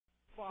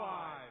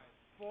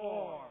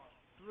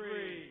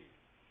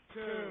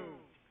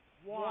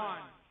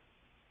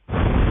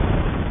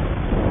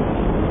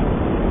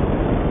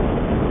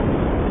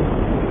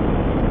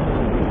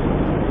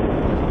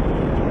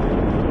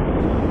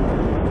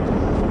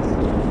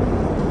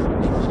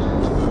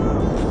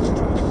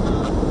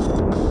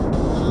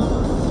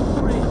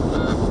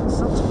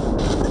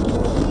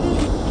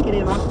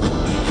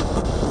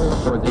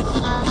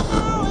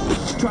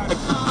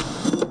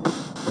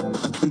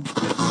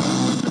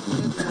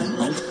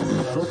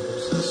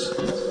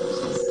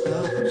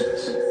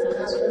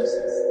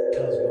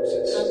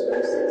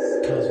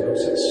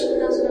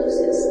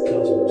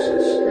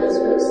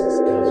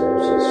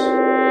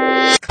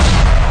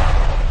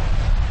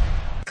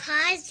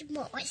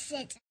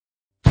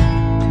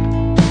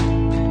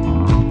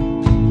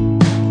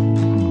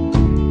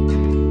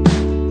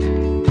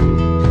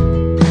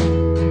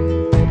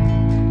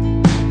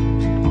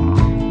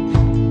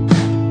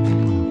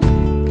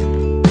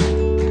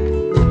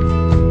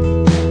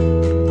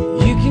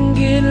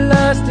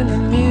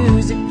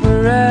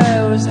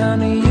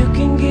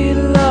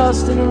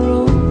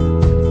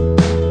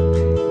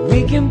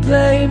can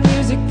play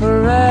music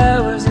for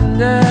hours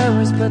and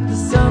hours, but the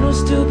sun will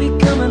still be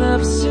coming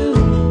up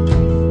soon.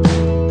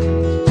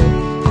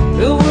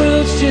 The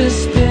world's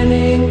just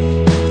spinning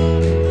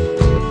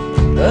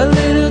a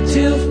little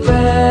too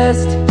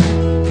fast.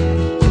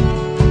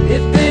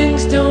 If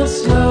things don't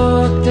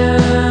slow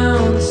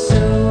down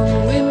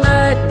soon, we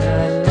might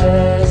not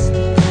last.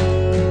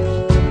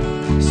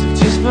 So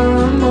just for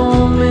a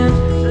moment,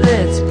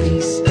 let's be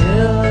still.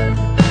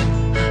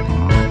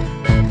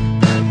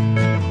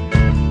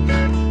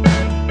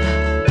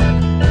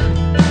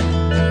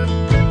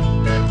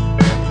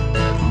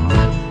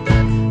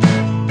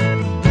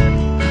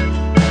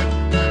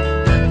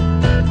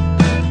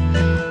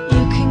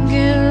 You can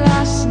get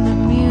lost in the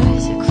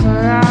music for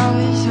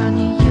hours,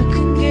 honey. You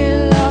can get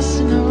lost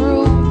in a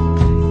room.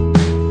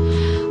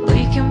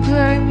 We can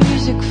play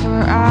music for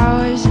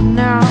hours and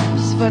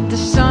hours, but the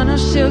sun will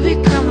still be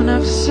coming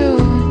up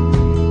soon.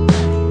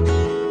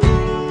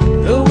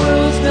 The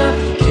world's not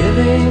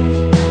forgiving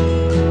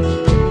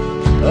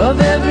of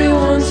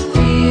everyone's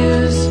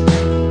fears.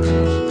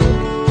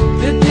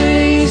 The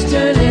days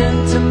turn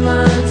into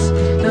months,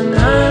 the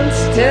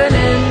months turn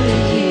into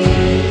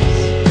years.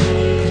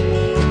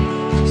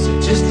 So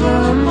just for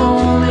a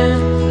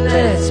moment,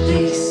 let's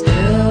be still.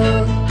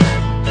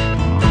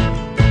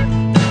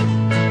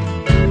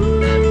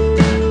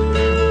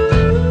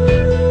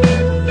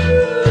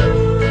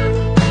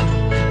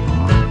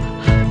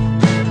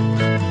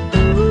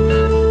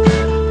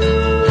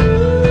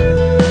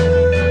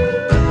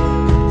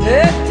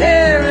 They're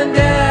tearing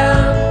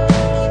down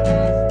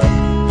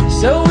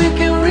so we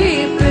can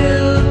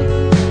rebuild,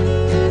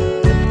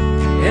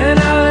 and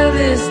all of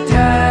this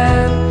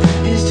time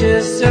is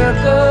just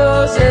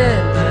circles in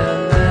my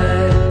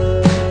mind.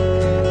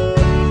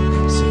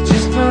 So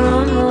just for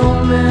a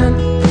moment,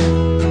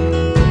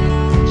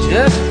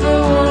 just for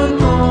one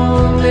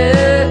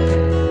moment,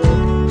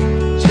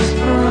 just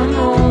for a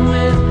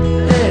moment,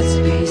 let's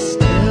be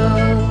still.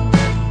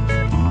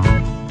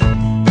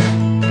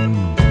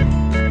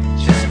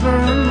 Just for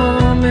a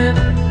moment,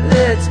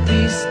 let's be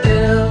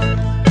still.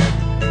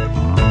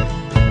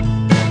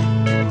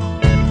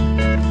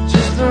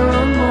 Just for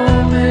a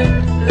moment,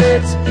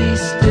 let's be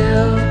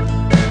still.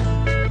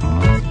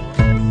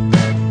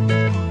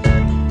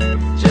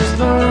 Just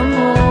for a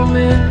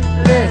moment,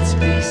 let's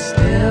be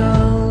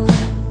still.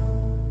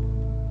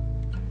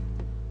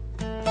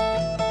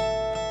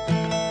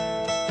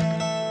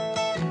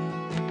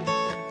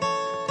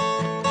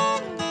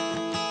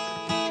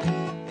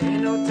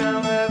 Ain't no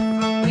time left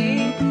for me.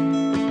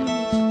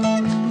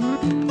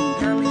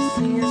 Got me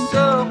seeing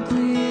so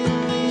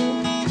clearly.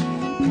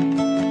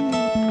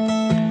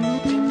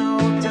 Ain't no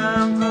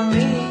time for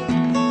me.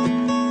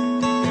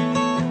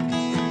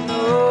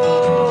 No,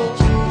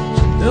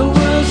 the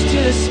world's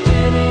just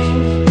spinning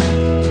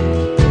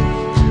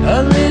a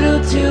little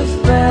too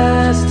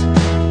fast.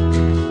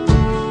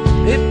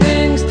 If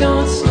things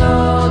don't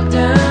slow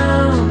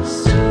down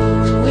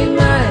soon, we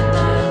might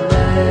not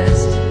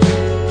last.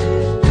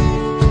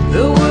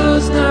 The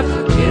world's not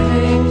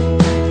forgiving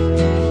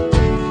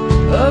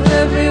of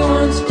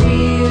everyone's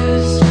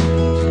fears.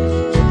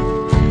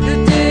 The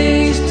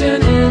days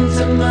turn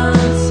into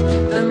months,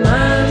 the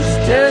months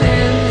turn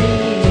into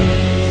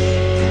years.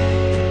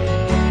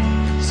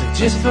 So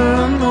just for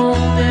a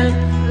moment,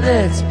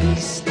 let's be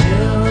still.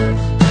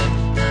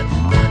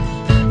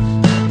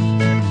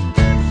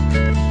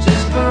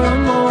 Just for a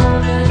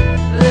moment,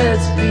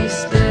 let's be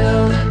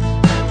still.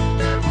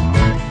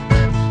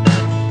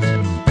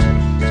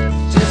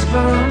 Just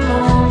for a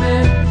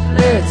moment,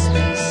 let's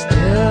be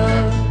still.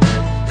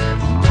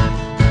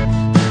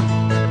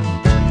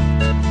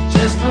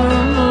 Just for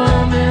a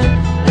moment,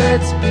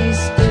 let's be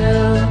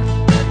still.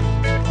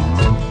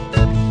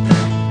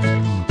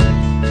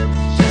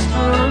 Just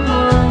for a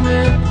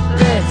moment,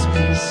 let's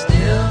be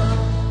still.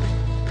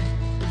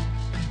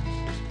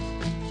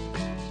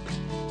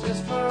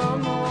 Just for a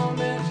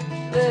moment,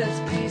 let's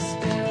be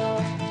still.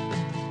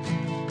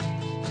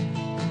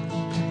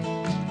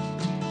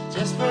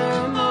 Just for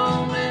a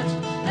moment,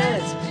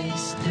 let's be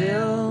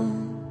still.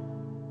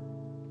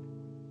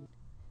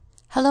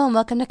 Hello and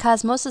welcome to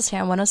Cosmosis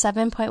here on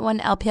 107.1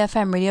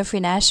 LPFM Radio Free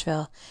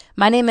Nashville.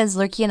 My name is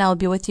Lurky and I will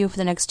be with you for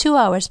the next 2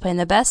 hours playing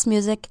the best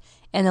music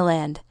in the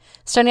land.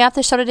 Starting off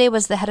the show today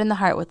was The Head and the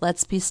Heart with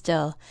Let's Be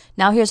Still.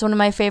 Now here's one of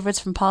my favorites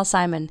from Paul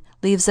Simon,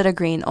 Leaves That Are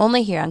Green,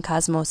 only here on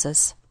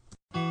Cosmosis.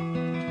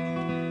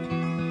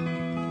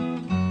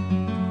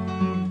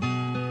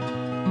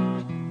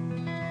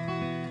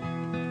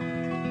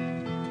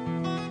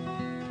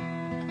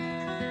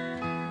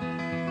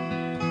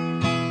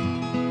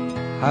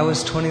 I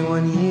was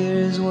 21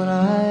 years when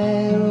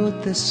I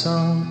wrote this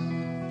song.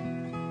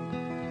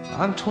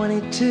 I'm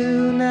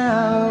 22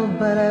 now,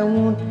 but I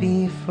won't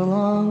be for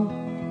long.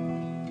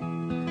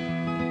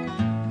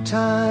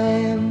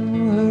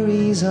 Time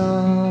hurries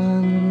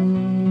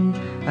on,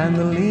 and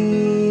the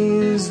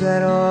leaves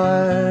that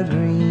are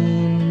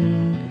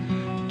green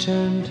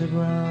turn to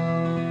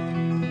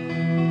brown,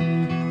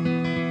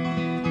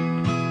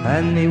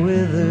 and they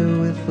wither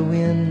with the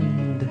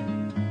wind.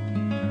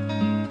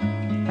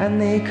 and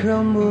they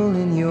crumble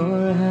in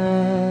your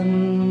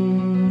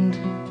hand.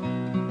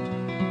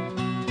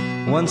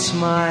 Once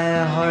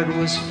my heart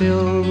was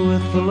filled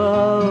with the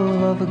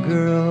love of a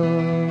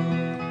girl.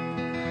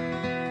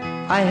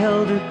 I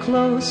held her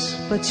close,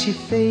 but she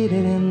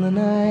faded in the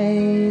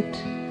night,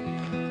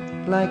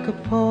 like a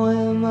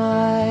poem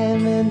I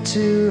meant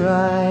to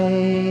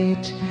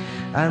write.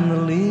 And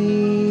the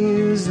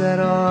leaves that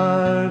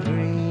are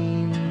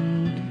green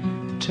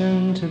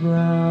turn to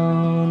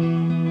brown,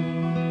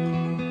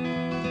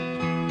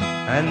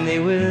 and they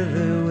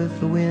wither with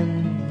the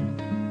wind,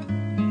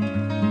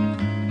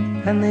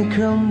 and they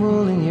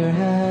crumble in your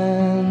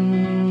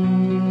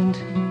hand.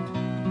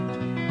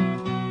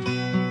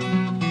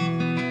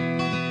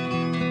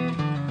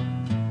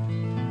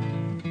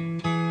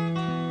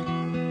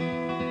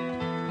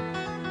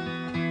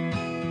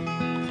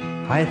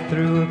 I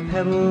threw a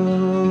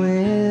pebble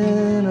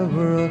in a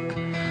brook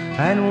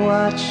and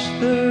watched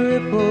the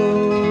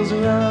ripples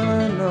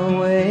run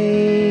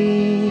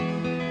away,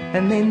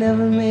 and they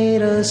never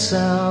made a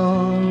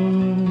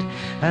sound,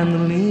 and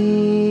the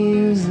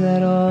leaves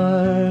that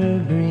are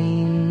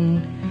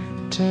green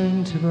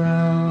turn to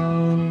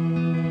brown,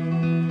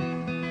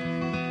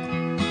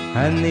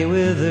 and they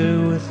wither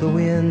with the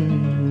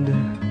wind,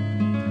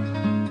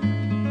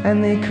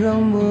 and they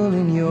crumble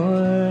in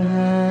your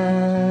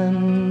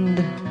hand.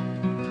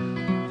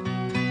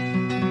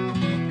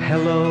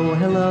 Hello,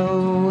 hello,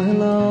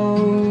 hello,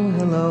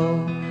 hello.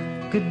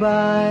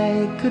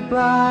 Goodbye,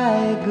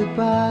 goodbye,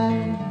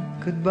 goodbye,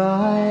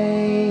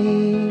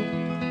 goodbye.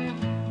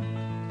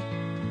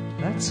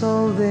 That's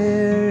all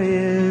there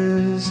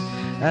is,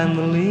 and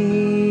the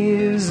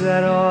leaves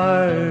that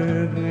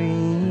are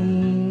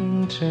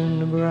green turn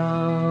to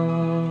brown.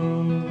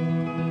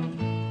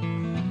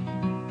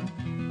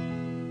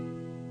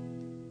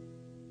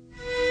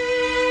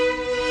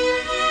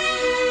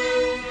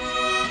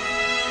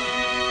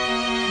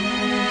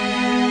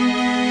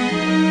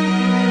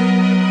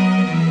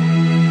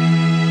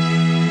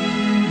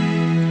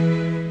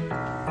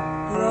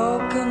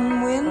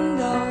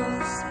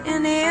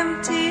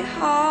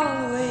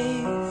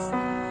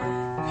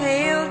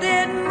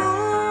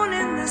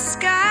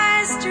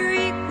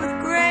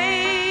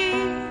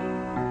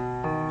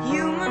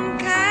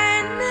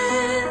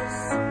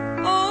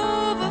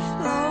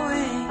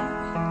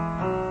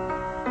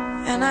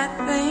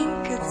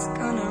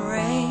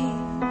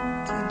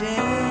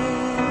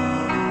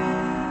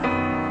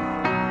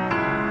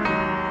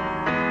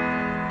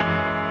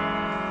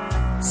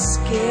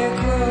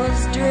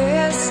 Scarecrows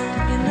dressed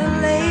in the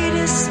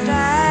latest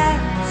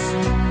styles,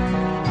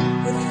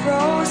 with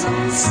frozen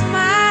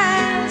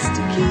smiles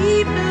to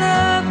keep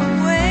love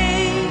away.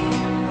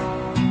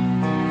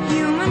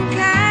 Human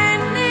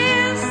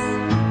kindness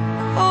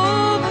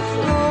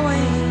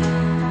overflowing,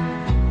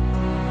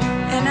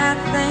 and I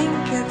think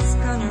it's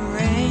gonna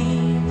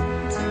rain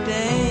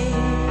today.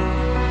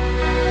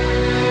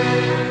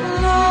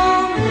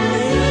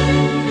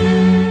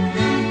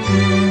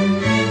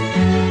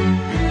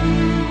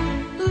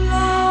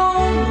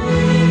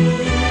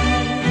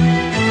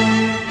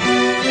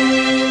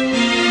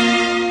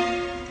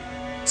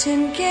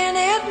 Tin can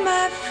at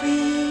my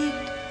feet,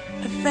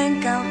 I think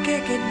I'll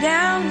kick it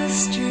down the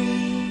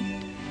street.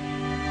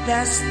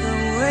 That's the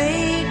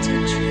way to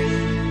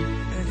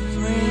treat a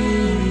friend.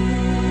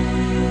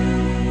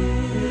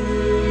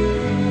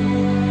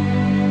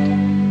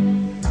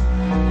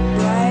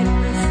 Right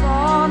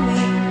before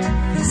me,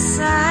 the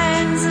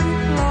signs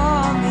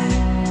implore me,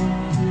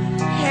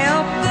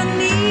 help the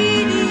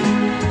needy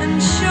and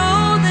show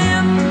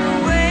them the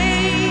way.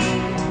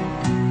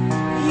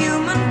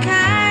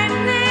 Humankind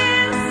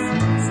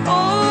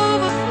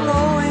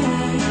overflowing,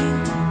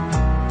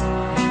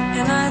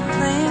 and I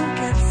think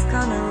it's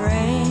gonna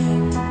rain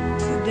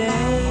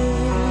today.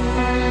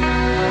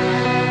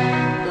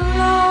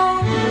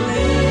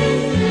 Lonely,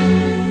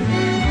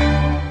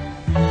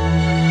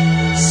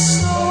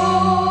 so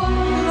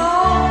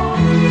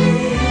lonely.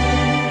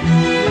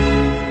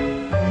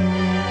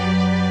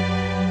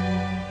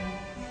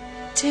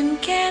 Tin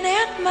can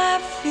at my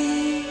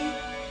feet,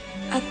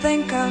 I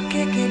think I'll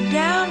kick it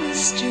down the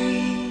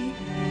street.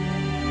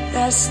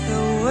 That's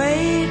the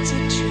way to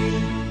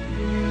treat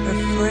a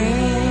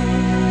friend.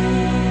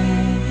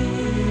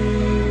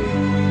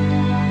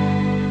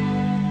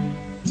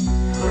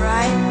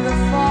 Right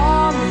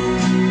before me,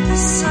 the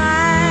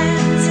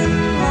signs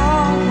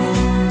implore me,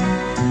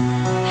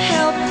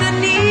 help the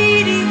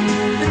needy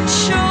and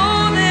show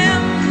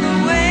them the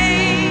way.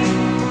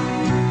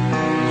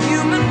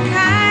 Human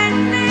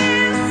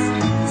kindness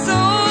is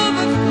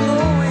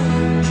overflowing,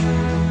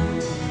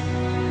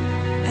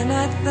 and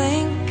I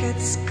think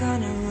it's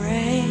gonna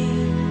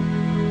rain.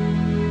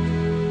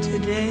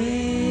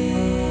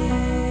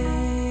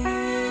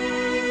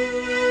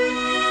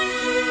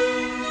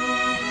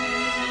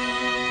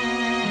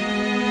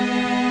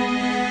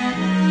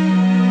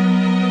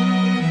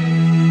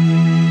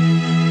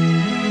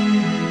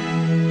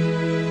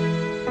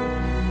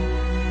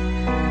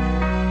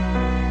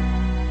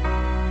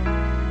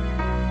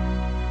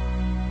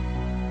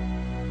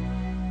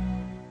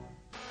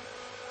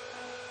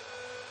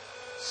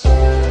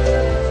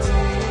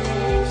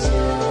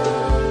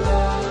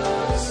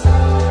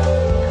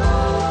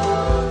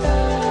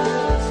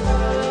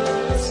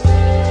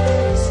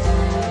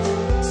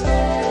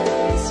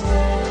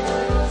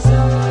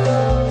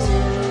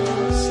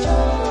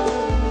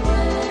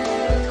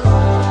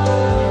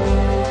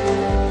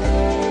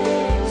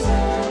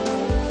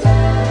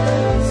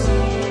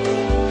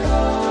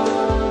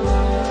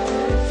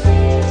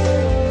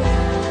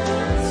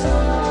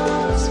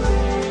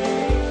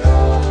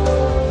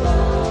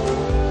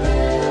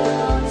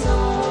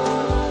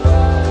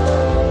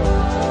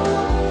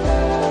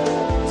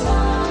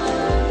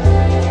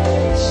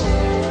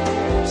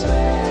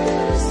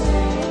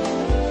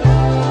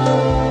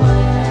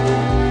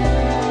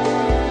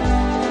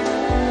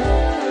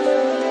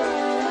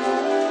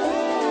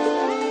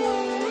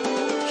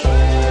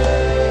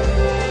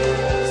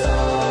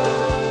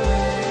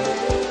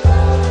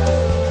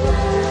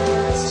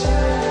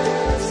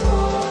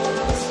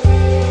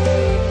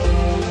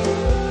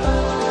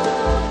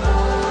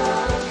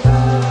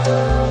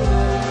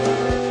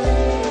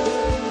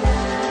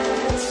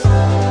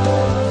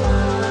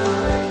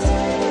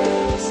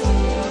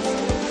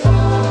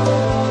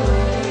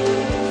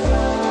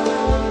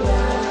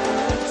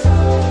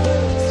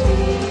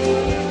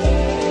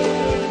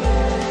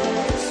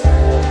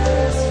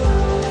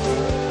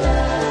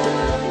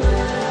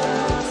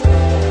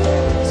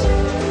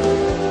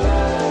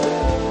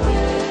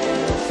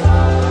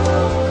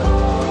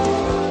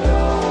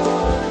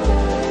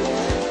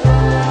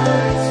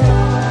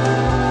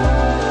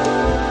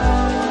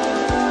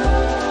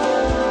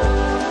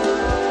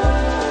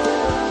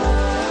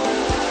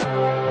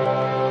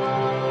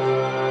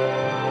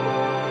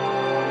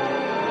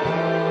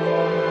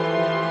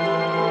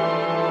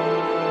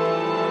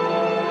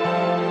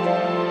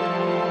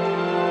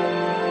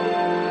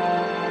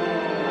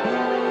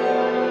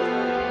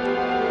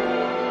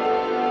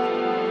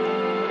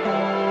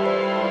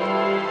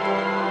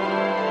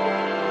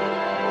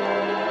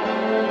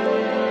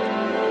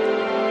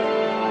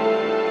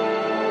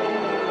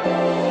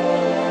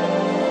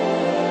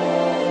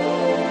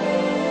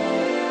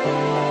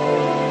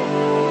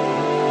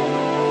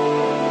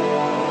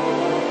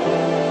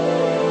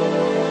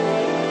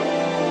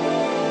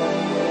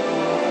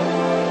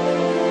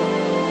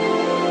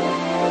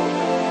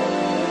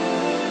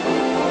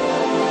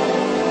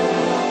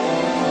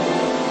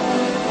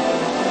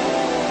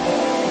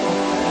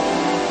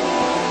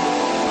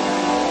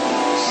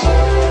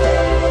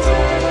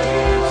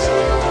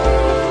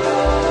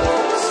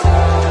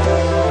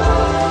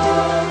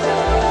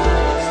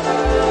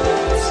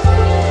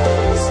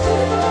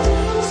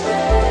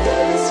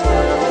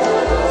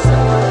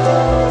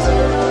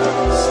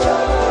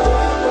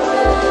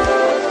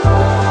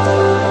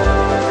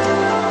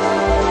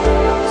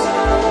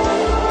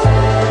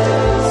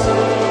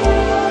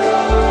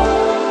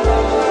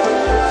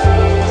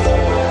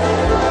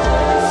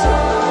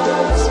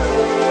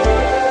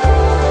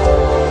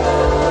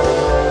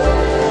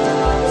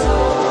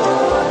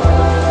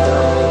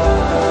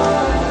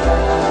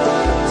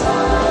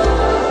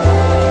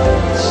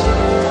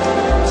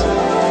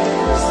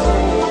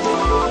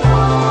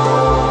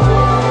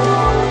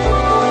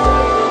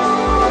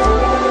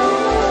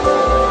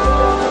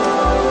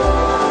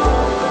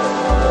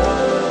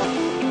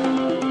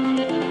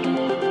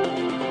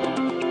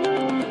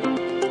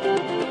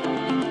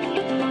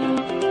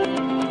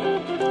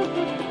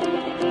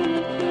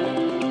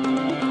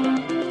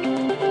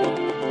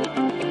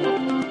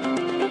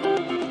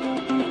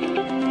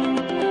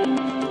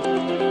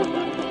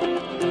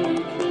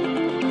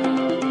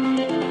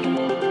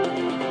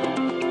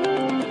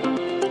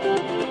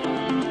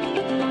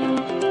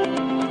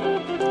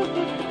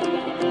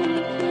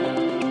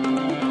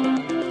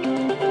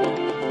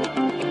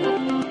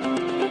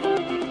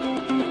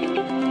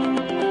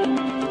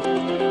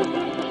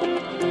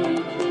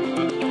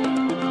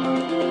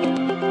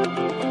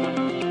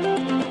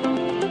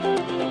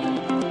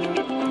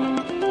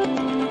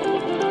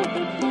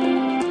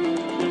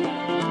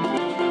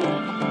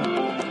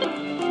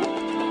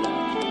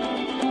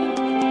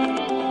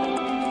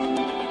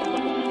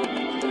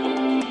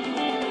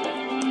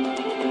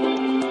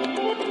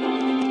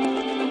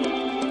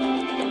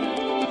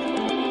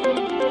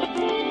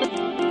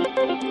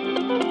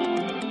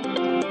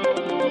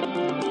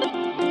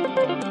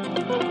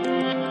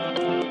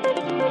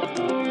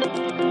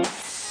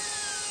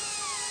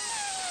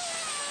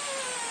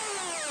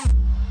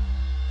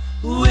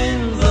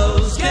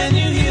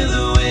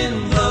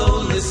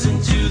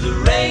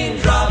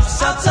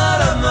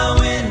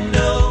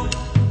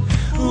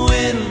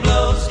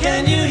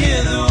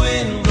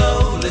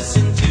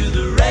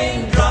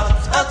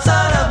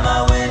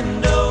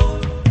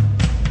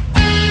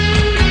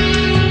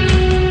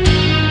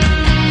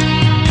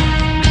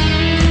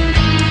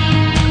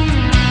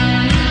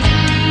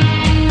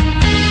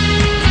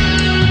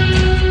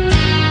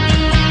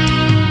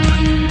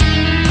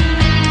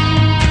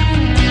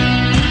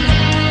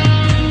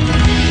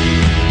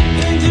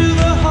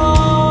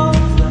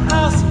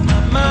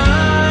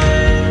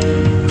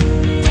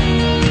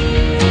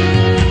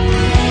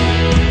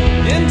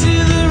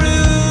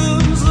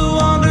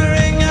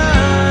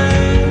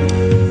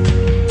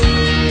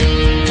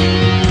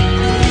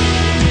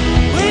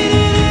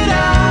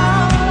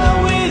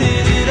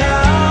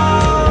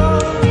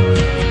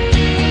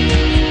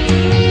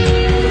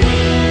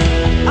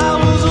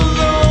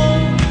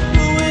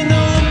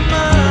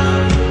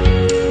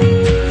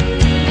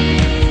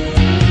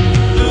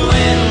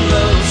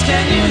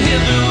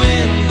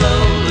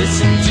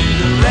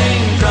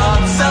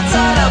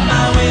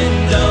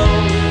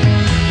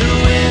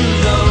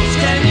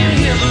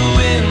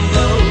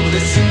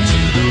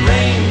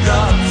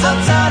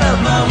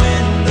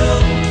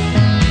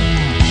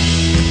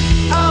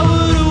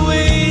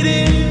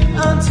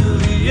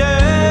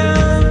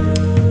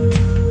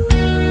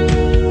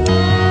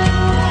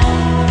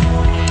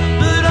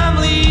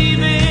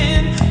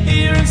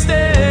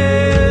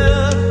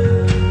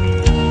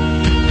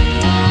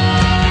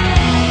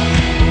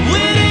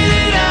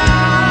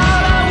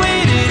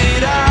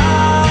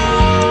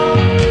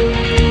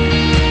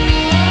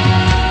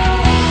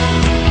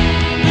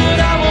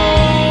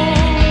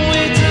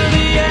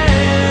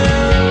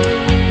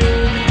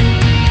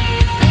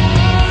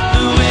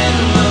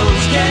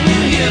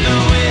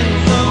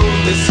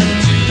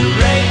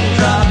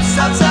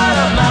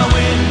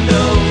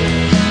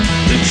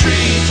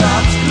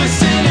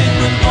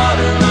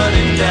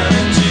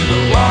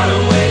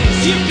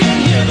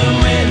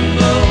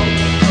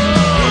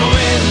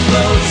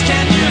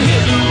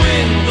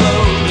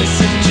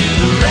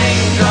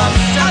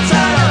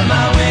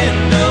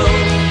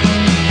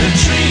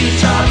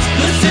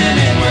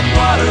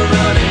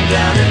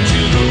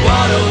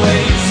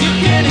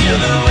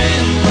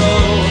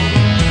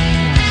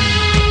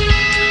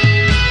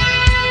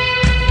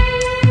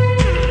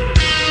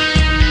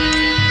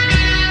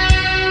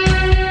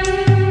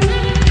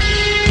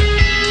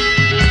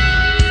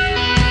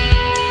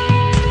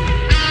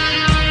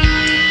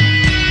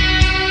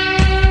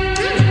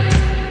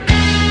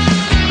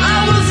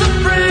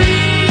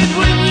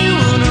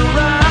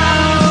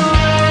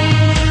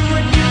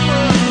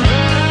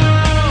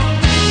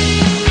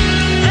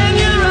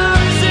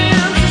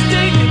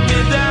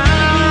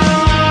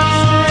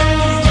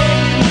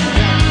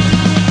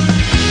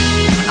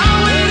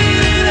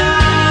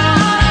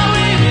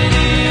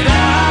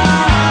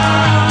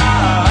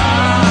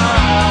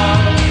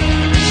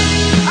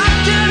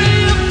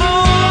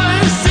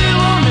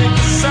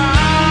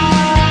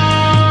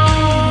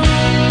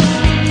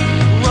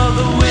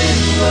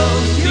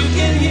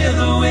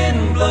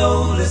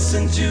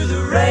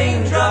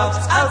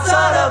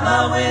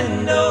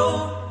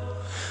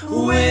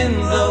 Wind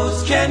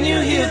blows, can you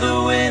hear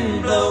the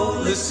wind blow?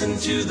 Listen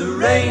to the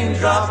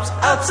raindrops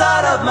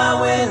outside of my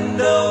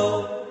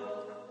window.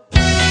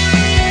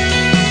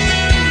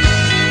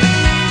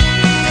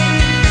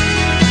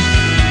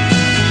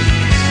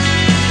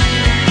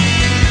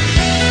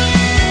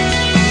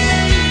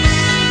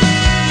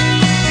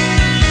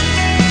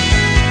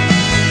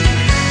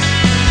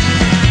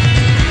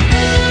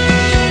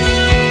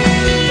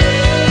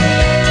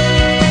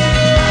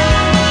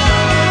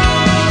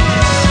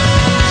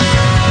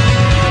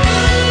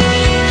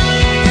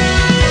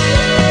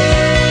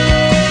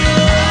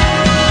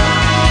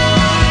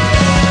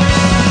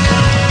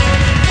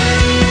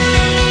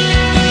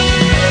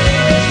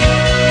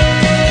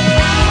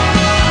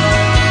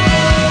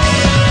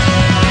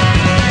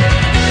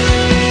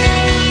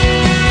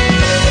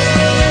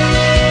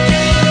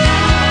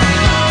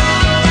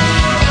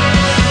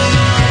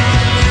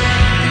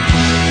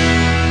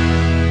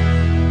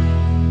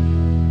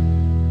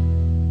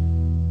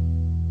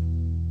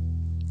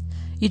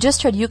 You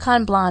just heard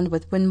Yukon Blonde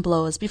with Wind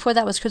Blows. Before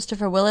that was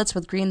Christopher Willits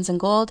with Greens and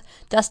Gold,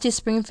 Dusty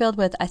Springfield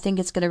with I Think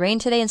It's Gonna Rain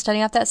Today, and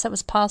starting off that set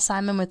was Paul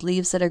Simon with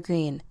Leaves That Are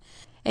Green.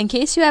 In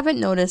case you haven't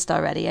noticed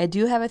already, I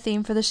do have a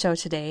theme for the show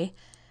today.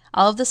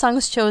 All of the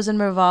songs chosen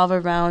revolve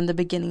around the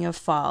beginning of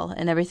fall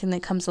and everything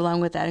that comes along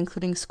with that,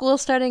 including school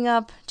starting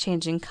up,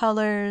 changing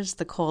colors,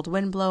 the cold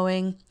wind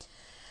blowing,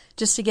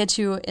 just to get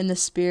you in the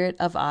spirit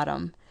of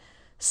autumn.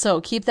 So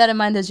keep that in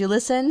mind as you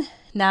listen.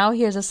 Now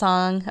here's a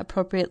song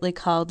appropriately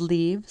called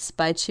Leaves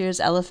by Cheers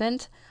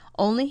Elephant,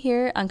 only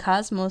here on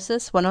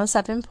Cosmosis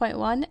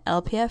 107.1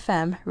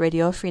 LPFM,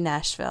 Radio Free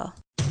Nashville.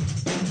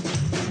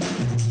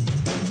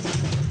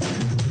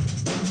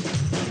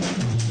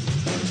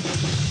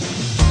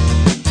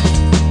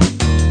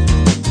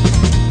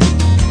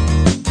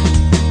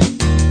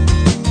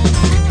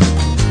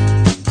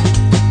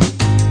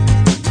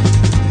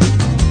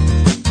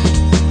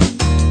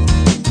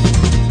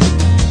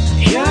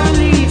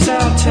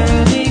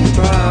 Turning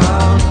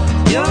brown,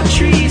 your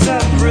trees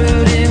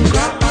uprooting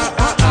ground.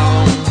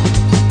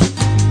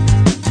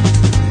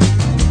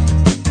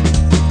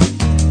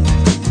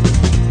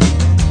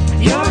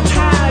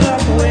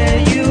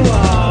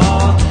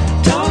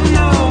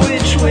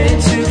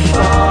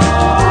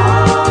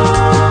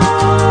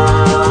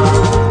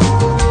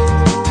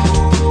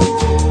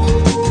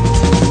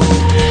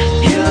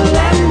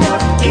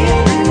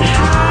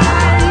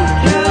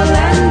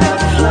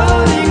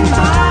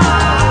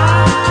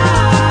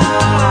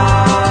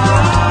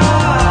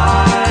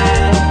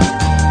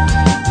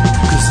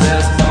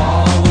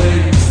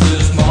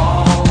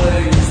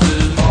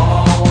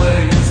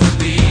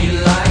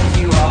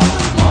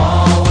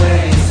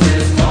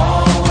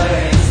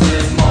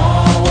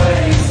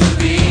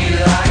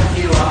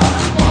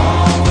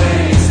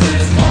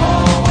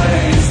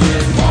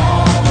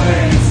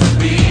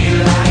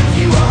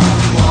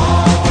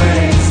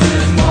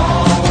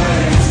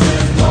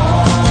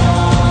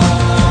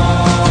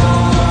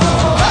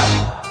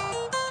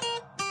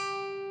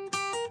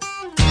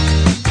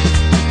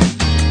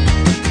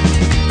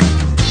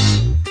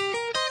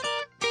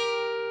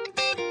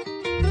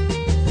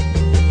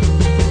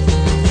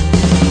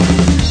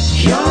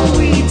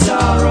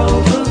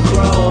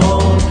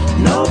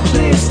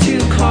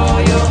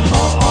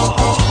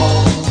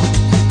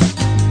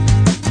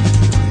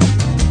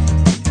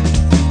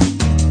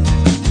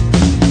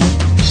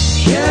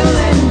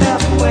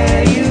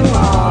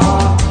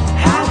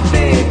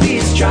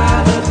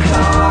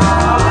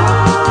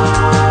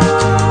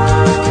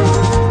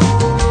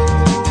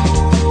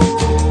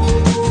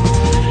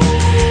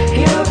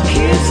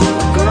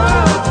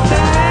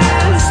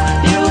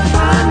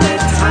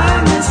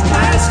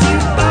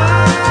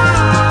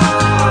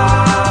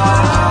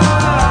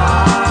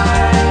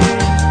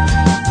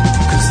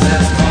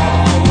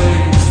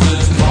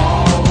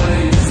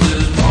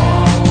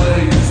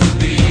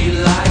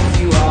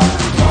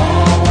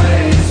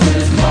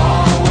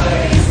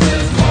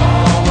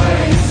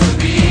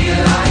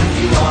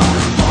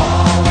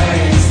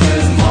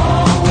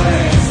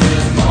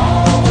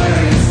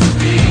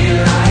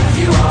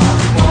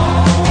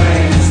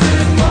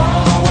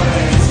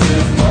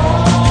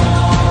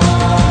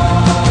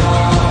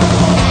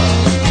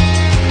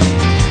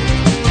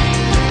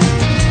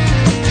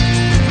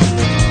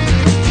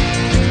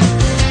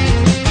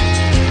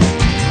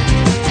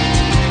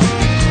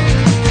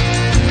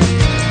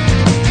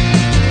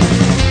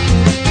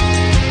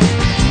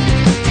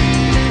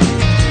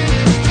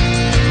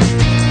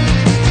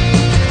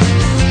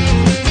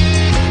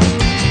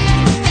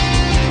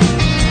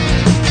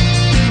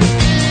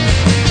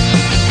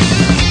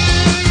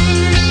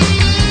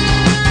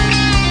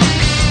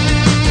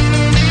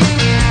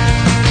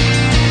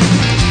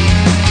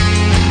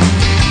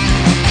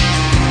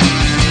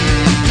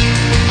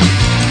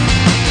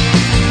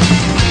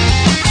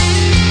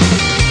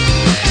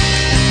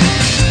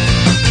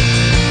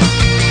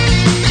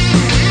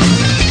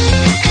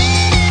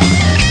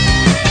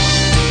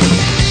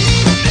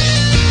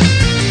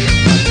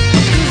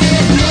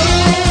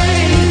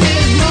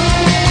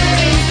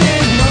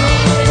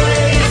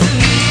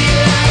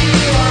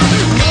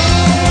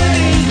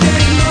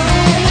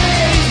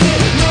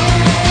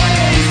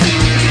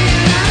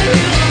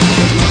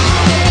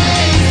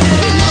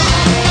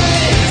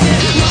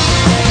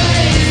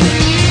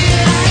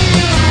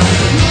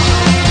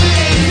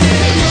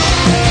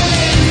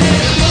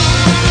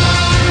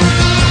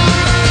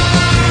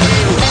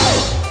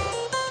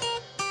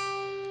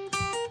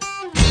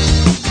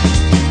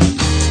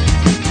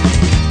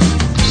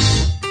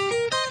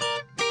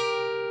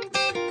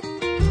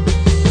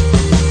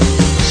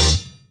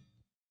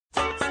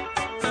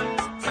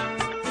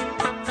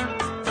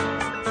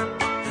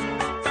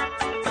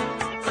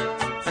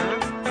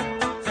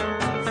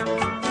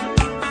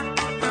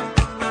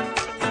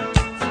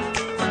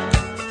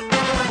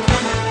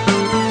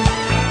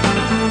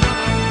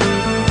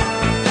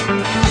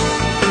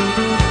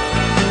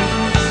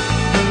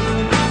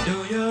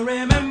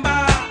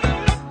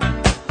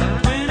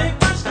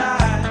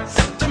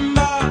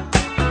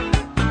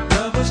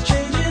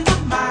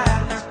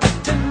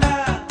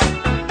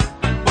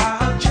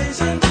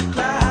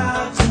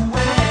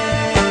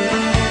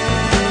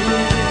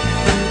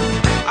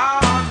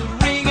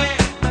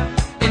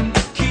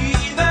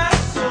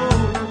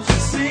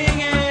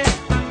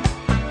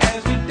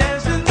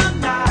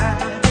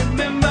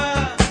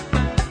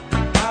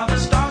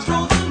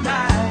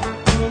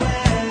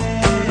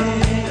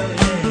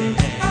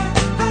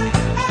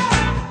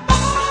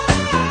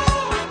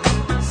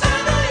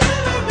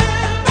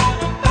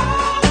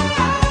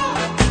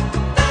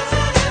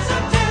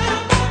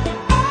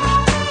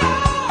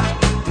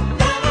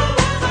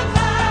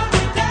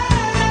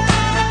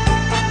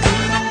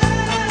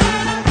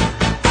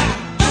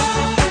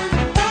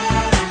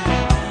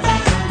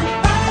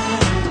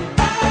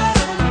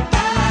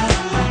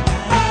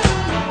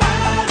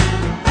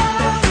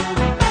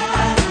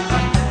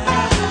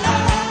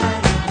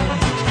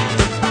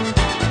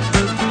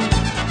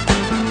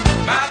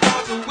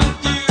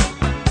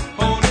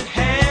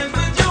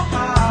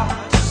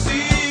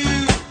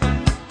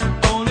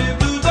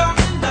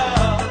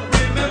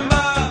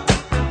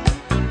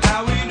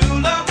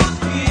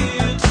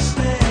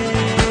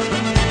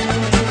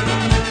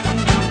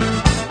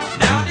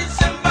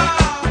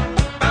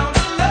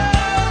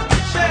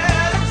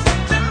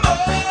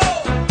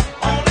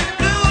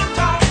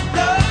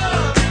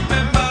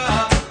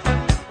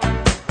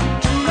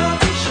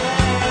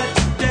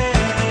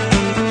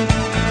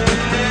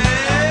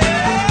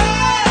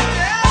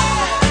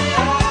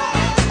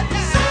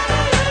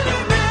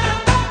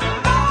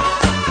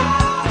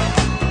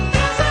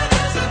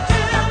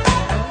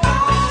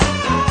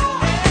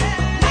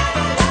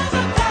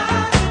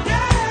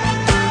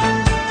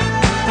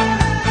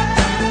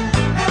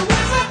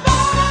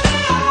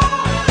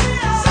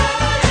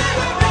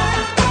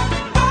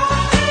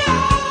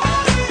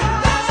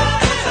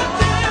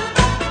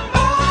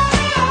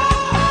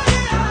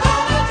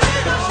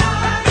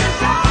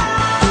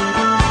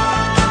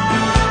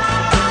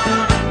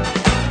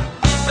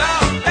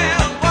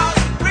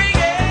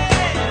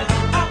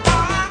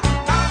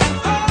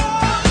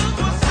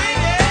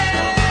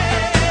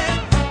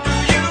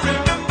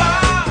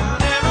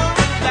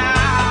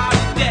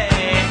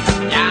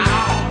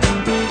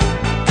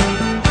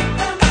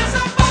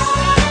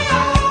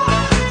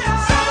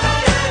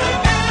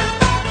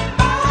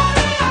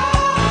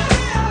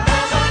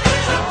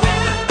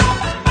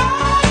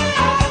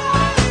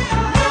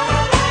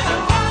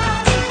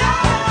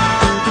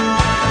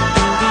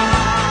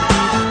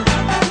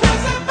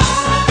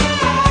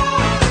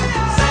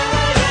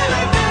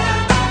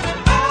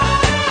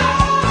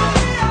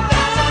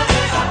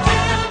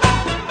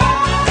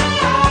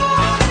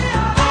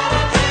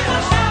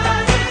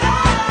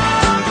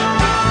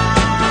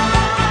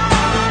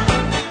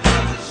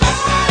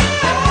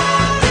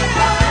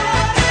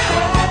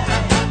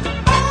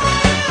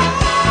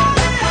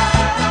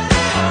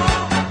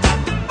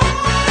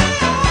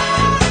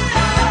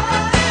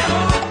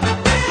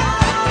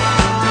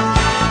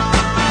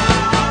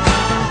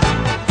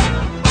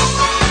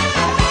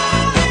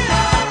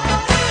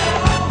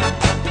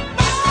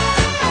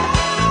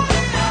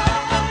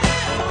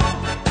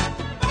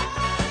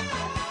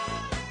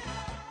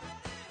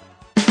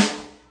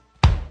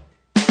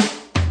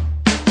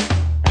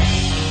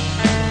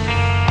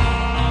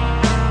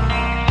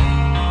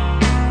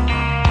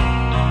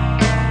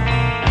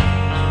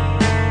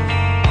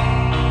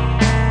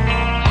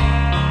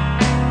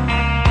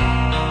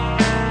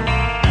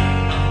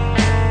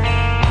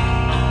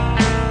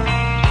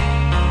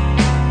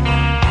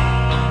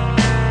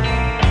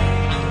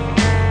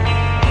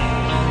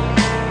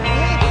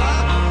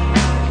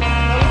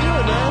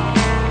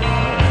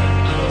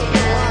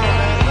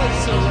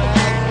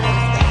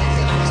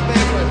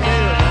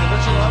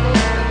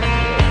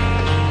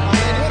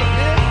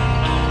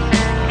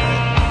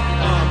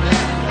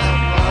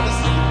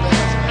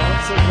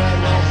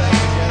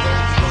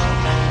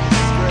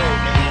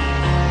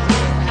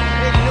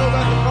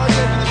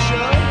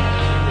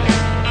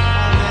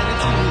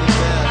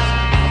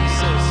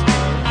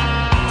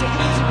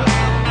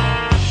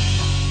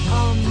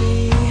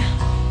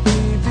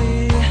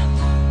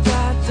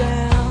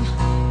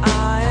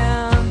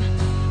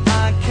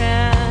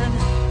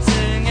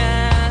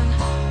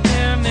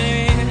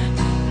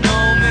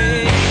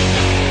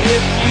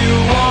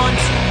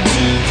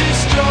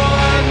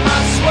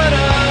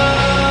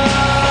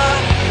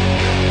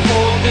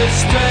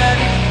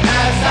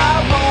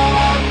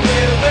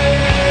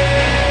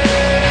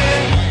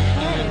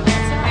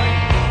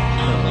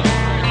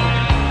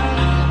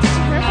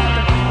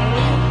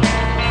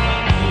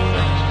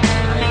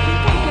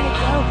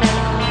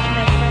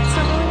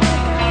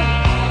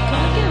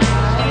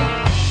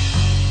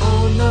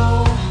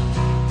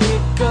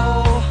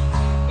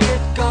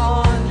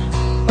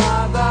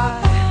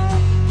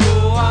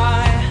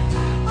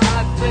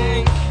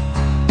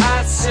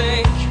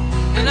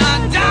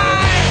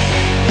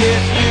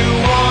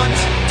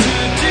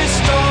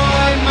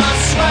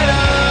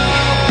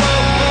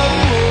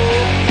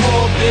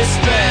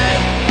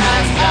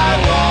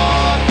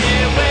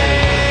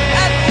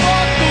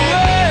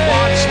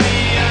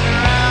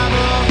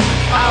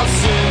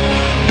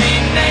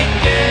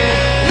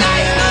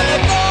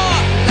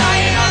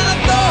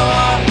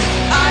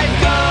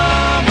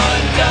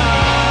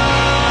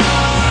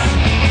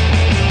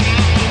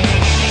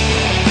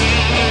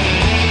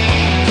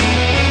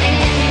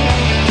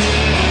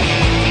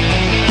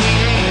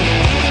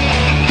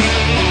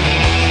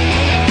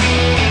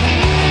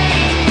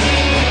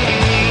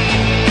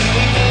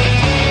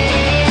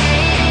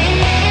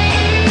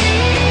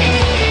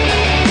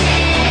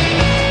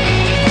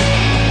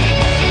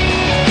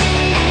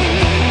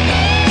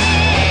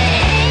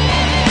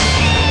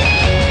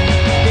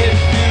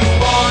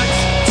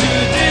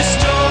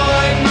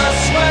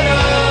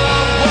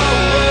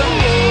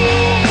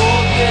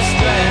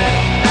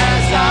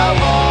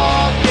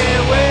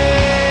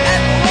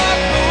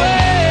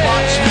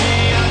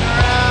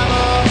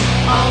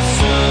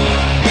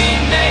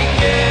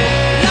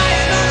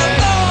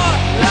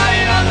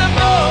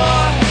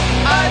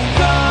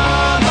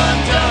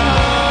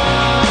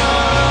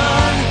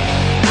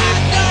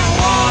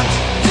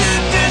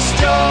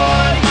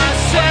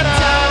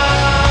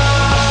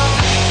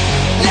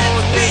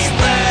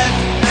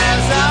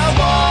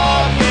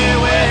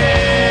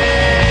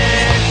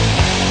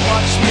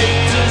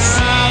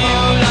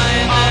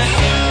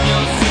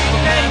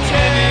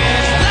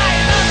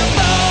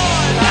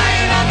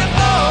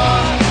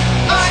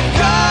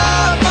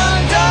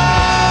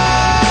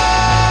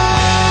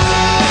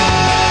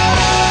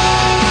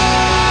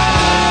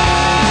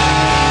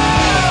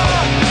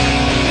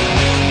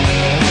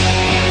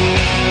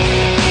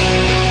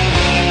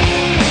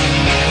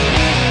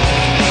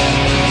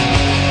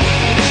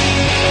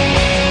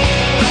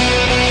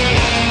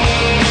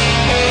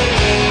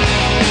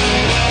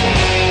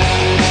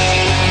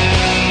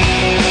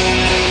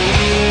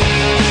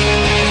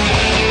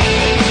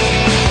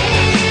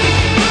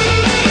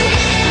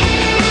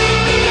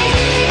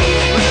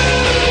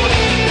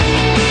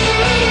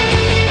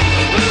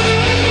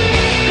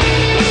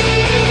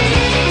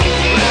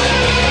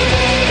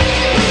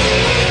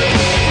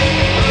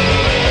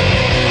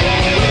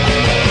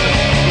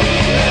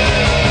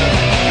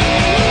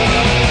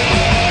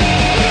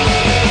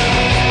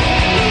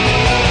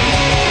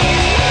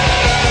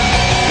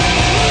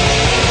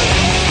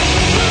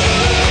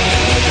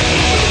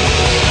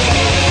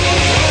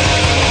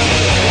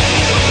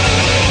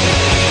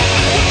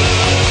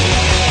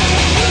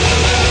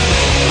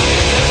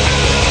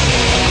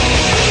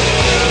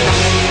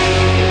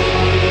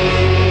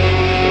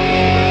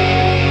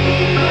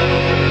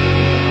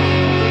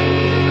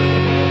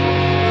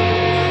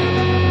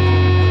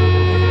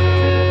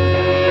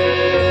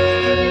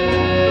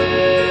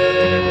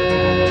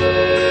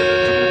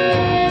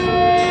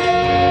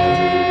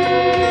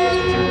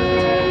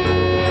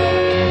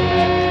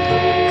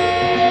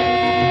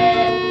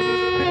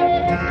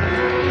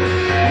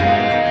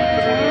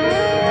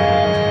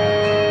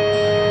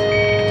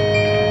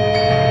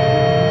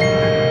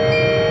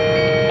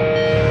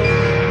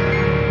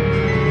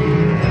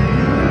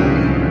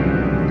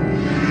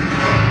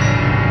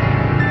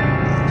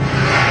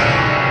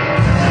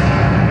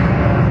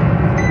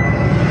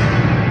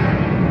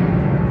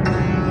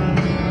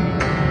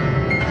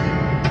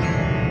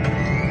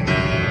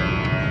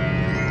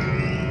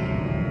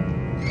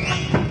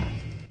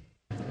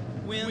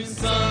 When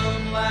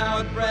some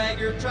loud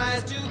bragger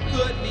tries to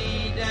put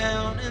me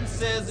down and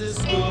says this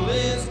school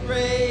is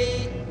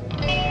great,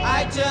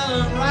 I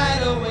tell him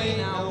right away,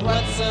 now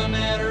what's the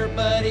matter,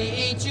 buddy?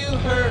 Ain't you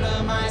heard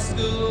of my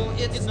school?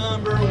 It's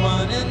number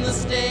 1 in the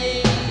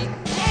state.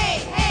 Hey,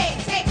 hey,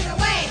 take it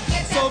away.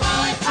 Get So that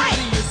ball be and true fight.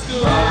 to your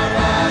school.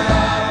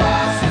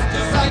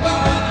 Just like you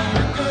would to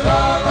your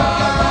girl.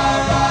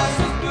 Guys,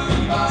 be true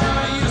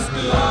to your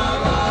school.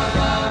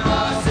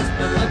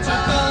 Let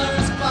your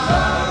colors fly.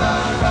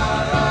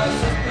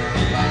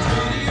 Be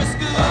true to your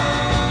school.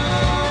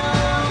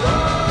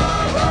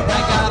 I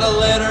got a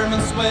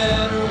Letterman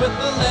sweater with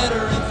the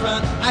letter in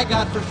front. I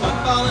got for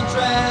football and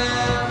track.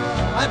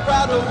 I'm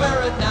proud to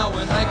wear it now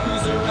when I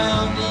cruise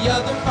around the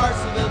other parts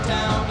of the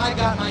town. I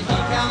got my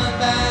decal and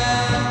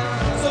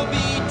bag. So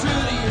be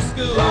true to your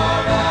school.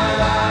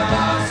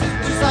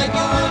 Just like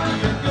you would to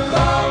your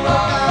girl.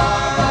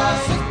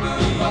 Guys, be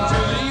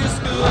true to your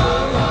school.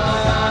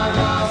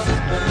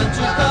 Let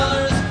your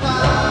colors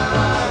fly.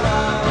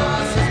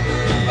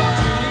 Be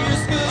true to your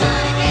school. Do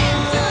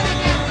it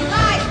again. We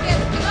like it.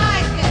 We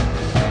like it.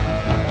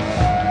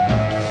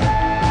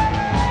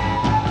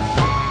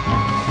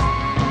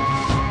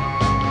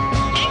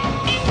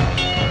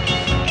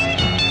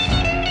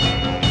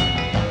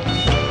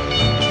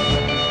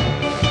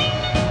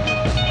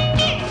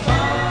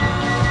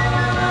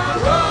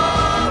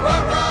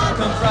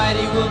 Come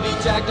Friday, we'll be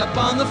jacked up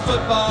on the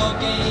football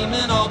game,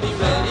 and I'll be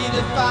ready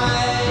to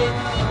fight.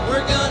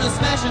 We're gonna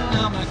smash it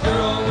now. My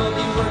girl will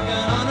be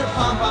working on her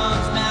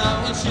pom-poms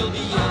now, and she'll be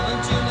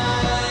yelling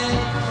tonight.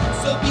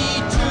 So be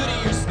true to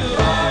your school.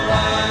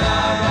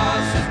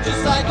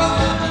 Just like you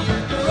would to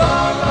your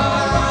girl.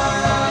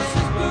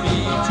 Be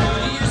true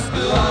to your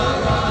school.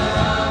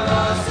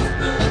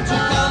 Let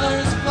your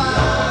colors fly.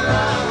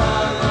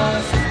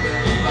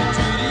 Be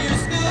true to your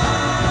school.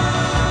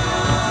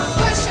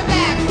 Push it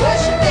back,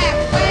 way back.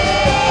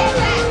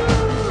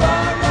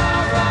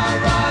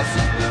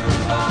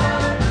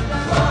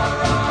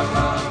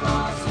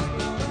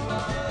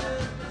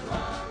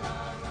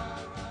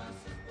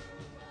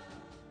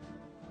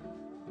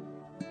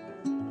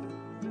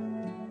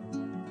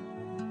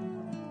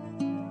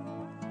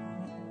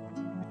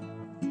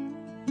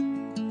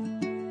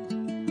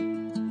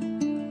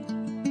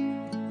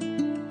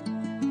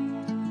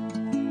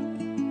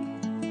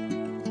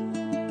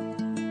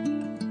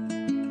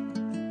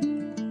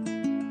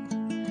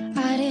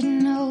 I didn't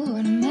know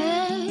when I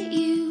met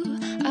you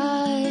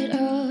I'd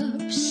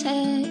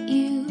upset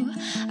you.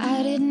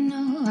 I didn't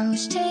know I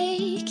was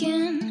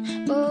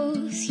taking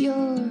both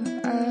your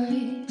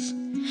eyes.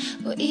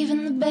 Well,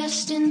 even the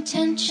best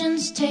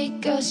intentions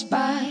take us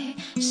by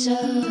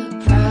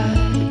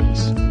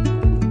surprise.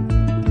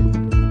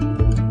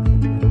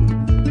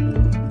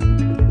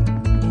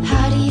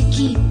 How do you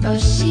keep a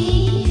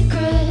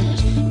secret?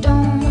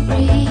 Don't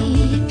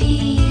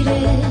repeat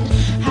it.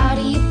 How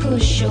do you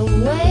push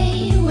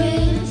away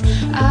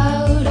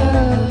without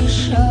a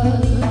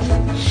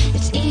shove?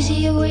 It's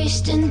easier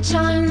wasting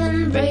time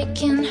than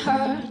breaking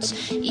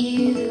hearts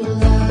you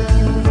love.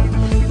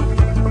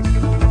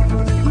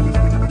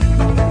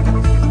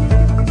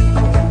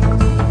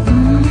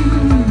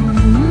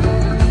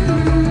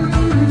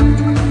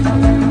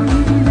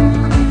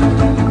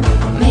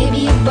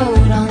 Maybe a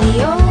boat on the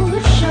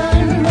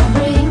ocean will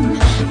bring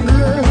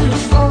good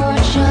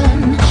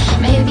fortune.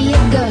 Maybe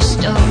a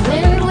gust of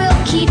wind will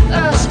keep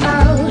us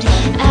out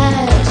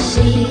at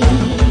sea.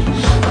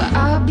 Well,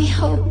 I'll be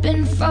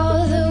hoping for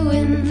the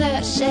wind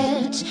that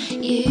sets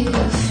you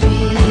free.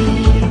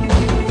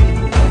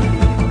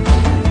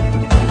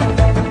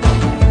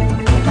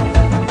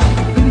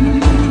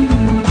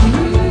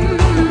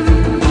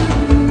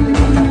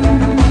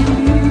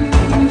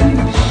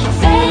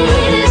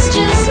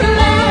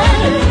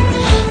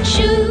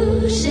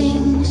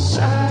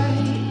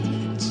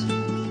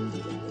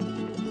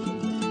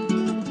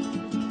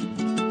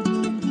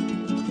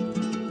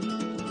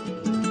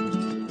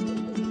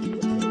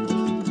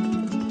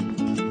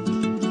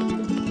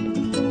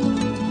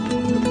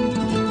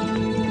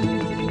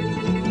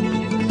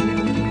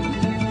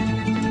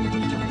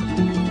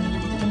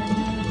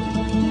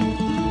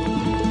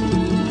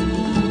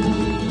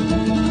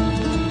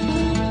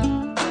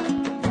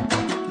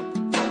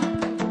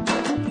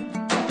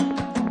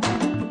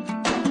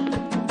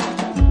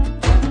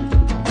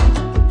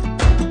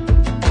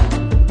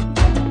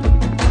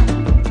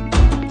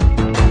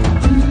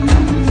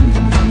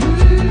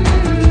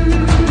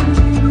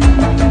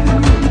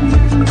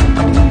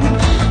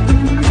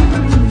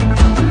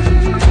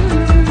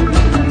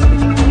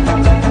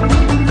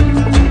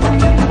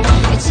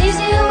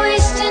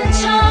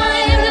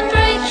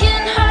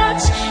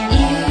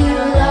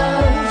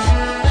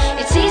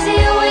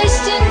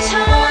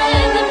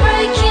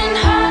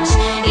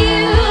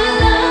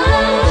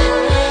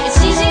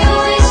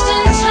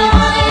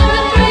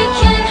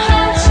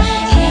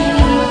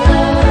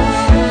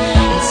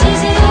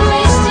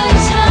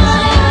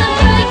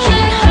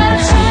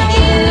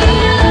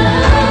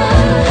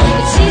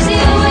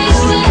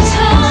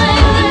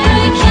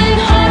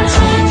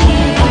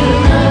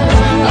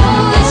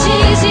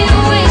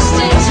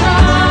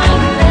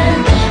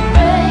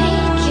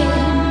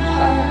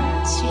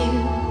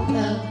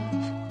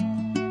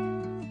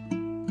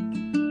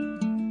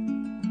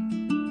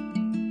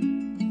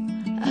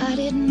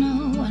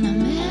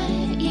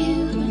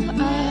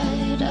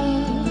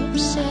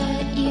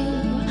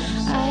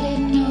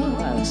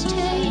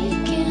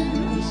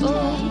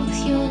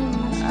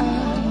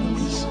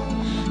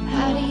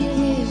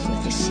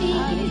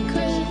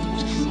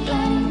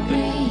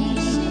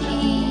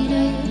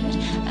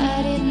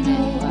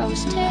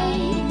 was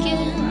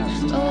taken.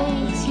 Oh,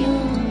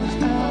 your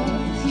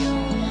house.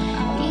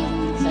 Even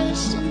the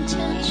best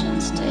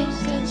intentions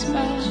take us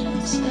back.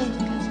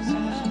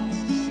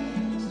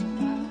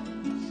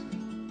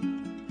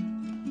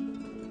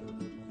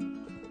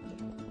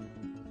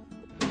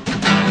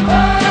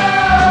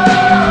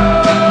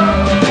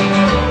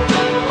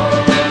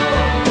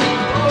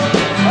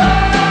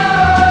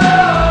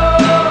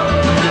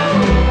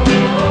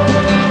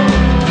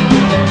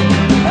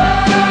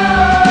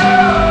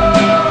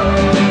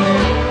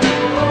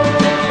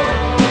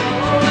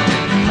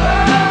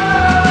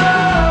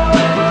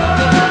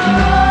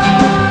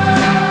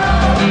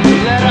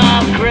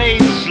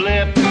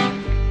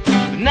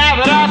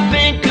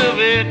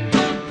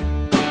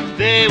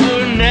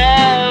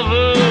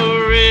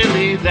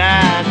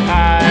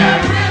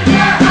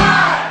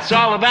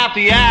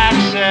 The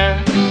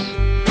access,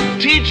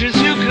 teachers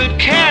who could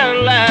care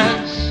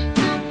less,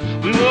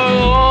 we were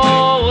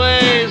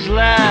always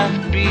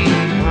left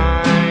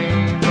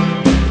behind.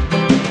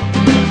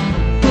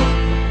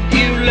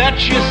 You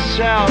let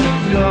yourself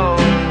go,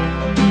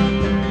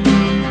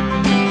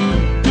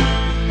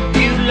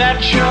 you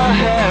let your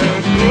hair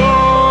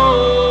grow.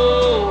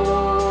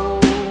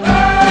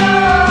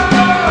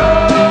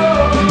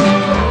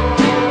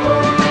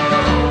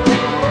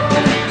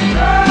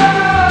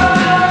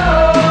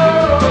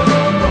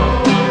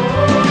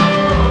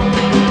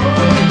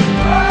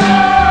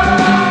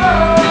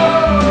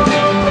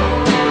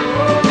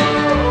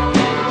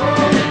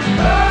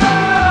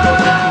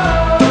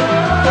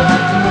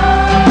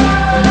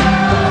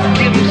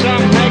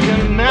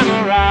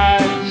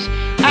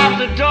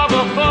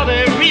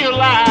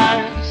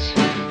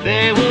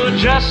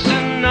 Just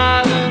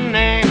another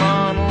name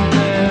on a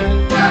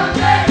list.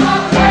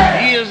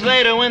 Years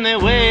later when they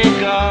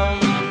wake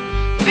up,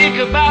 think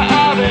about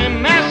how they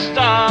messed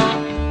up.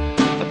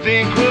 I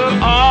think we're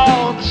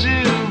all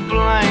to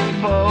blame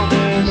for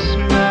this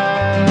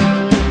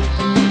mess.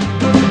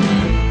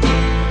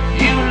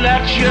 You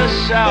let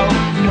yourself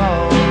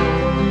go,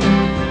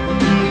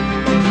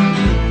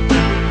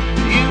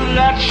 you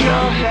let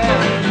your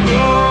hair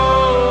grow.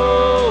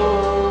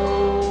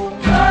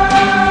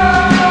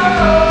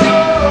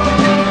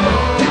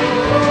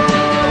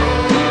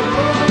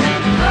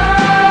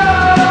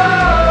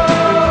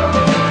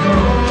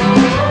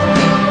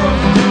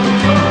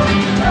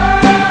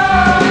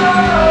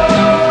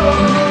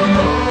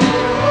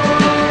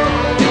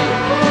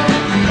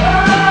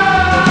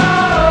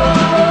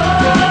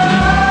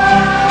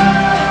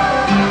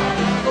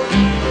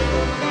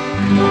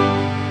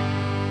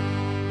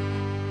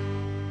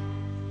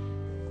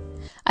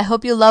 I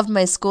hope you loved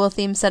my school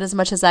theme set as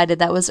much as I did.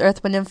 That was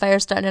Earth, Wind & Fire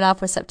starting it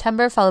off with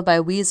September, followed by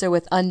Weezer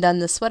with Undone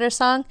the Sweater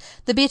Song,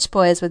 The Beach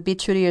Boys with Be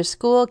True to Your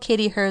School,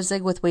 Katie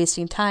Herzig with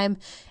Wasting Time,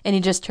 and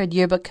you just heard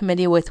Yearbook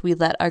Committee with We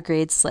Let Our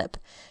Grades Slip.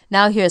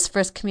 Now here's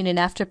First Communion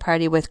After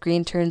Party with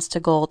Green Turns to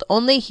Gold,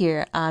 only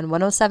here on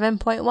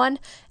 107.1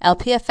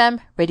 LPFM,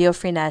 Radio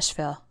Free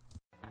Nashville.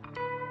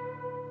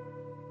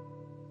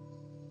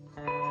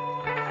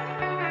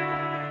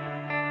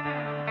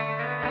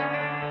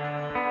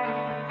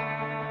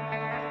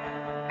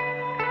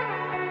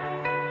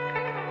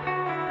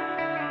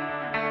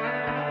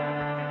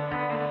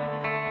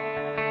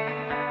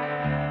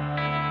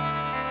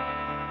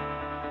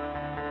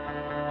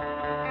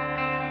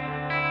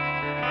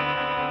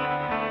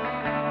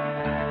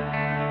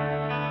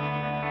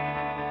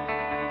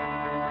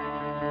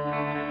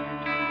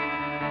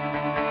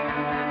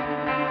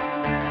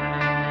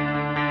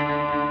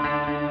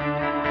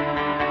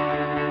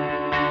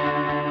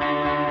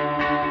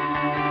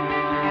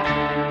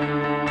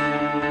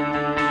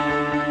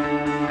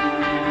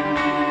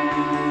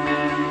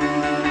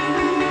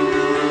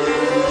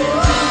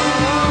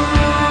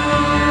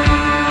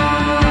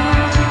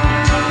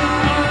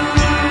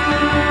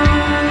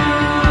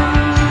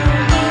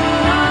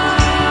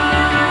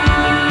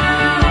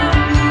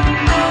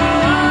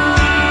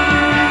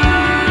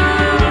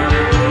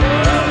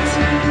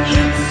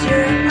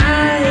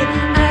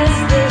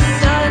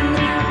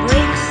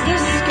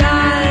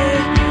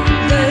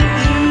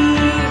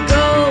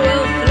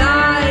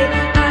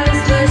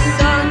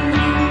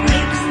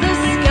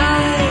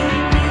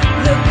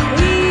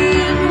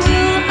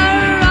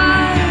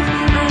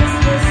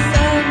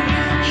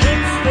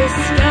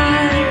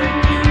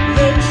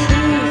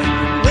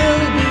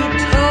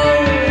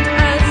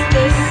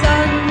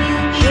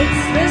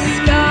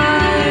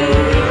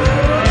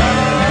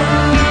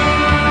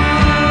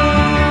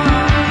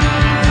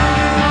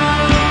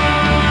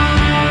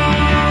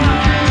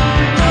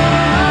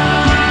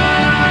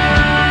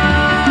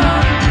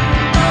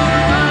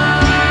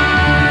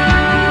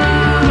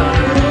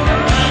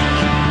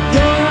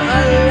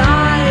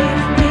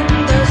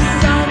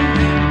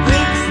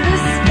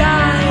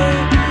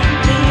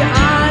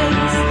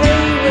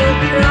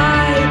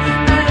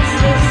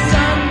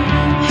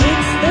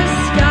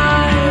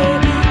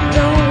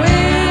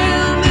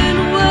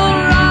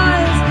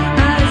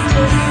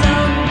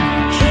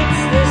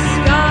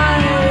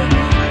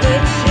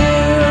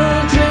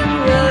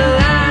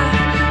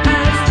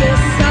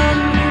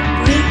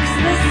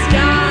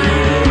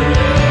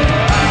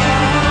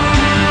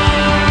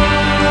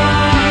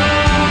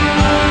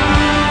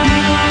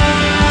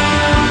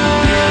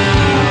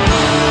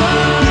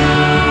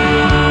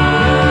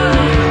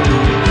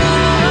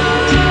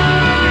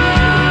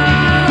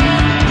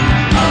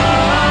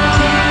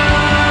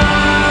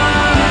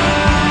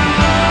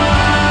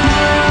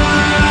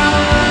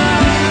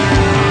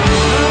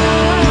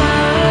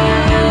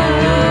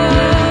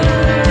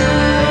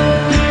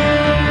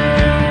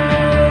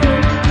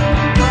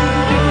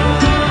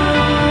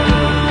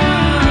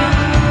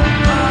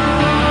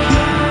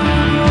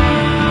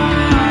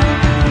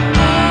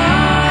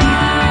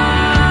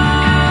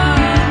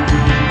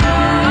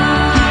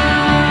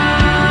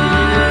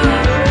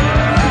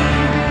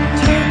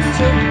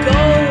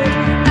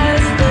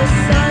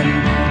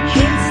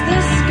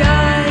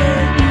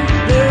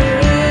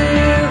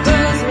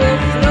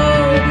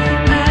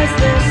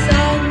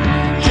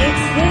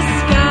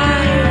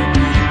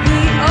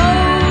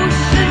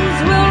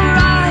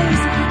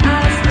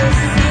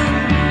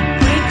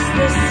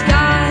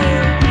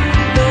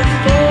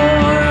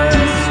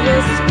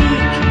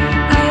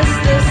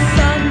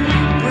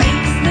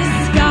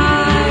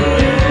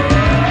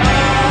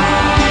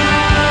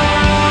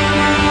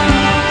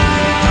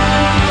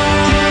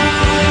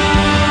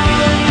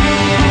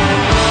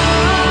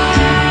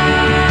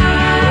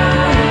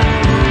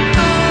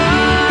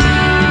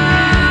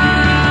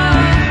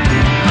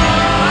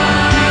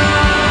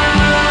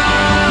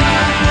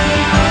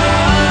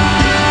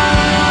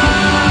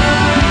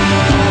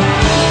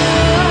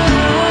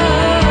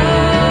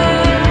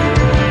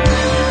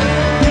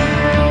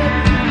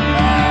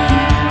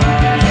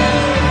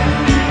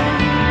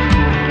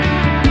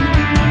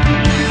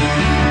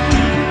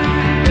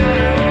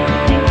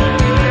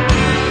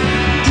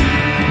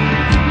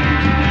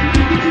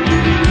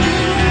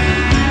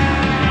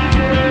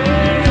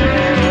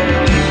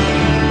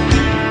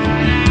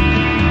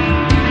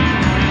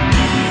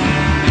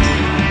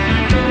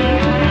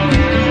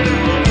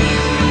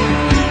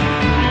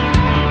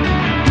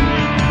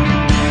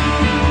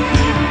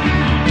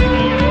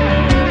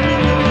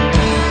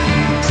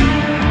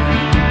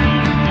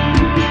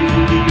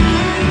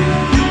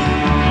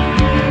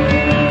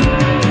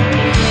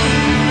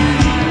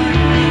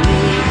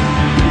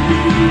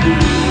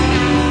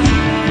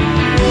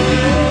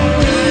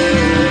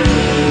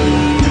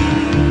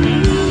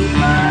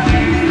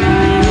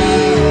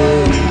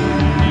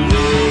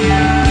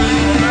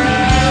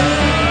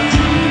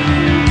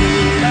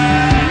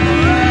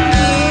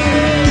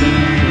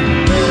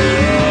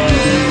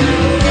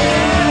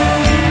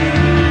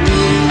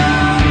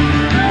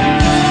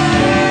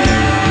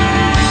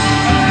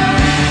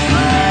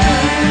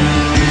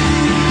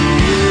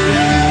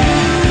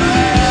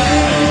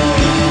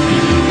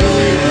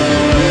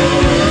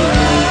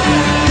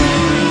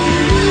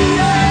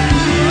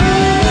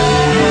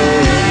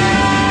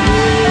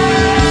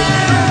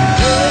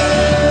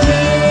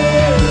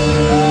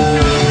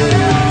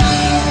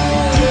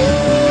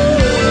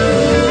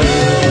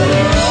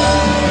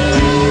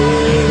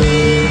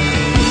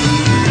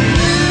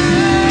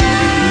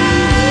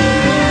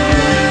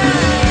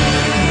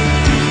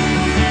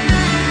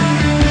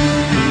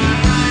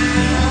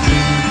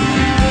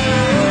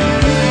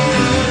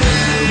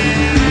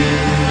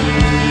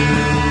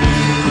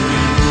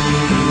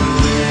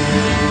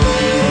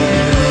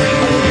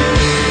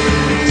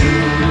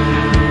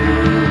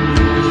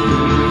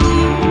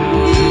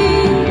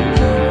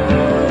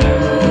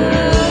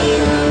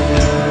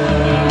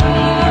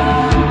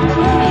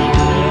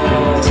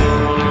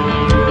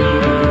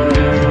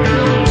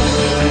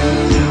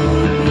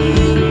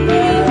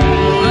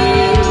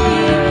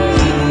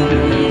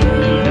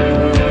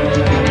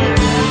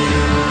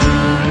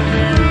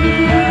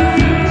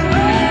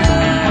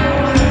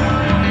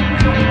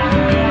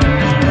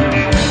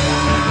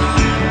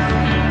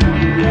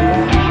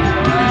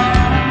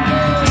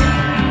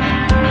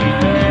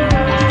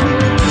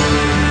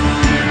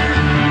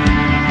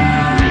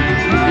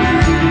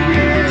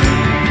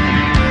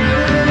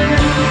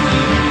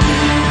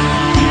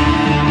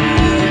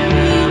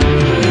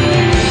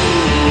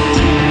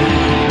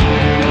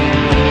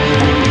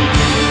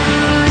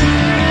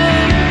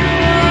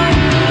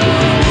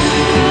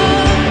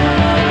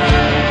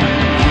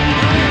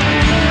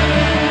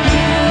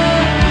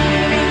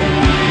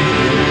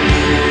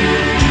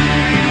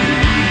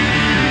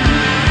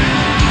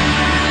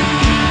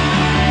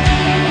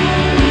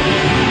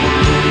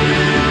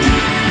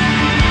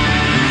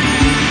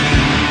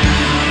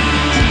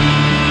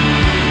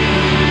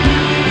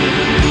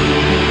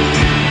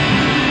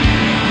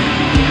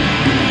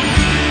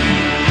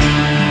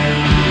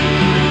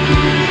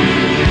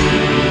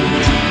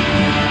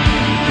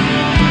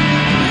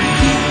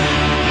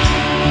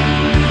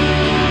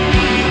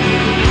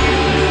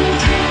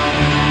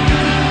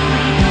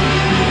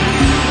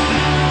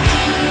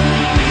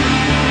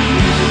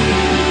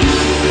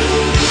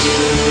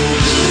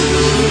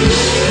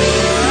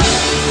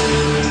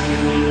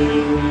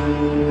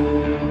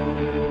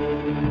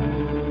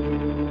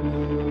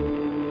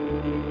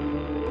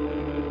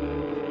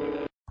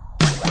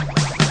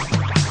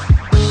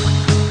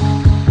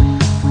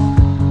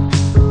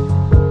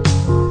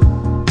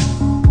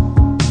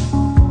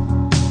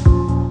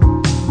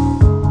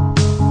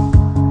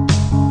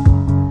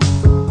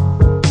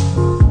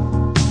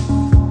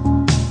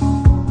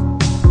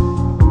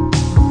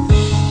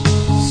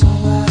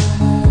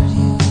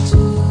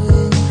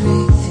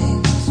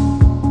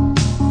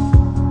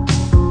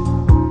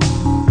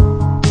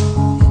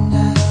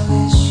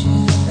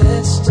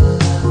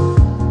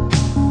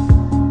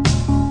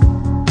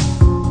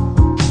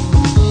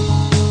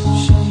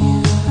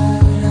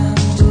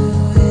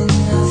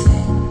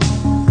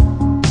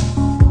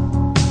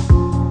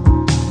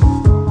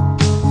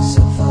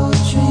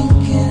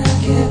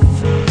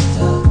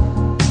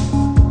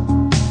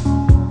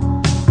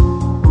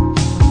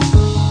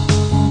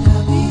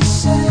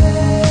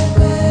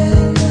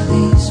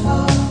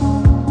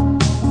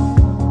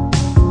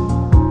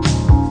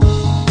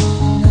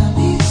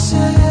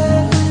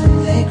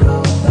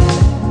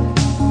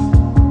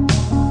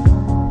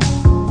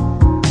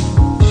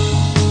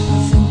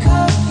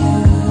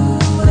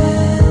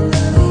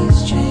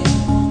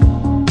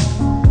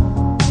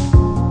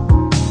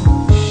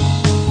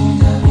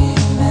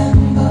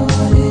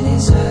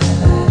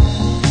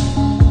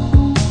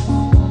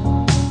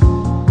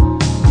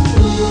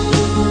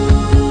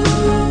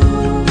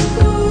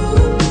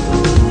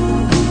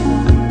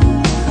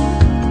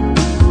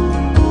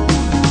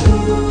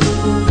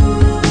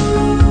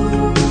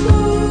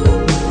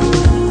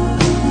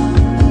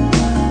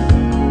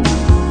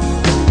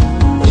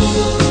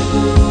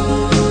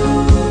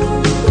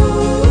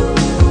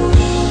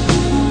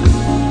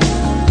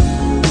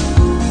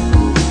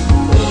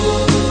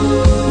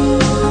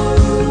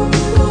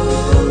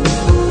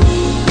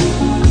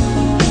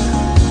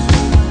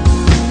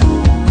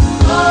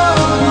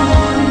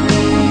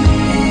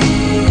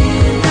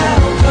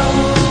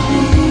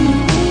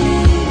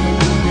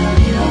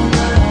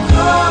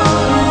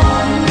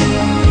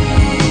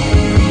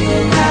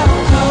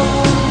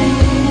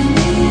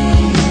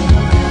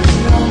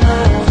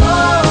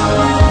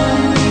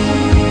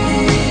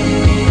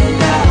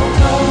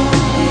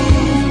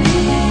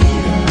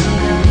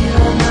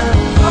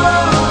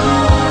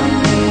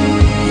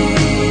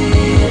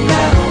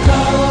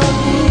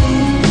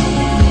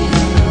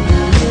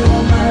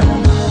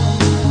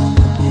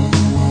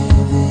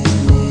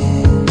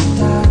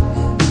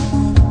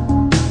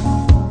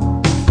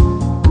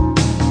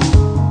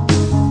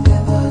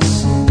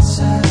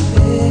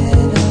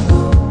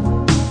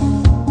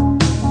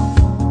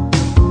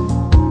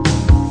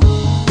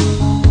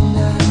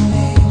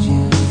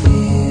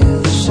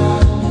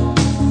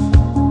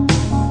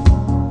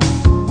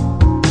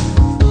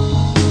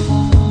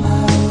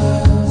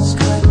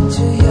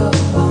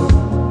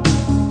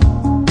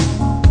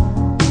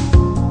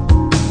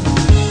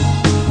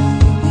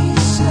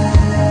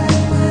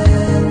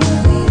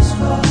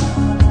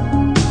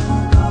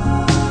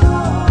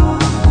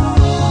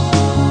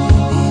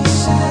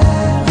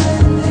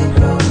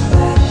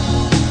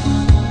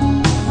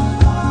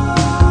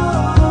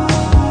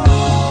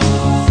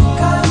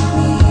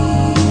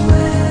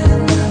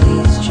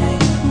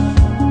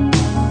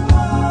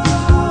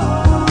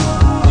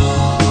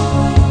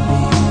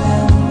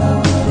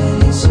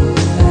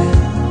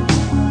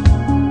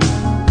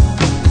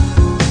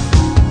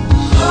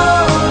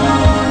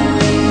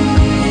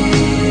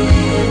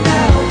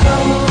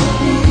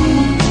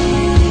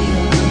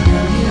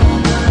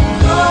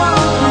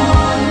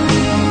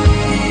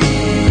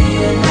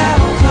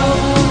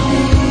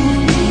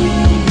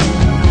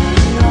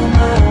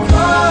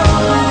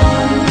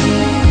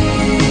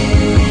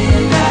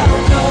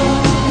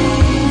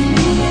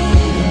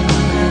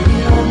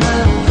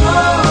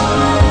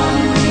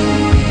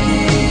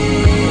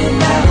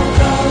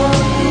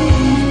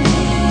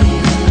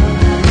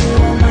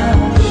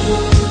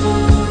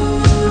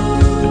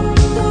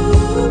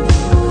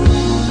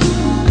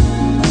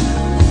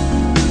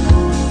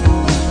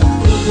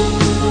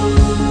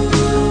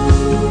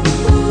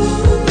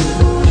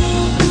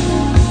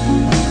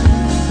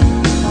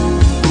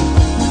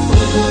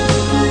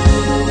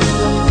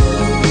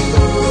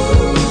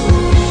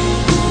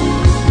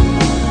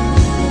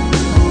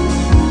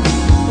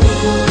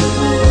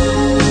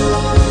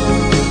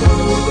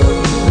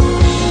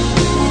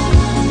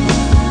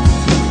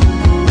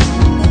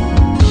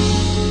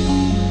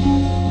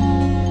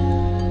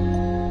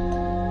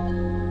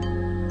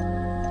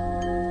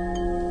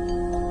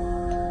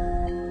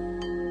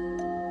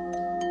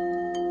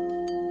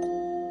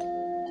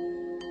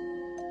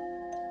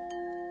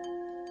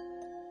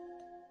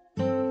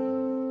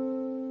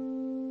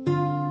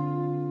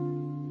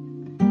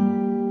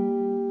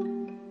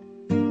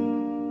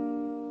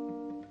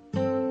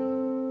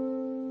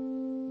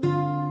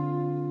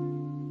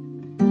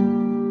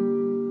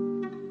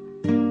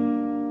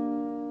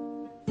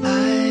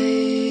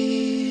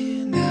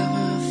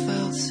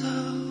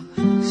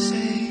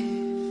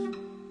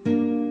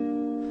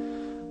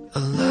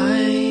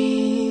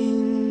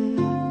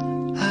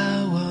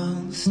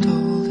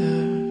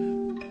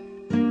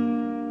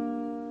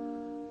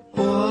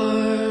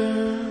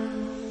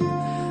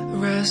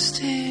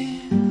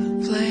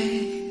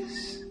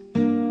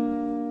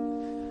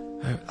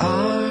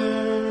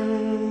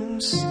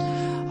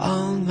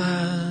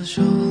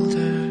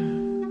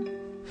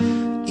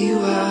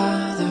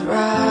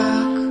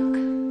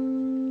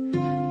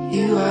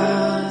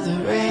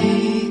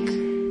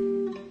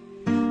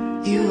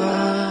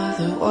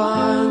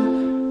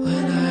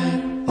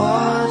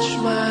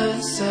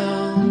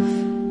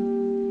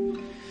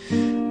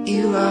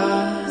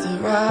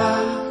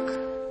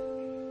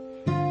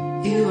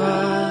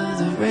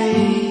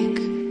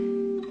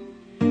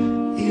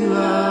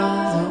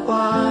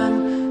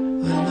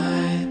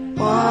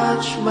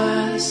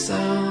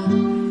 myself.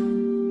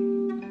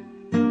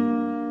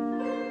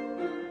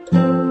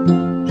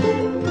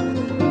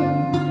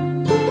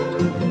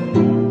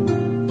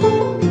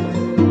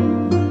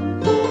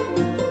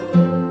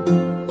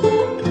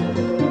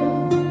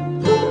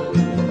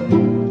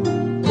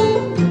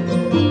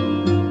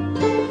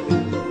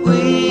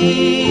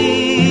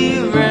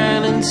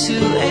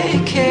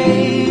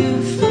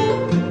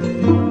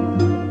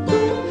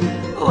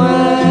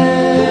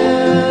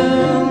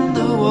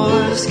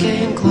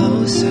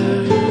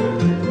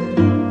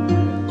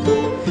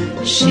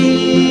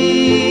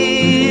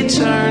 She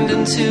turned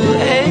into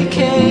a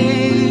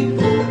cave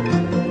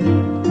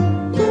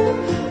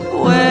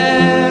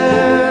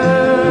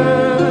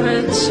where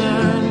it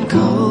turned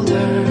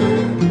colder.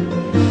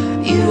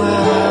 You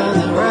are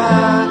the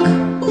rock,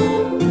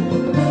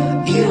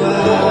 you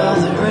are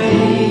the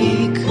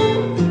rake,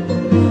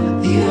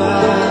 you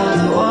are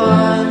the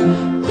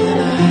one when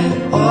I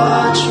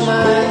watch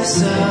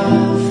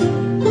myself.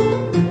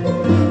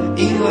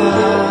 You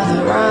are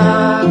the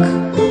rock,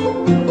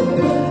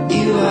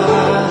 you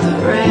are the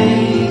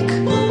rake,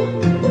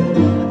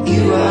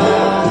 you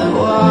are the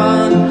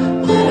one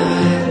when I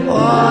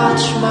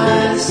watch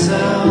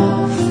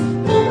myself.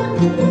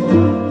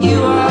 You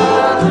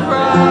are the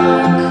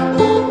rock,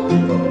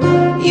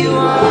 you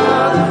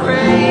are the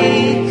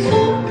rake,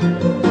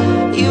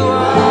 you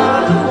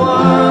are the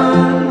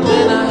one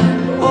when I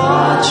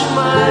watch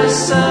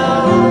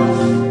myself.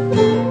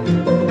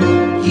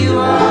 You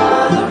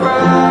are the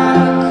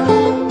rock,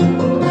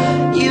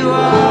 you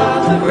are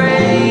the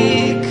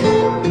rake,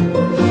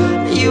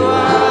 you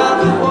are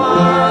the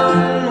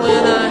one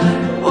when I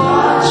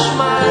watch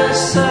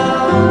myself.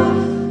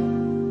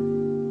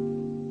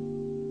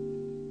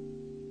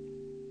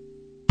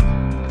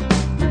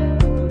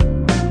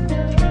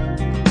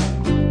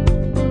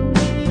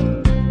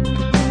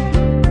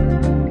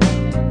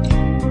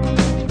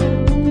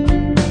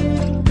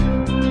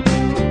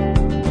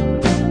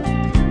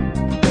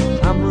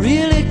 I'm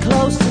really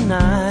close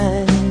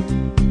tonight,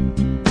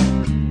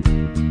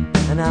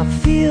 and I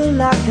feel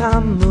like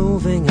I'm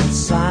moving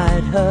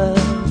inside her,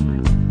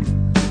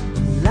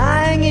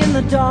 lying in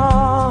the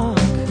dark.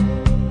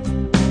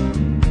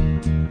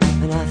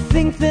 And I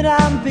think that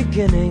I'm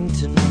beginning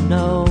to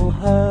know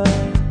her.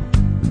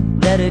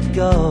 Let it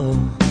go,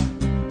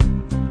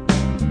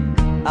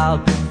 I'll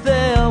be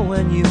there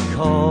when you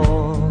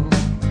call.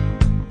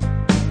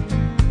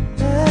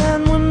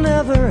 And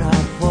whenever I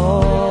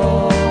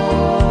fall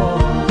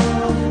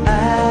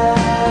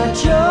at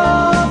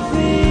your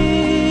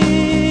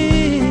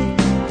feet,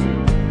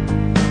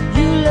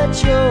 you let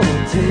your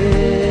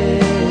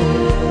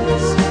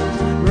tears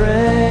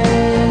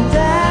rain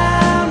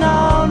down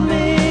on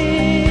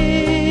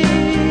me.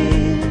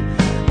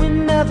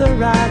 Whenever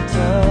I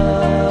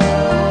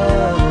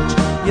touch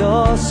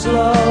your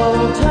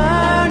slow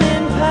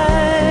turning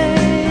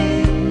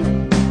pain,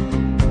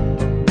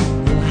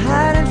 you're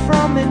hiding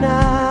from me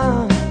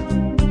now.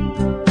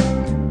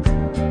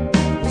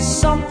 There's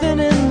something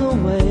in the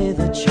way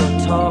that you're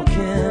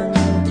talking.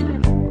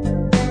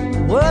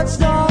 Words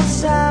don't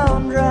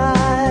sound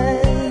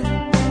right,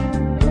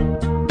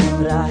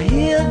 but I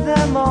hear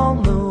them all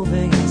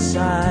moving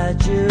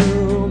inside you.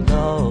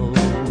 No,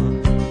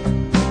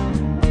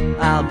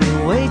 I'll be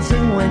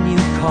waiting when you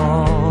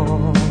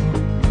call.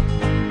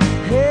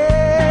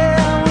 Hey,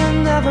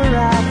 whenever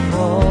I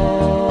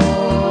fall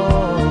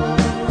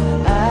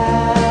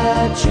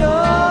at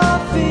your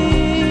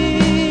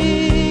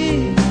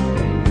feet,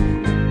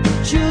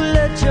 you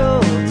let your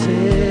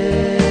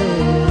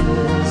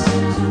tears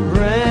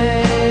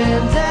rain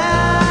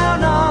down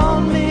on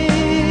me.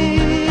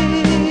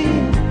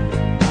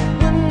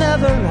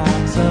 Whenever I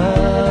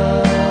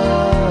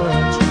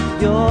touch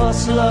your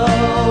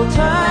slow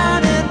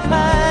turning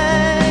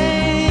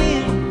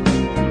pain,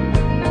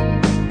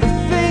 the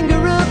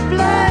finger of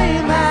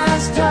blame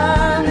has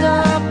turned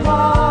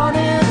upon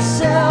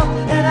itself,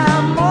 and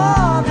I'm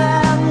more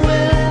than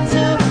willing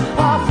to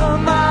offer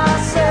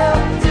myself.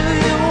 Do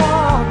you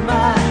want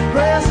my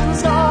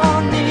presence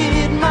or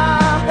need my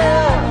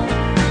help?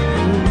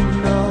 Who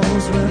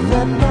knows where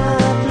that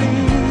might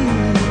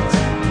lead?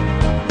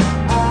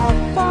 I'll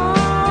fall.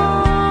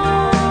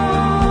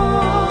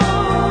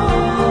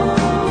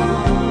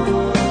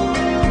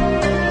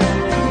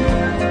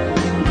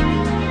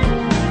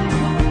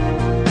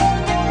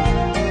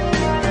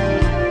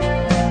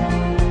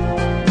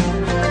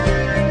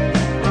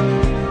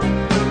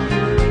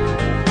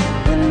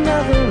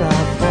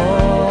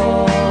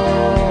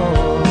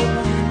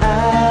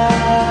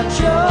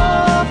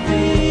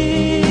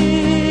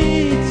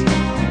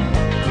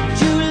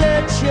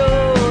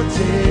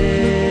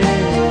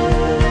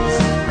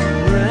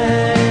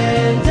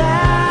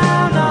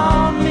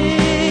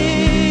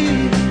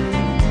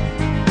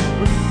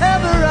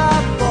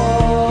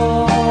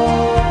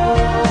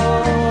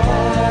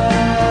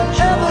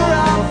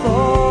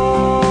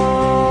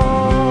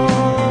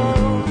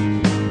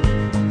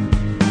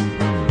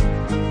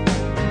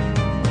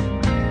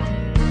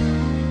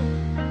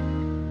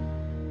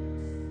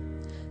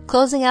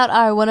 Closing out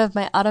our One of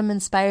My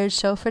Autumn-inspired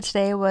show for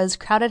today was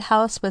Crowded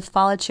House with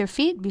Fall at Your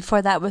Feet.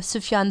 Before that was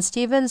Sufjan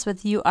Stevens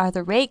with You Are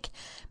the Rake,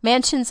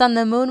 Mansions on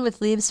the Moon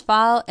with Leaves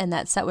Fall, and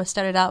that set was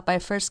started out by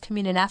First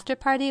Communion After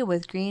Party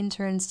with Green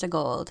Turns to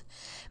Gold.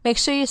 Make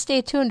sure you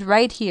stay tuned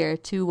right here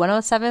to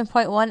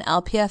 107.1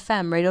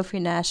 LPFM Radio Free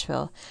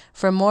Nashville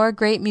for more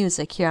great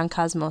music here on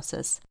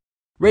Cosmosis.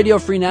 Radio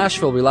Free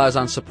Nashville relies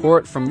on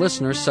support from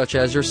listeners such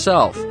as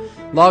yourself.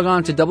 Log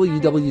on to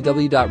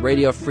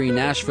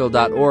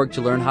www.radiofreenashville.org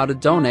to learn how to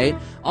donate.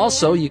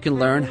 Also, you can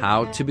learn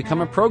how to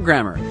become a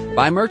programmer,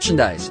 buy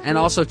merchandise, and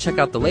also check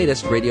out the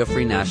latest Radio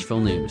Free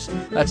Nashville news.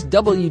 That's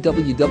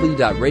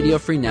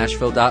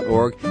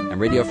www.radiofreenashville.org,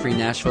 and Radio Free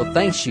Nashville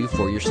thanks you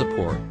for your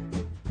support.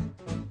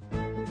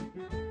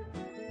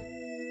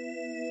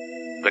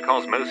 The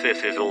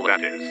cosmosis is all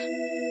that is.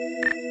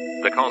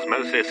 The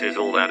cosmosis is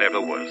all that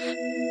ever was.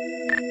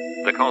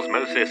 The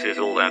cosmosis is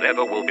all that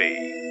ever will be.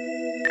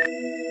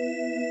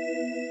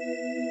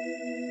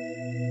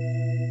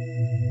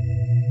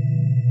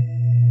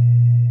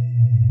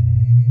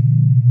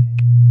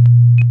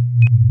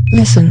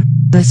 Listen,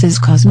 this is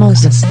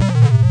Cosmosis.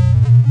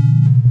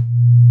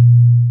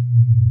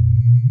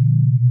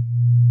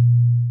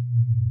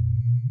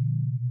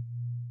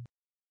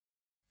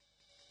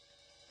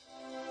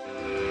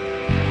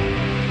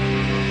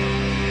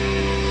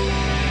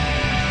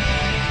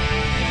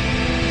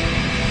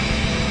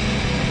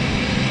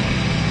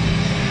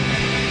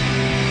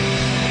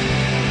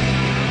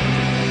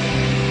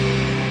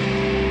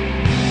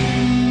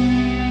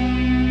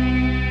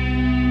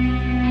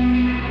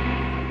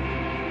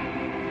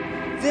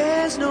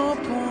 There's no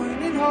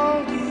point in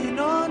holding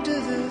on to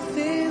the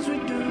things we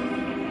do.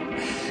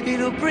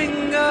 It'll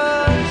bring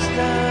us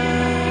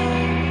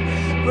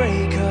down,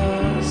 break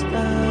us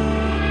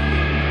down.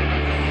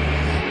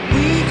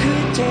 We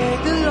could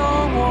take the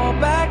long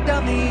walk back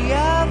down the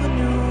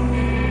avenue,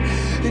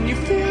 and you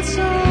feel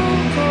so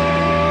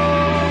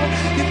cold,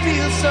 you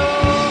feel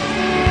so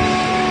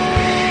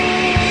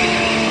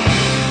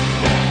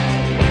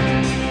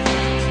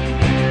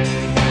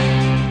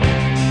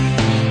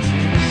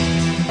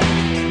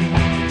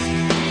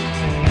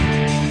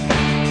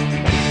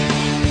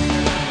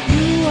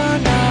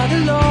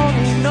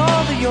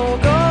you're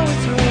going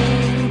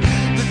through,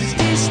 but this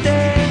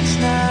distance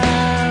now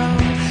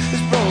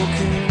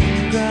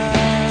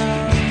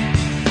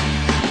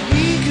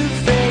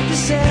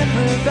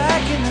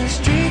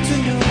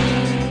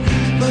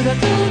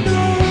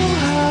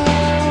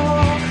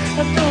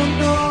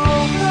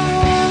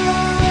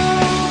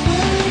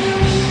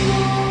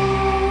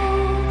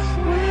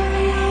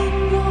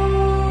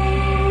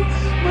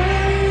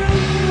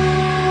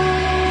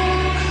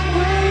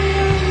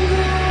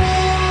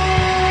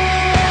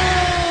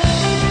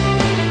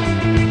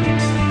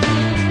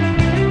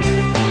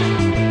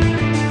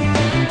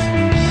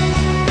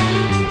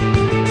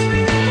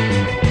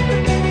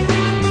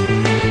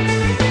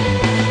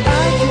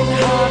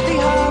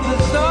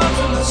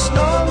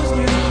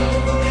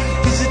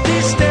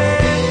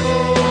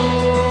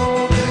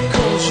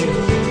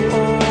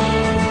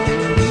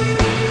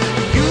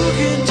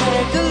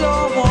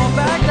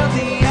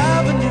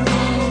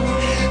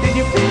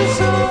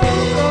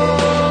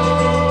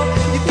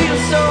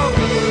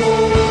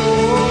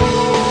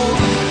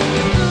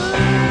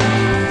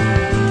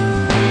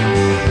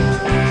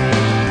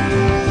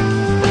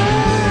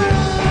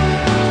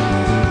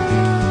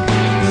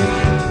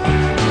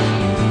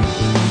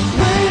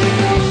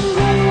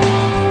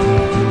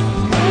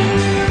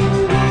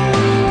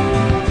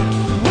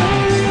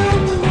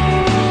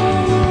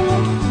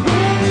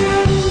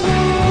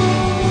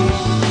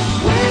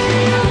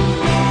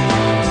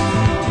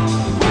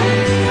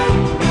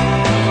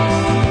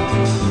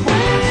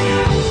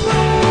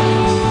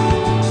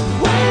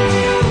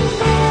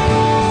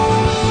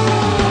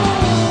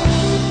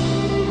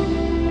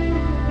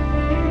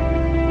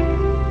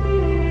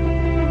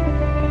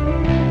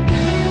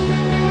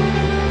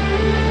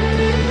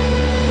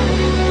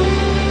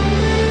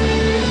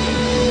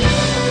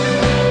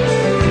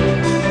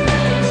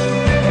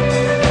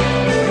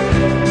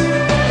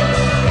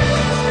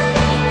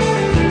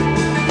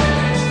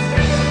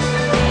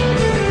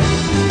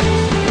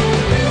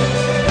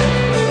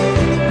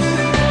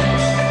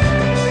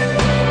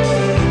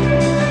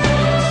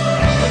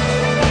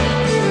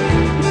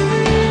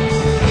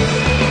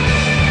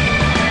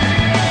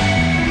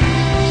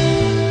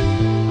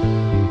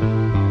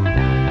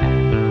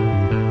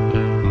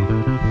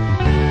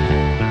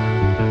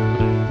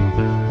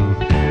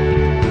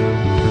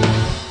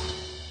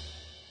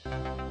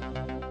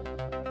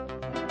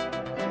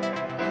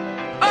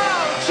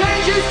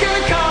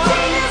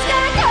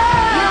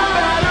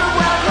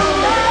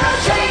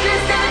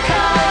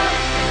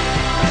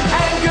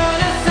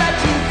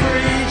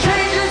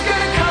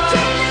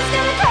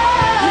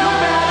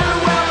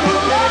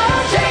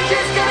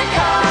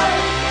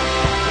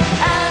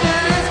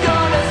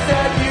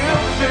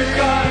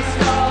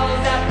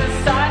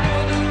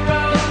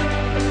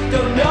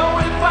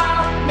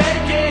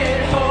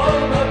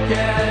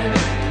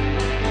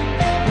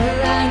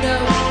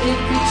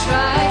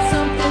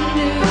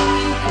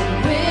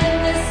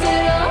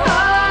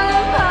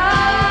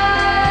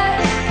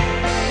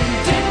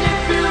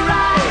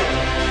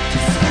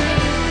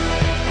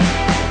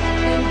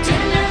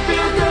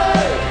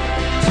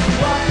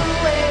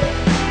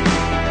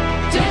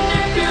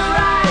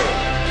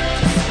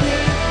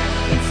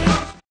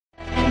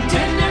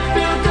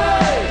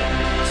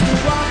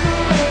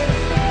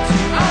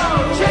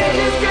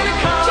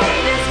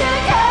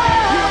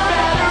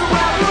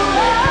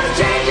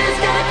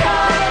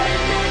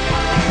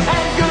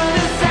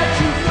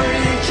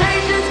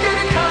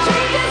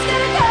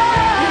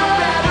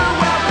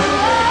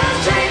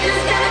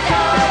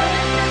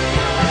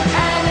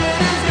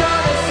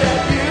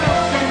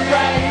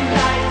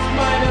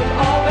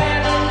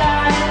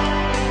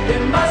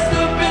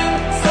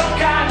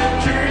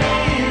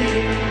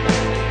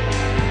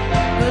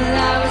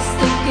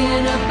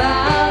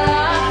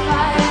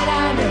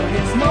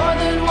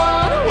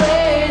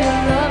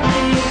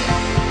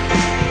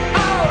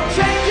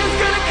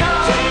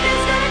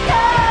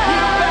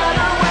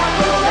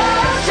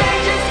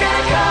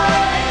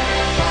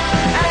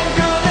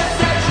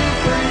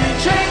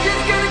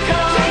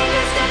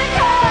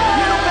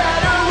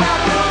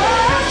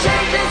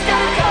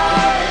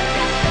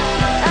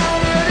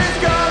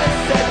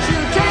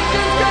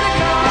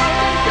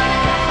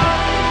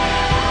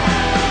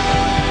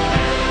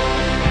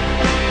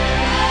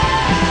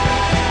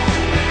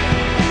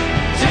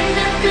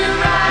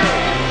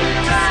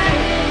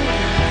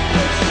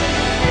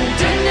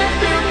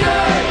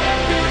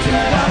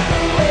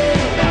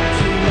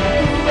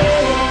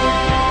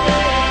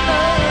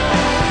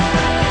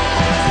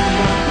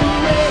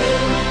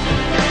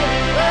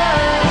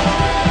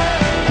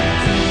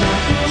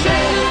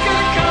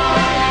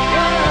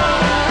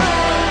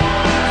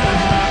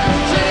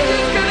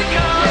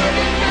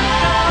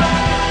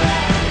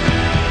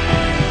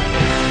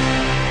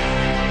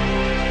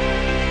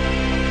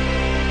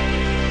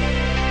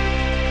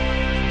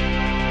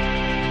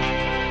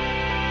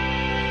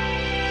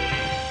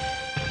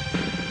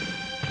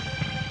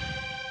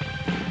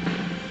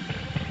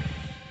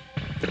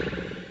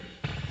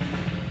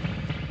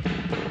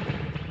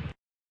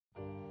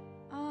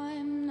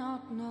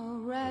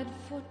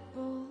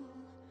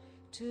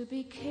to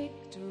be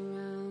kicked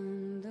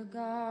around the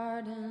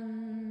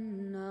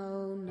garden.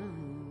 No,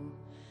 no,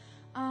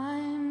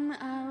 I'm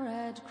a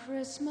red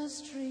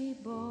Christmas tree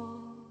ball,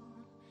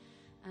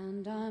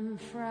 and I'm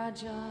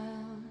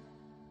fragile.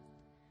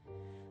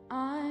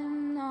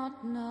 I'm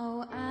not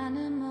no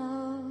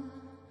animal,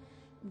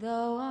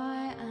 though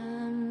I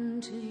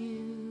am to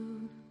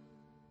you.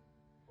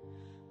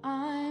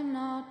 I'm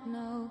not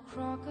no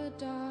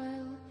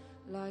crocodile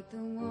like the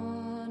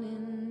one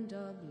in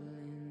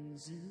Dublin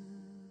Zoo,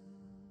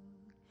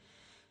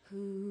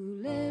 who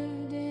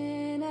lived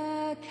in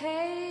a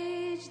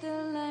cage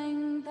the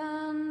length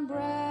and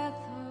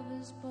breadth of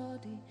his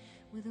body,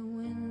 with a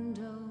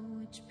window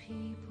which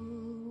people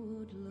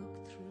would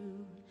look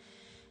through,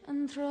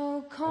 and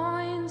throw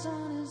coins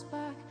on his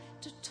back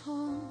to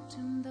taunt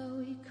him, though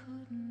he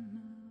couldn't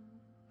move,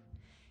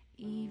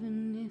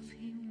 even if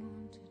he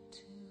wanted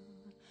to.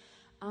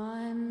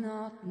 I'm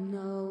not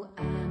no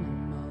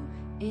animal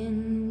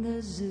in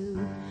the zoo.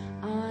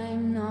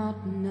 I'm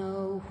not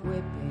no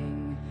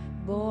whipping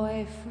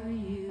boy for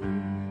you.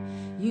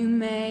 You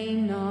may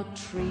not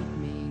treat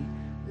me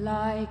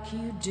like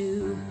you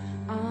do.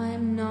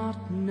 I'm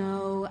not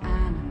no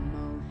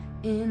animal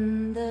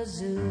in the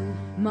zoo.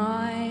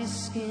 My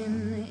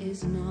skin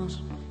is not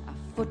a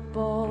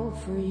football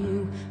for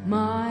you.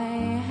 My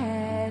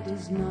head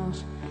is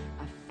not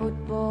a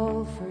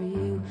football for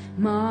you.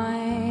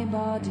 My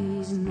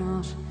body's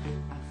not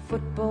a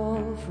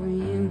football for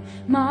you.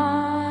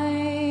 My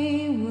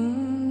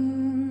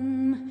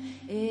womb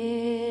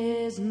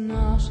is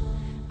not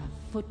a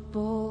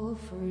football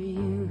for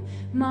you.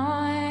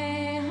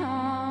 My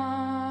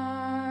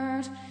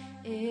heart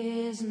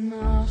is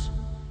not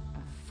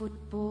a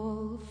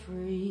football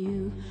for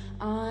you.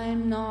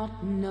 I'm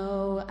not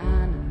no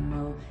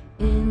animal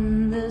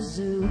in the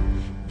zoo.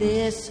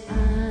 This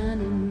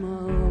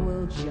animal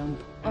will jump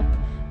up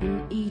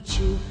and eat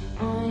you.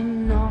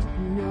 I'm not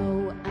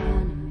no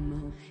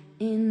animal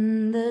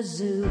in the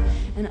zoo,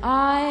 and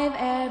I've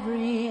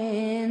every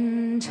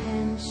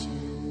intention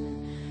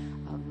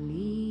of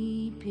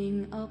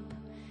leaping up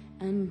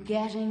and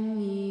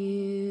getting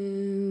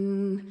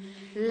you.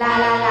 La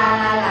la la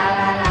la la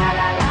la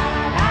la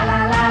la la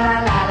la la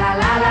la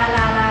la la la la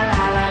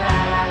la.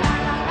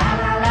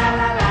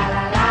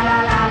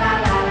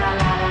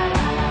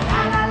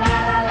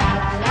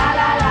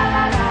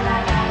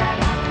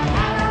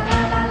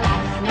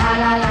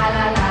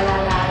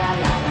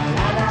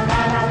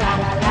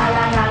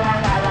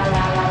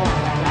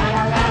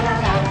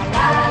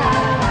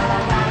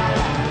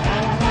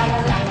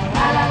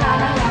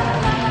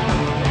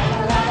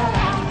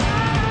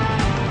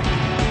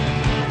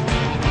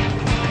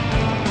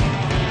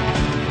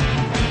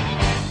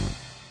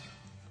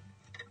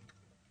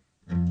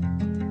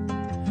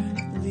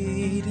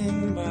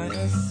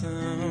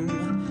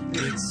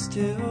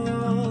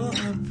 Still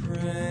a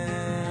branch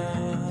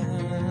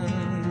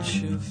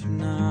of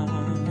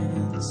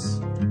knots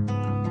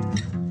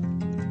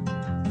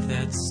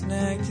that's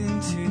snagged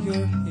into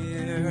your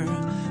hair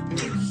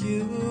where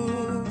you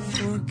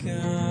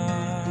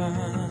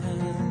forgot.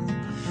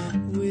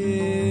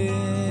 We're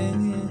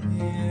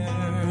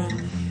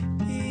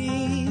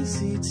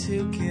easy to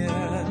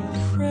get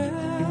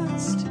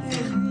pressed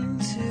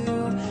into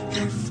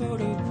your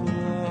photo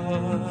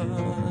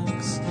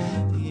books.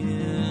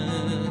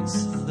 It's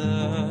the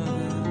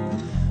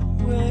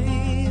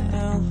way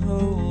I'll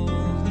hold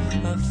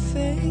a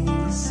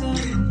face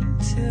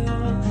until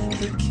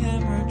the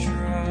camera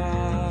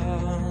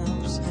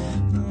drops.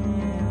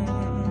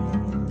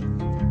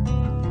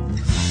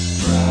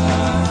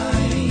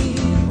 Bright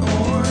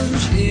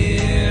orange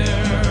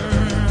air,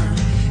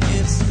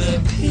 it's the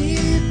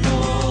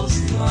people's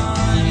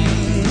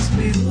lines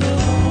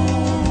below.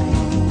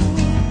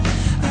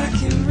 I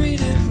can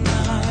read at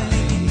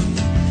night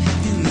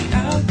in the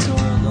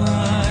outdoor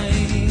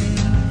light,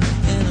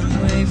 and I'm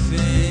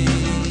waving.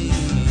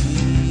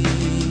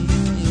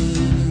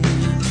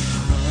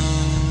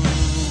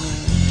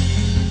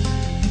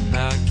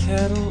 About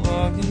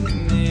catalog and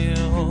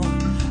mail,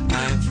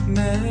 I've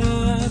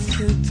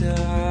methodized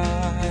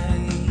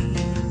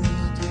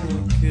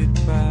your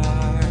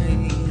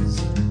goodbyes.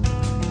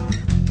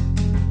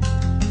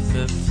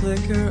 The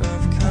flicker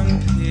of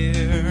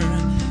compare,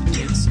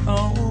 it's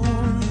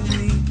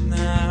only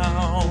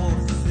now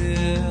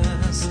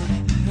this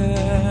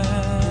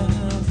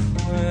halfway,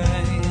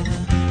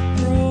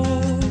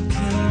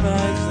 broken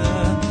by the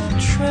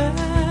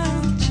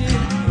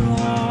tragic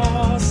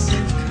loss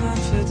of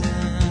confidence.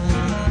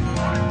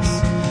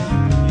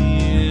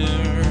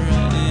 We're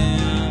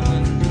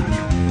an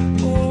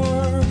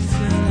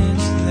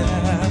orphanage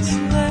that's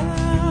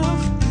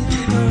left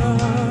in the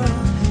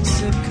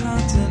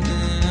subcontinent.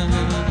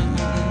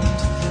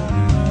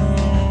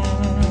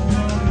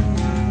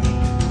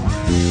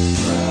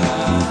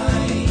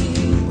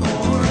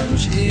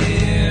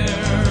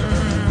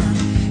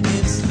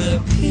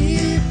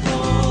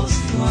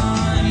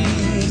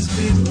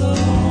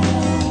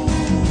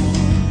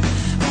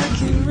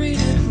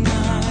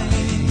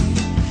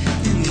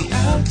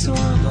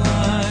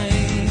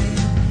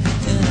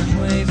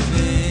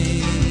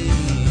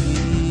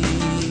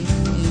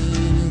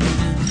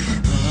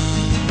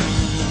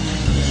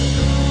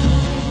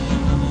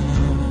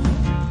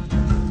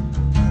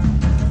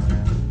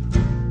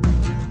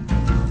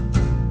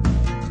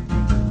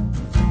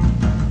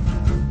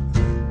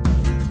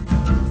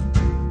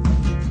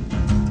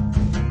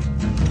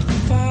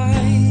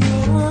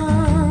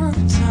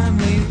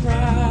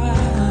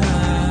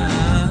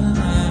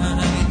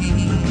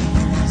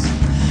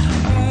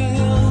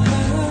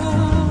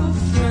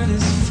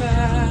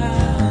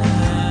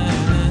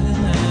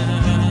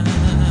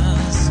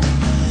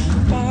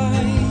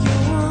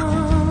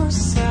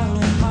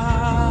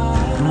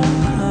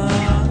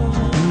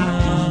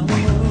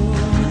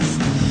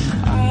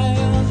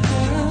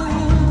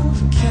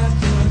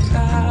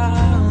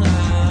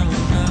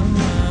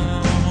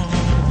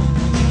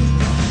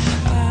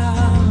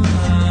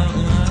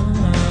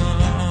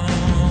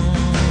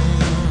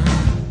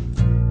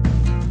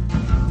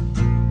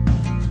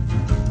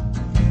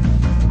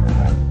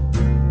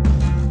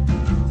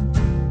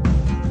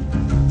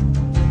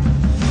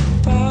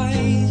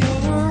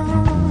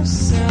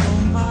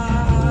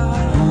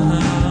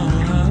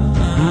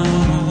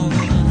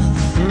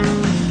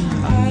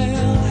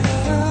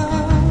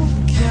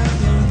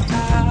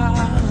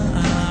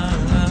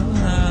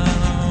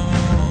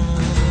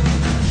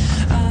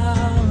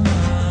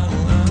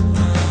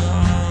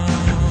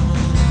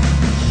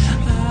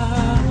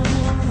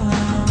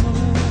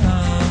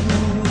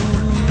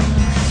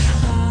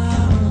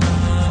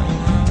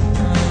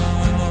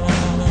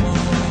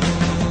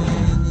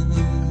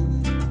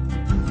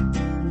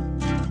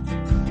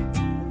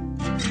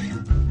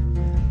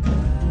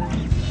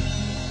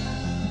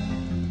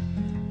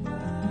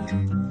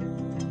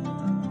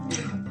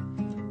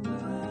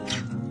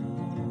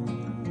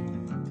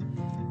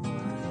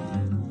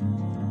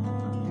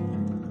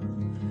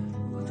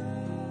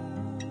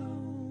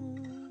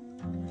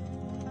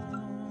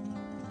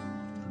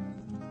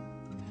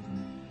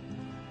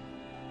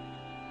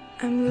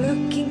 I'm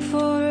looking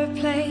for a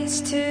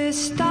place to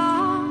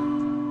start,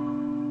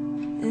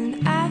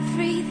 and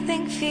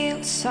everything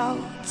feels so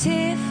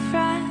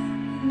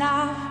different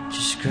now.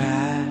 Just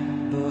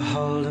grab a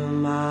hold of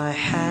my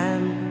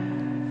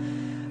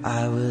hand,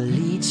 I will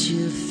lead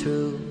you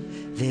through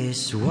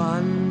this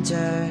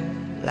wonderland.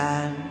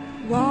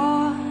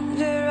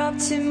 Water up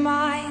to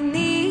my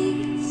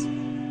knees,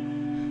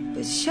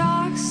 but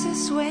sharks are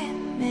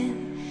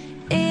swimming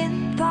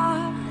in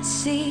the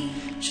sea.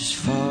 Just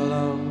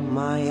follow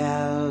my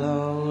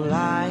yellow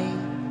light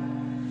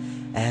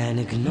and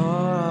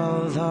ignore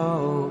all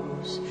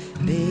those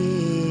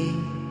big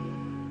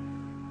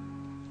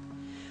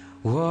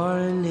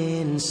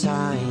warning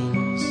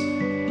signs.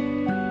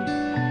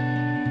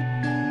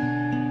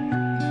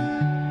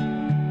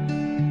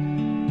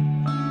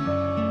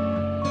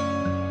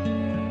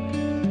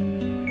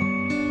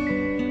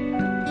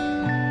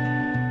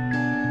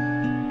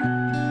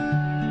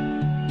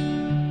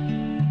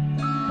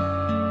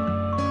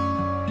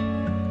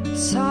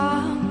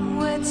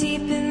 Somewhere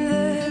deep in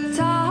the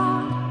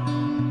dark,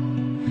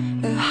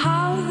 a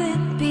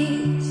howling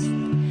beast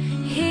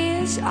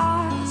hears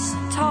us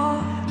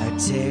talk. I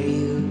dare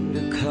you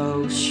to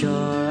close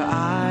your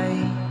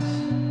eyes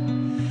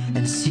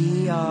and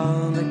see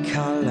all the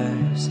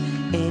colors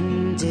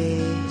in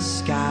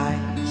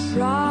disguise.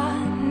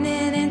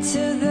 Running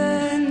into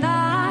the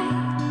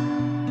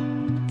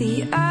night,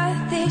 the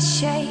earth is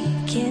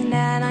shaking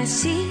and I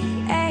see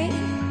a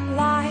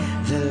light.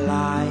 The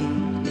light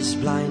is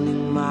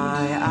blinding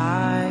my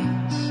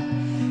eyes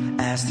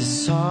as the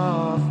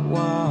soft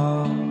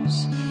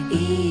walls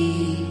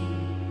eat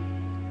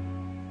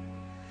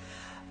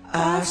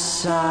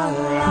us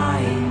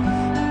alive.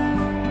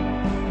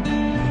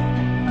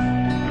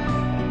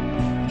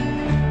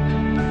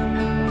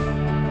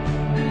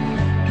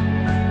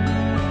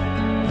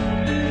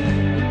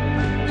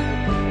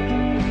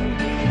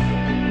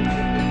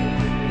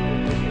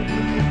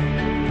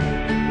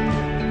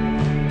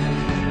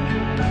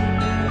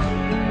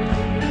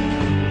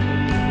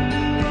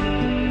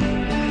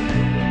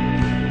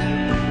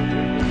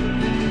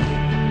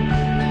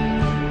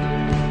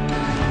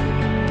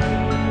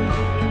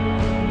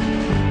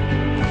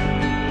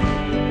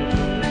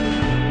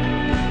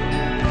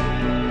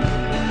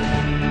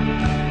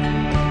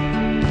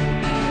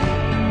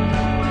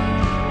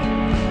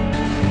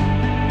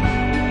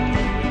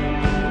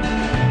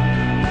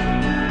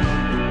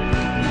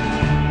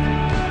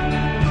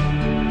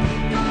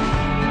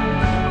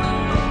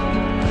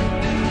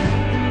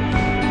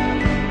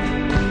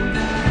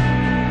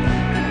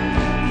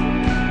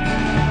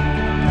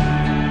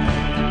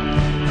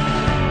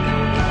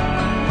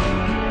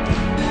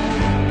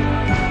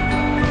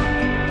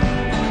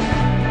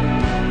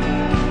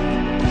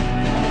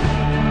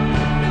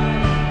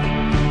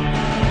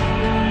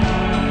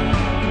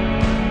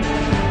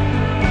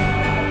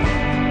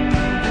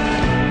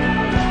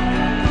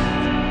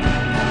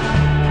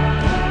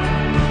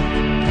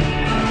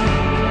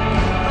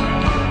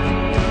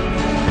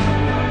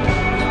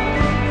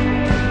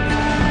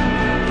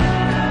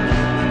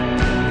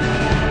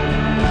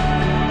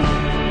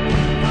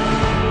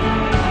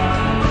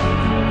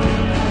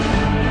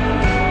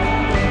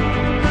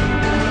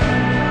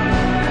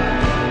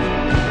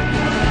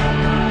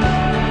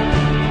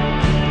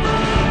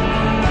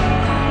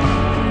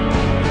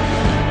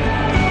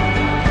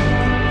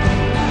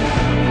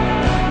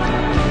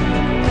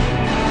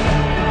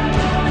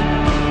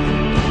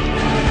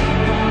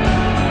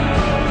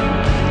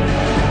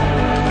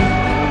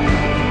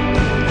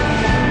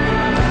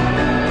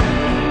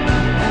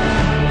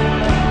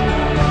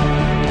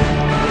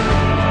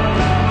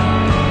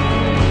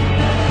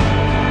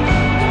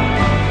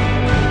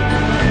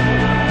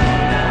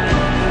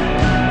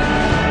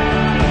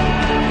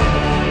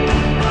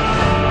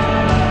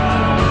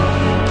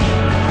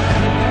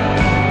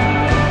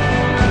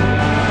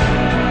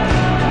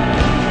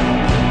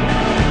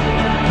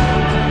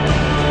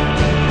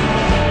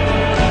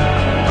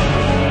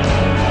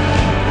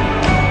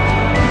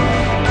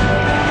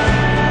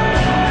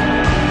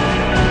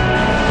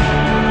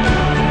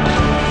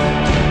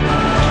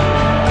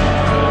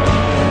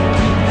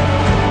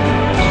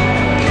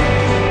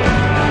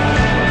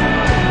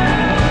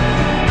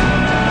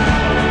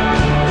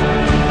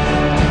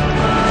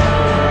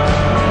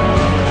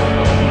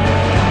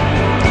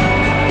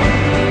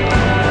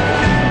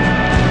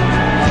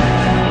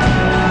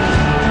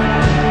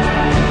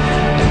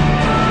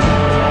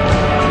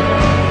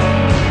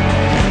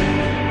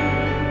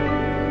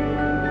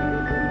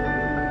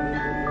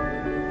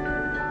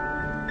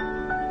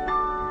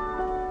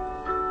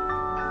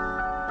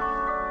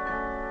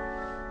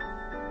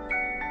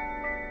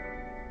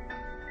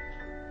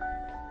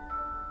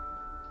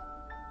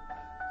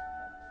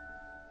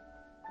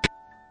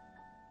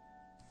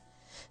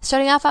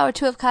 Starting off hour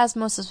 2 of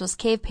Cosmosis was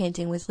Cave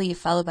Painting with Leaf,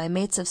 followed by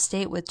Mates of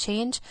State with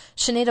Change,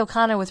 Sinead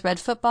O'Connor with Red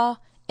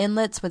Football,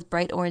 Inlets with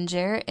Bright Orange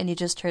Air, and you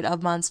just heard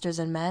Of Monsters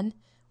and Men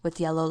with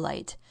Yellow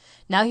Light.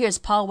 Now here's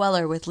Paul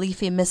Weller with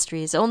Leafy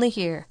Mysteries, only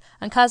here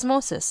on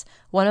Cosmosis,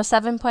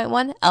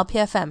 107.1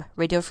 LPFM,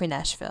 Radio Free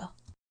Nashville.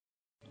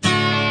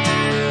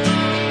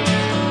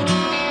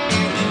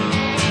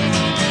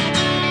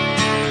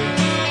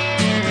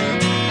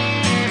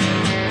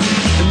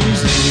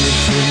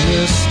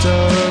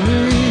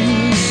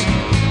 mysteries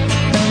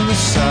and the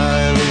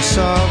silence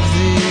of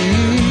the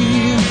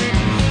eve,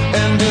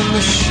 and in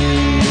the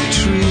shady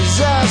trees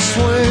I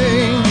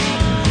swing,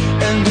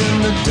 and in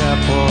the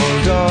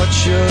dappled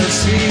orchard's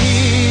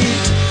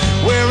heat,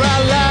 where I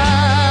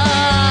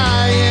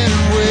lie and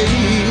wait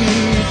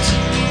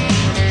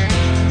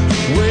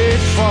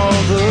for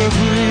the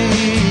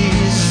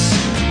breeze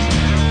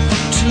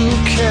to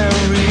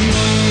carry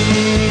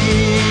me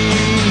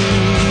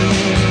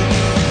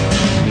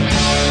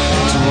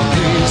to a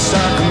place I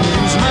can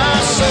lose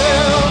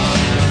myself.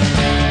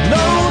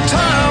 No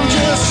time,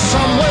 just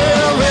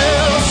somewhere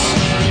else.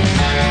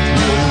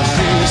 With a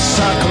face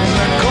I can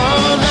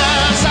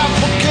recognize. I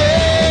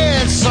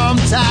forget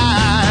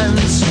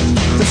sometimes.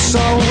 There's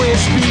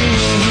always been.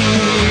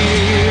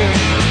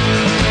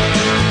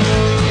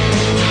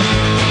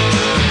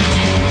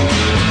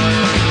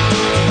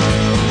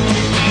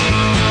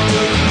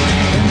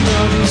 And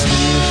all these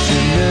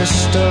leafy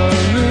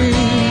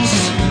mysteries,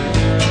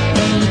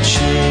 and the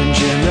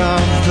changing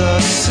of the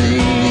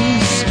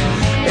seas,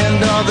 and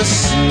all the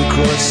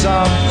secrets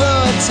of the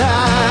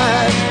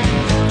tide,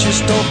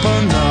 just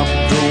open up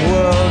the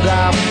world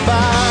I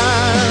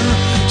find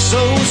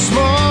so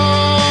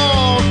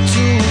small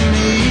to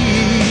me.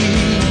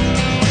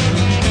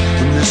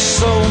 And there's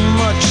so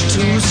much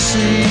to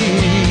see,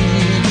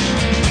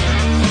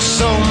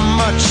 so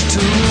much to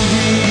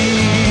be.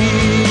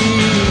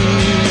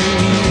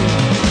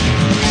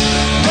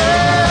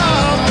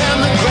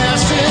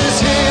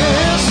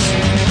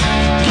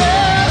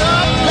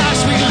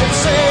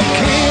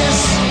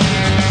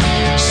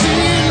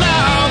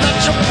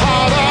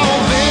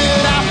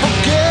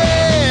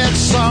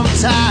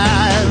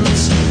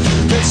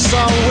 It's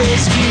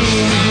always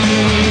been.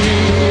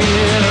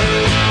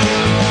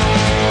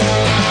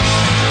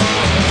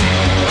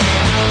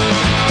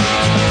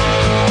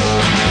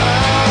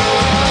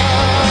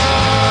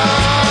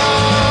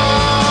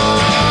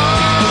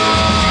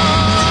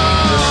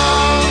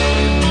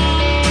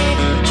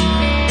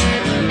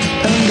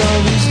 And all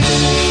these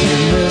leafy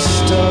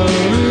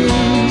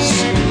mysteries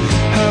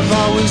have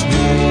always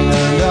been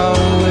and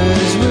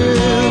always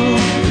will.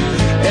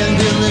 And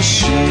in the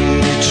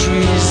shady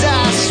trees I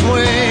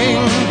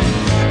swing,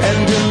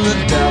 and in the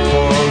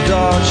dappled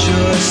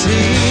orchard's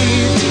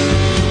heat,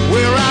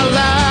 where I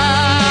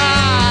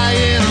lie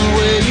and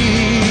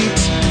wait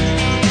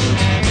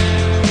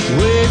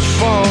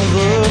for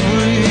the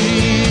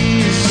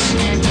breeze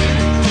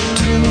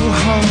to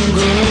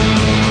hunger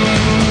me.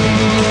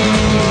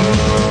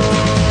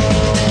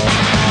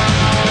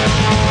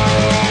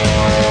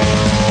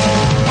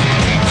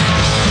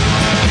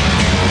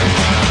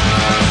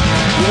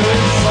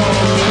 Wait for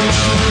the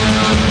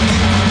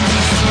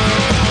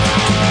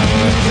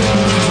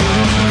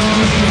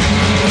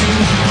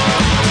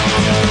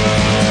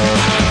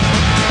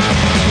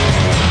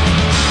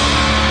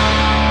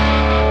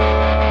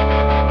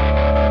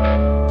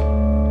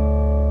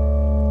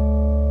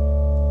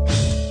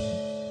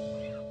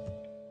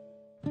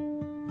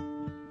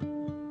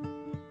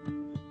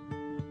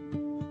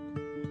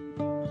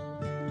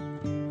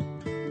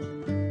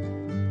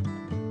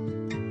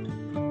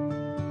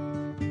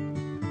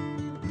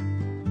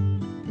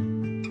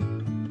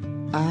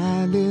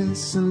I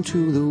listen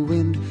to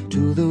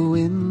the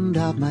wind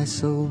of my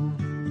soul.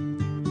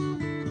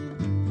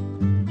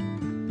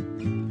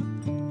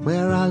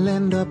 Where I'll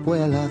end up,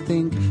 well, I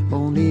think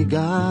only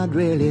God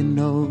really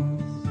knows.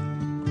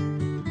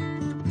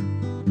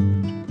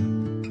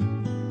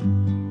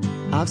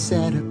 I've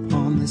sat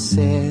upon the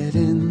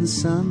setting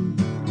sun,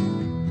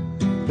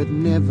 but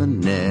never,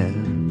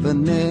 never,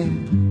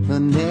 never,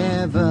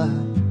 never,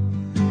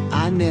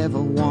 I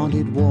never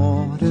wanted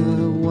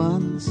water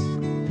once.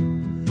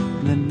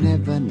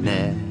 Never,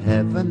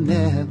 never,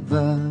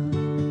 never.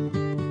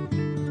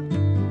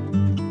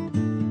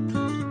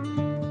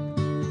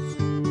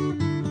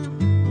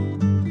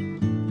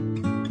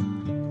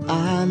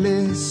 I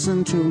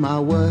listen to my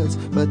words,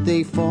 but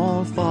they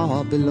fall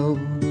far below.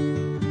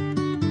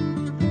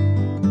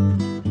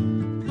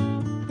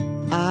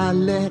 I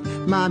let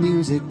my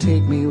music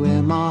take me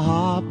where my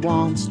heart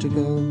wants to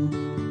go.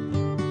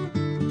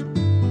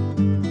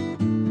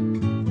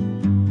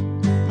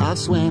 I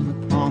swam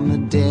upon the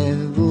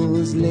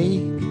devil's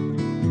lake,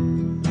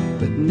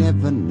 but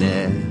never,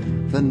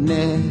 never,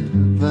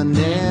 never,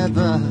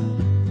 never,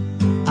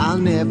 I'll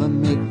never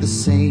make the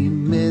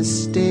same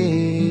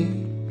mistake.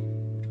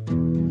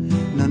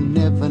 No,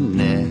 never,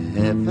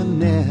 never,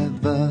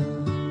 never.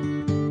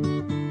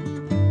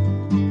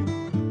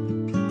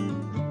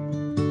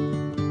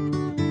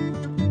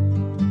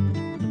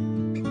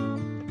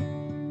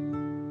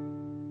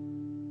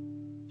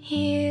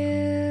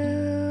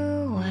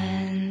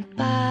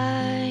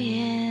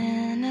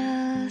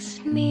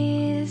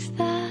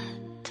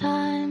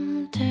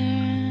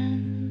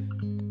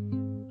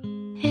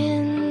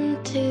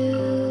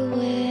 Into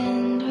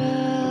wind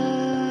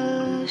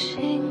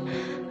rushing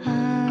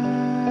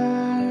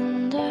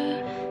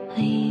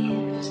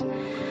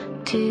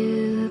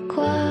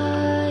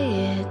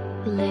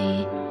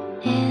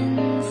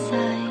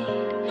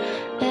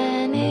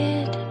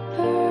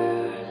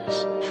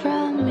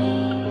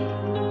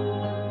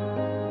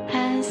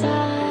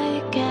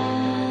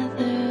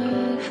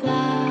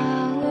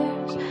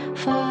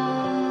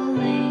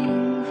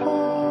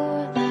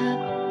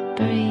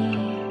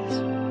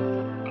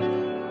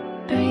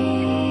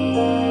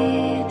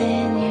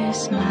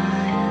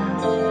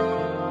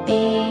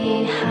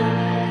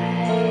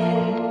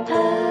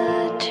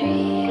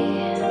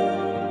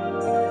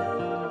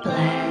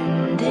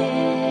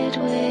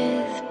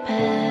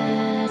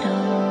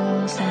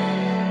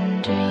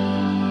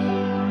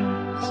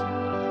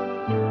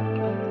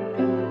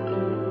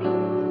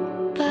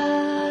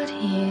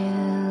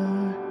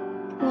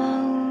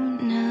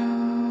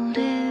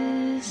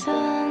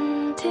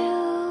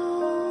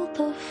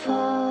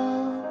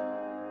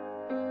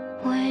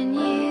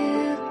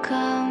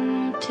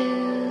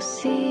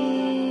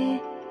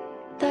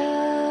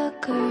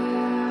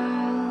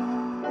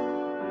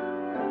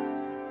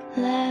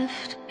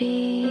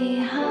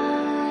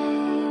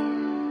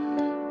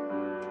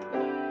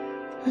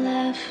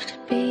left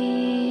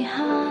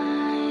behind.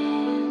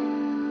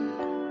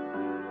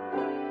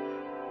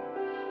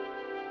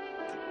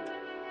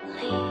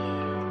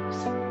 Leaves.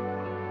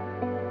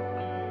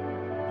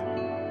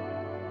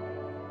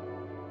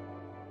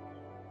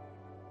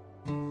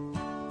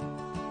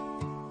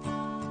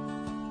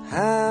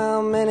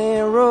 How many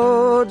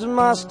roads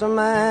must a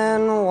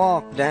man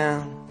walk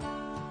down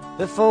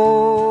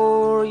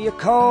before you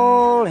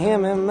call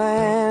him a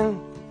man?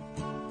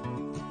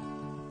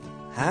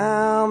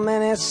 How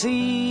many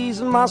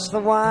seas must the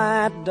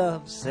white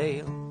dove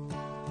sail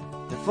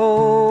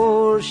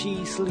before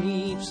she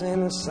sleeps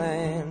in the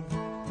sand?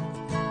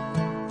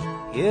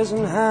 Yes,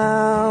 and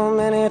how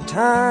many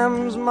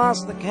times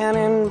must the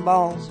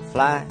cannonballs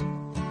fly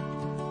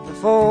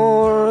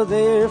before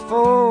they're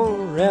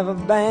forever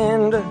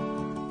banned?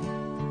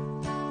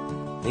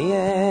 The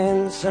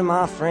answer,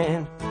 my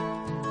friend,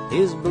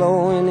 is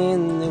blowing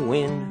in the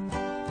wind.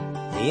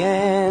 The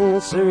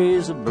answer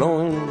is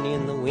blowing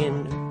in the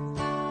wind.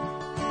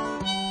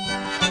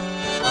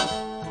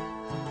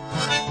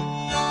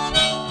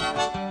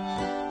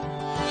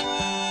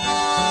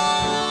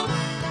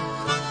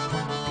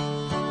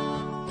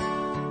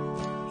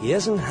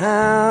 Yes, and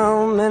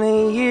how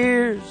many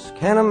years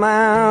can a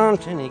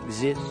mountain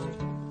exist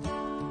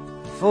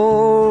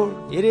before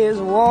it is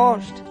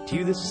washed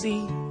to the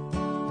sea?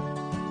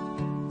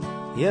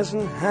 Yes,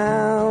 and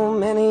how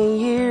many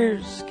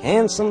years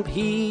can some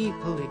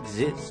people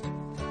exist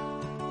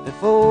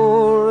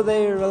before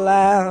they're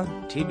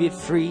allowed to be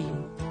free?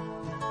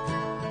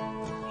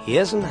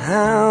 Yes, and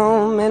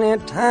how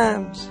many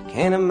times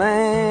can a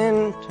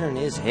man turn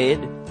his head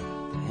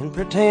and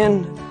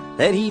pretend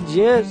that he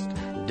just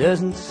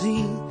doesn't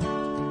see?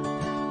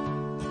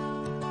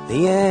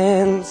 The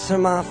answer,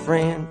 my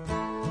friend,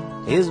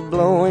 is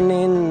blowing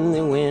in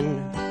the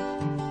wind.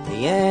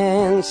 The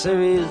answer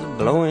is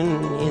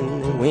blowing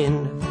in the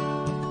wind.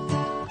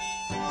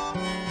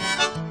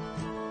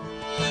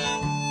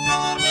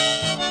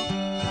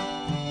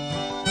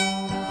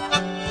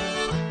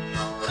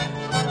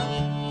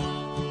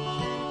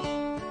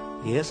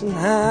 Yes, and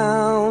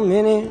how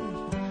many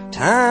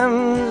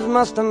times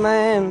must a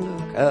man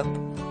look up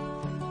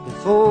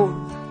before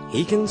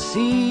he can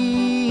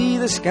see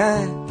the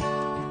sky?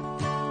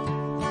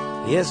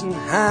 Yes, and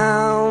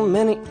how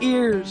many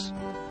ears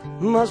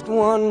must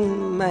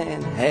one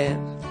man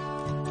have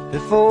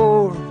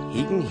before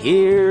he can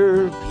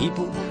hear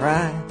people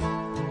cry?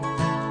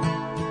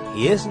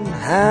 Yes, and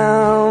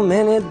how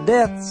many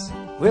deaths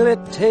will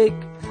it take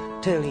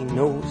till he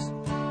knows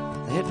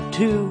that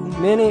too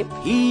many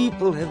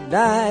people have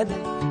died?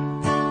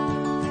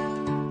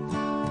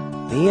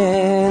 The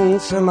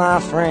answer, my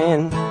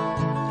friend,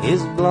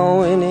 is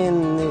blowing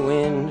in the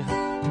wind.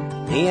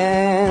 The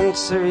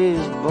answer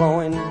is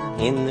blowing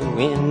in the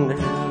wind.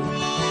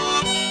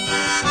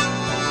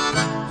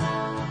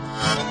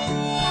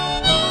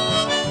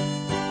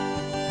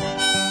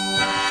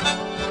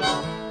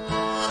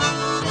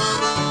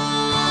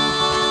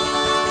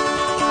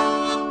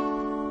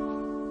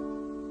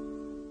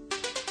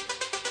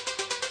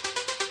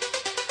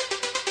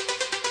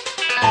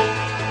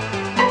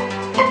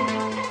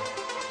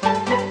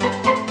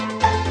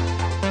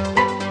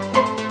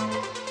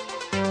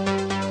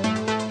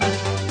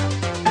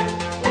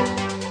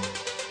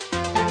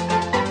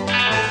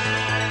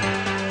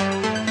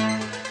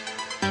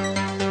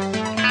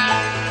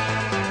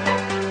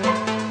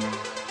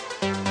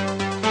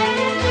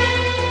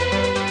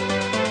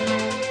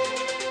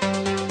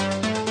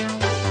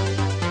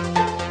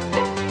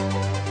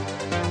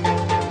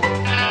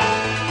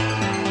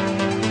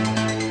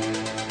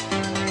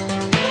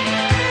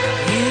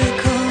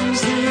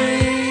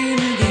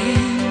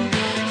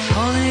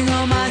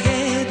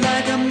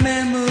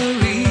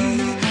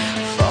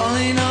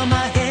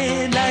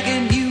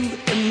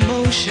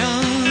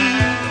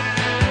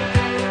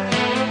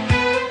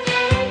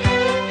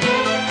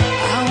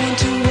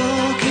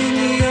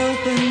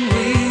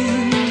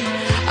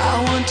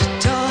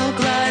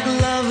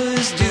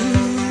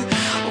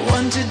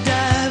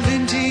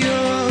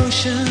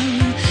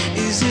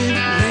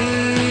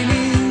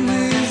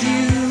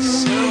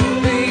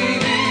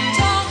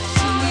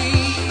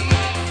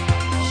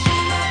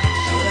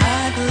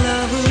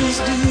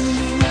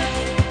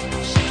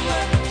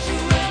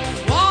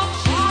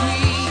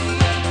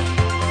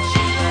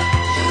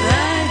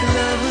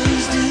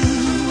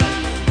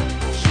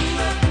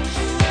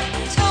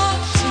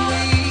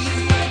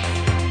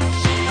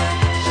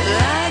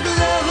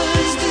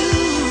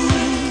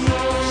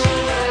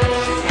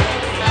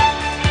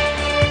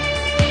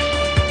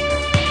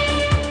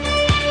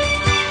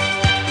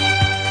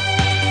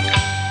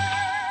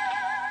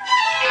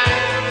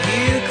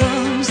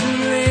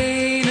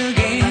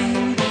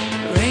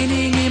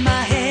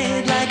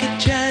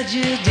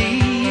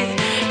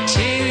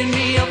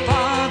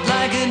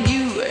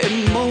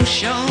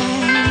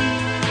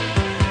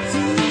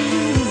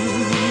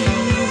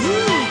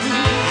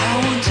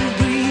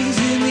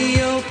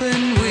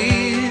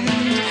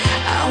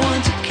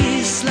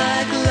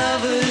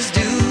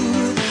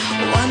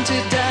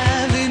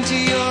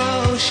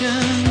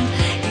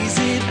 Is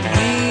it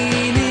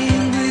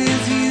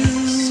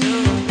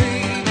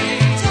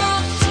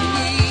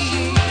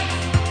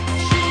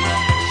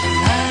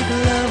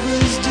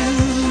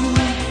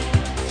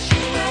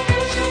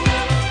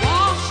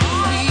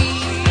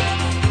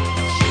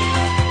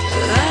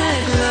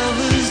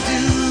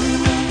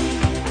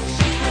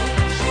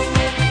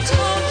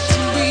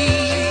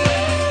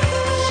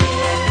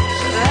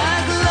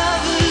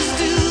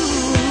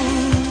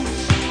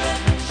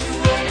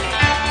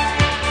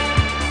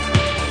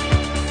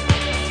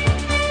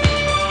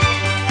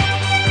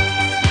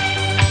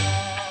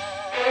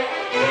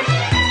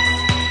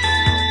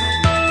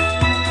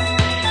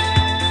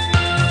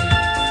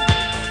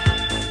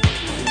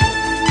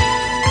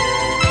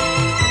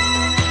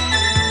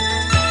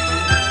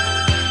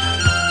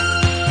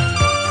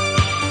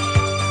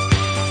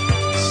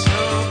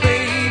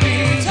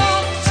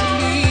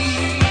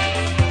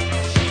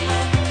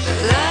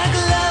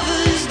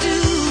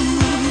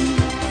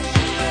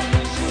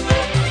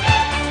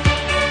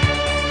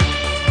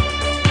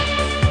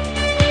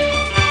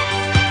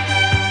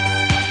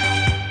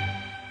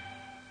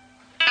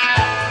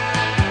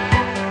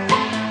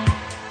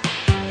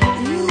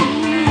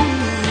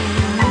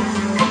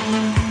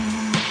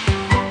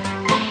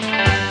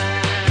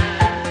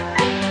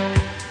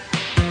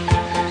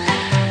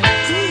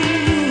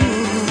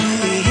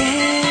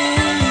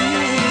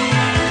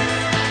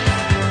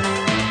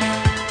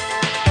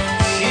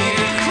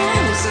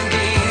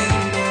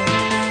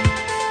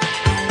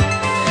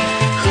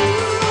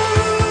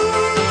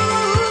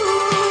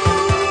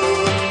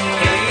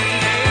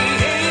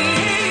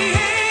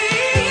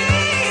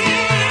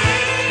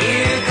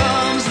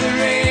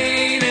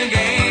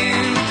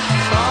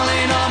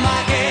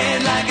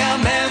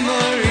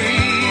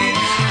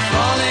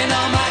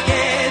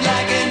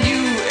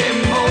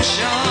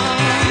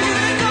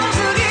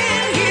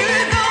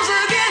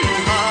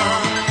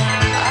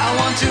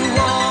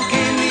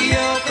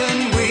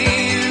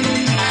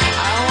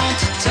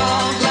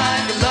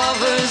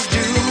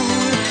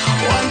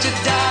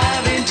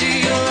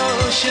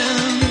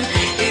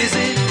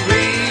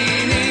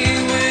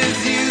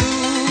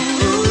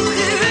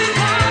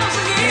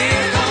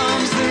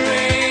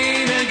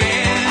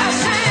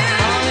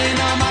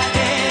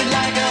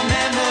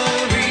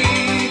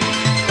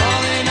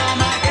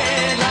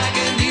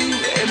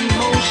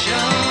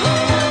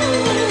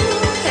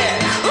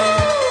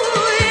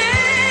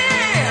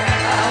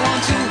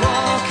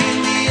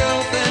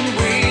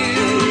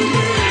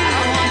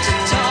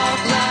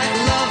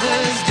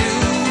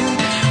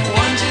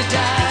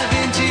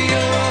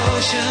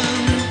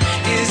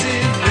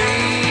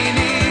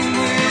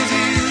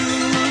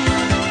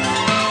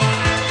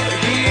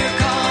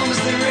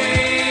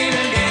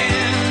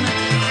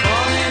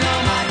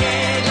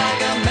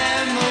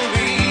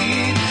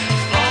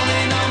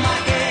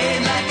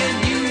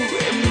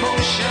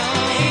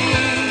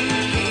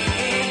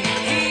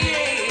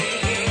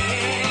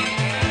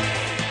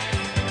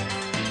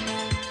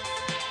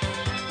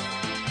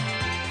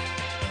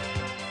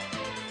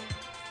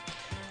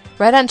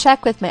Right on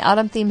track with my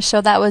autumn theme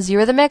show. That was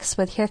Eurythmics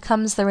with Here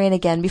Comes the Rain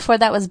Again. Before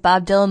that was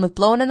Bob Dylan with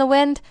Blowin' in the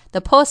Wind,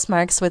 The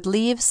Postmarks with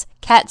Leaves,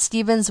 Cat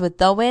Stevens with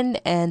The Wind,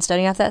 and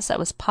starting off that set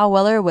was Paul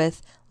Weller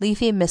with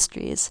Leafy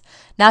Mysteries.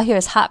 Now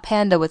here's Hot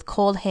Panda with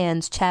Cold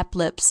Hands, Chapped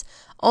Lips.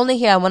 Only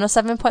here on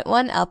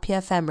 107.1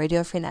 LPFM,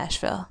 Radio Free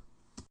Nashville.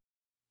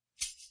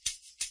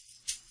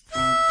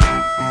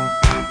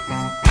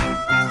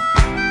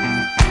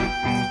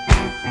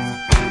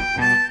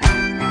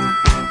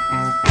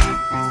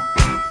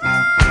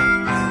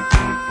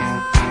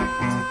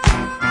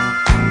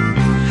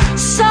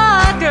 Saw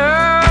a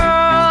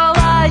girl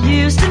I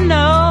used to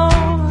know.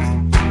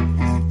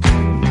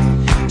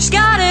 She's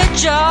got a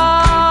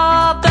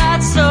job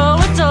that's so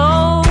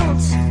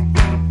adult.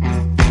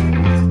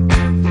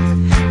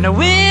 Now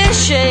we're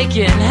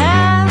shaking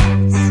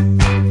hands.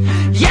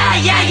 Yeah,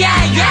 yeah,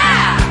 yeah,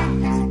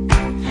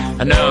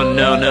 yeah. No,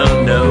 no, no,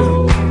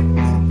 no.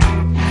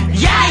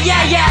 Yeah,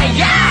 yeah, yeah,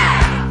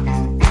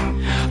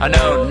 yeah.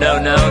 No, no,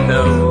 no,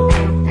 no.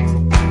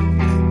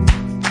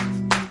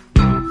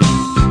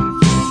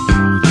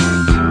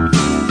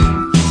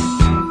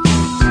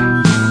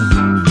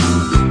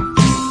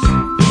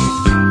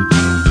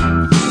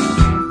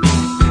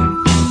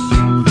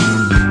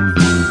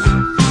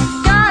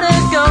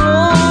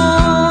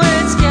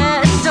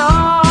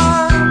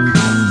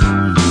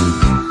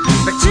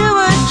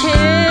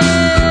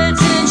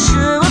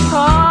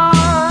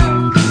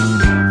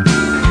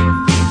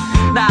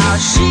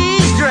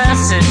 She's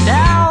dressing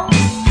down.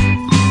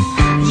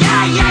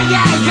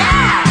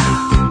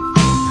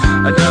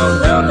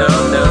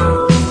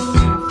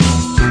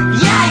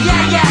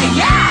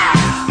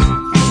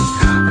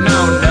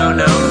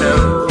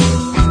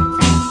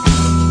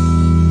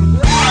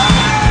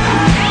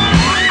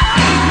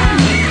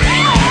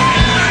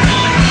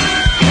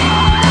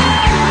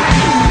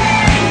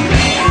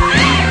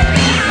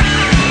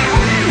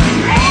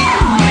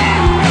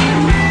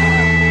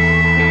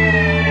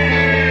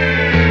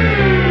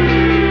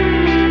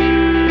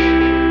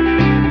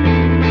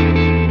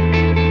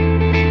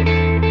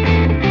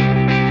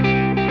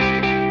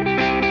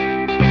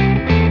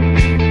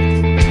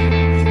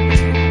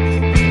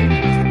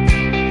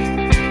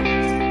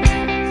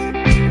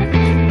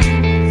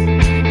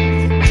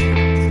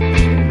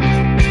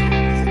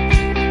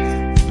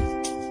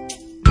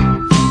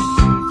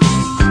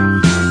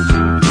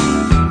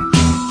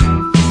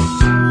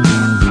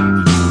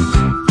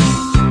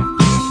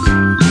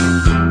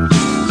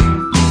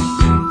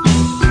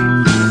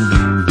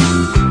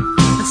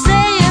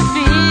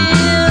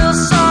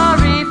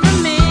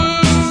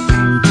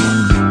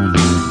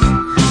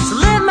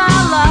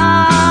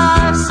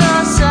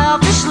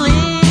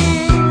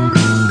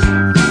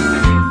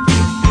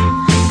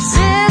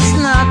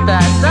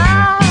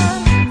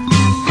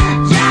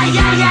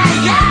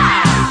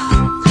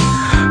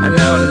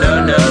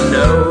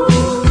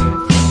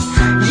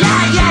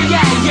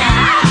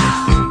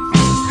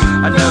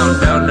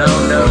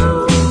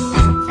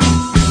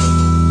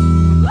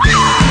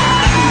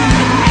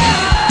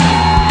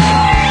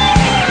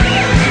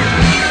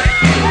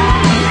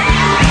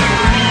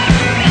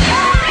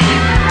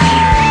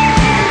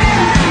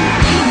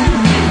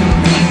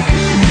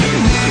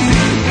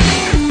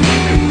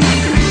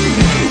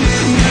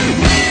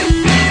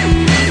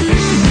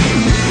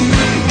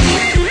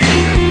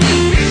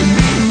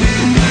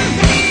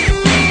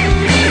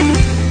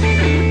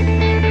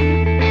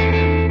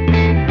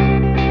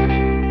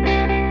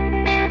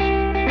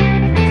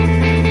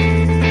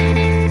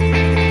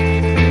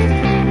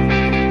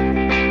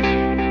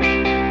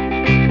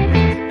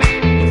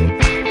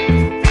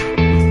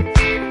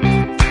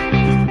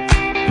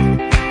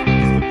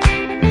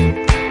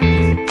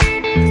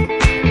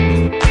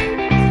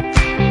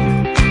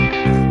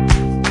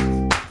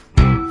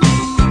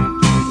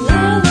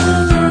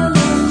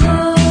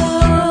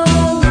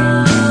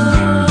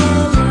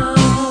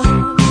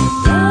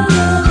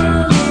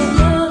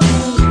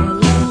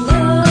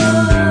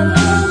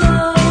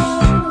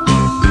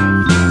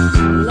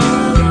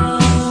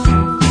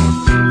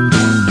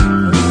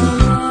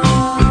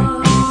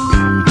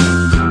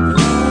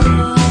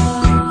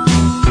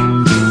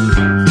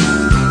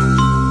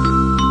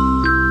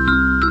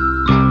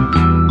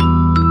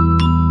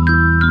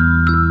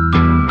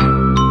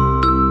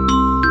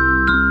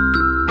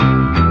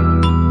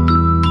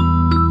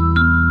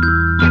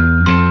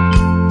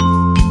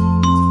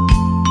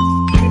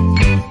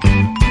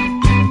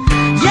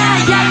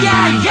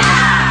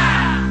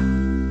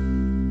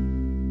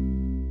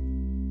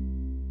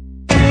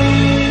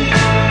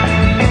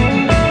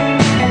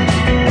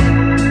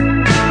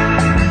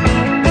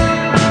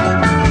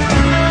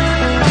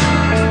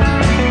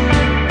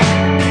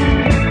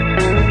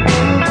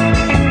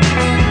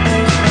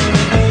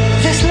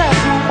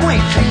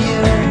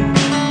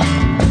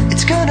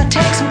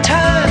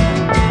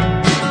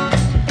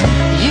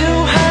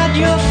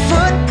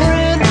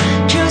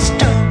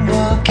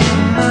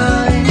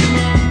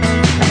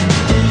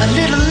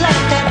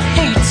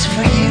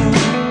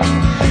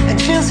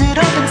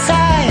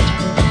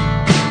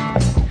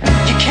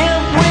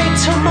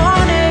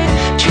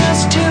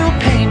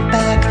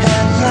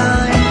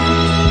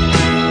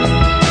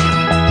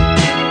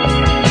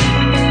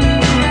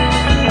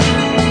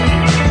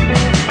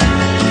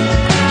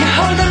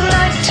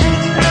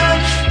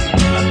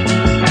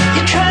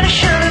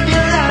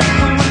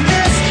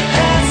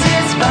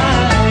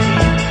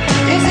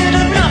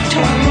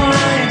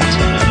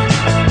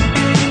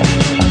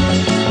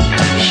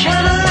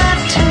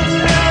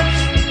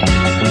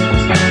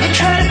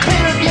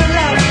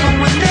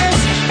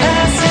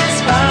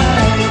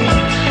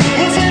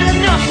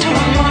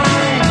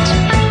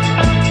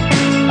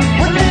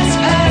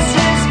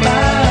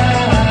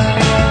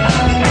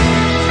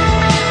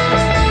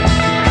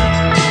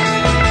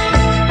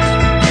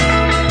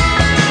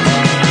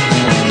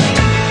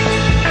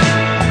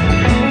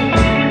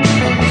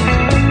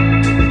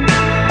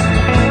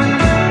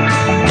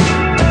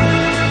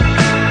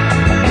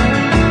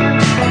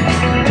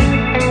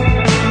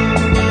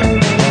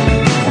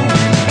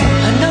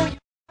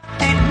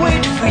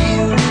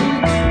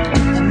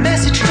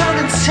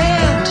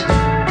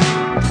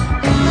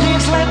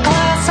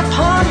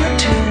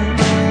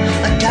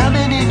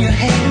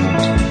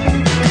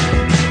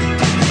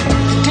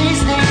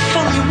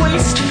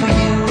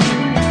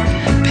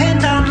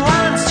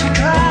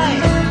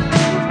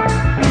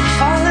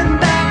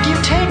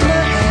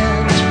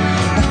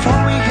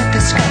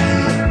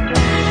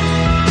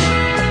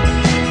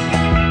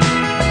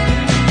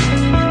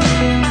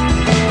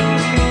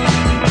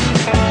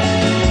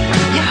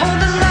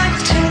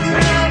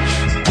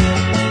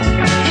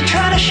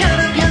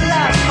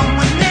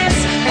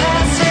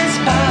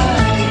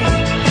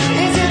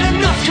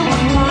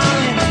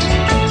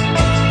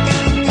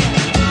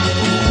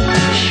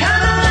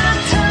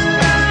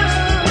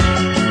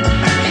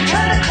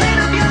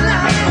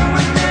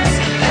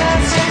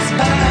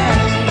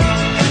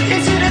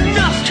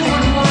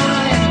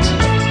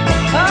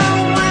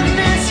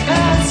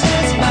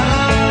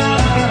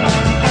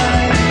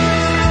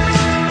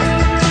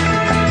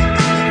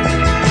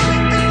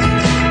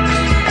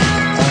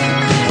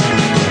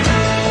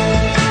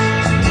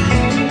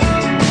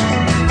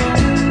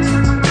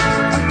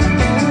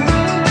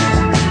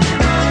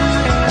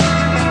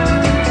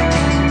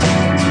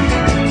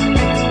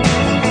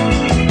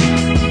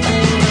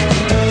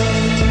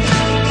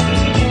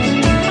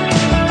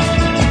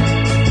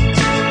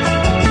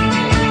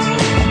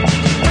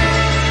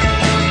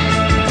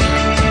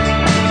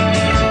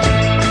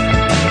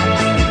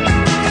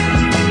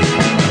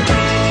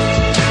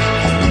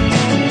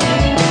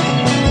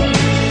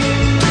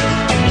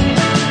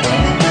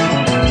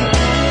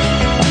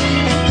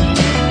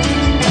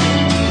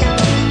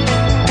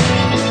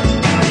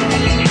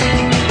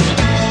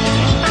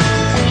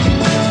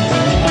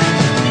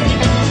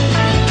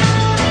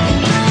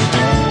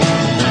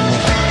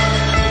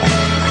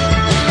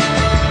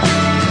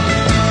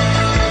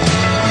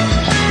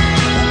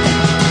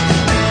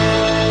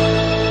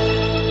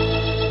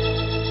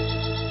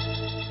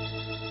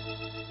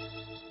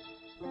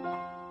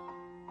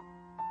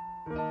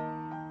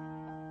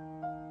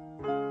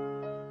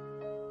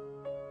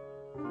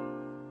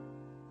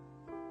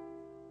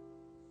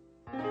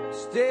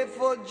 Stay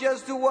for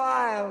just a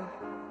while.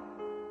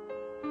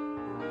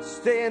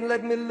 Stay and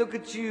let me look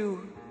at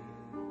you.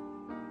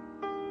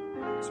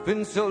 It's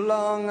been so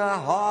long I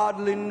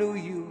hardly knew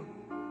you.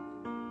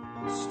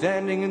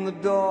 Standing in the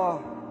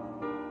door.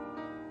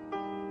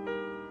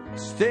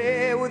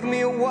 Stay with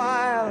me a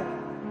while.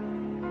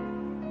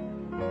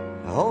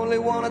 I only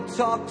want to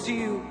talk to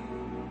you.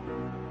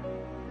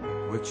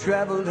 We've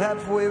traveled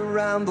halfway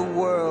around the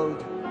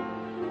world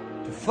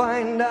to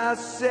find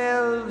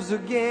ourselves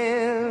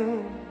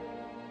again.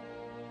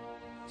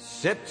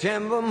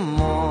 September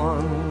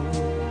morn,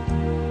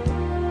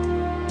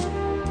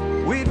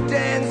 we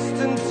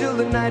danced until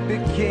the night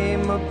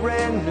became a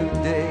brand new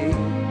day.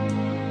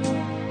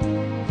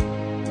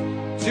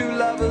 Two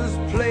lovers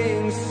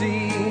playing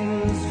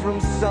scenes from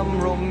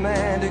some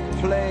romantic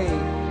play.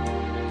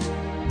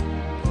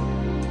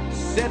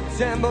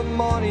 September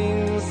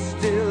mornings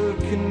still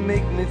can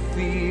make me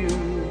feel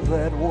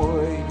that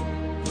way.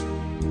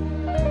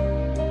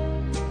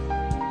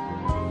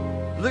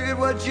 Look at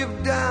what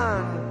you've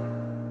done.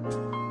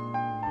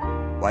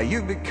 Why,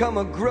 you've become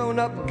a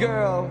grown-up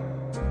girl.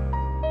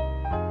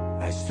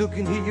 I still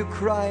can hear you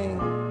crying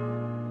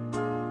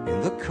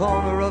in the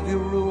corner of your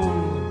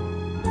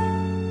room.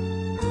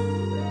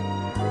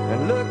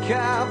 And look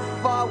how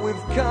far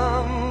we've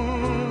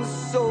come,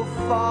 so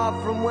far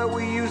from where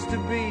we used to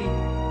be.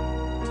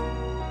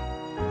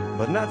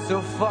 But not so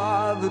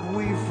far that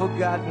we've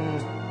forgotten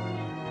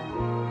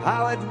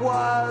how it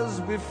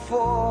was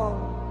before.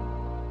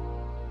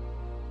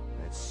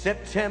 That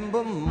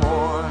September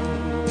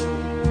morn.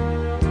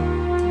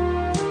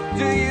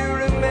 Do you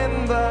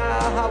remember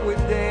how we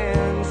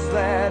danced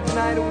that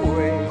night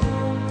away?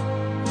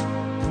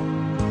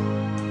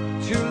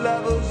 Two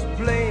lovers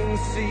playing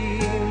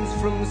scenes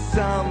from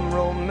some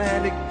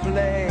romantic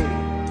play.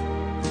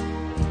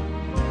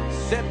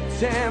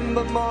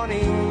 September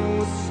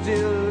mornings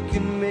still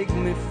can make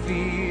me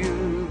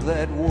feel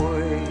that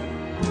way.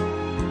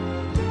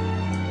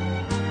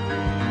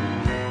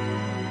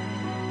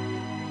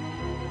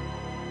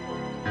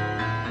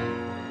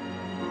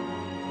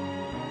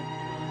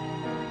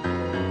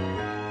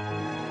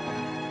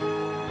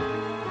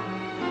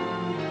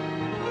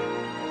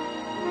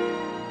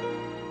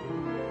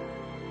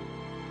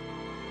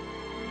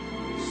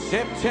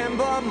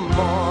 September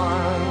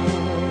morn,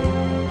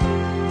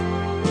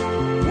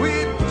 we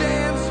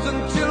danced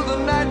until the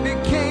night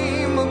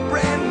became a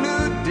brand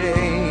new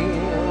day.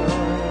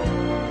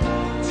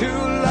 Two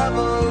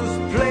lovers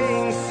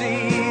playing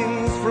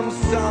scenes from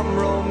some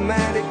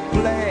romantic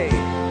play.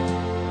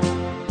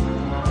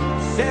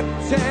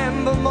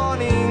 September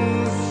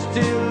mornings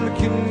still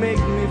can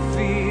make me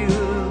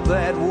feel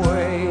that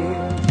way.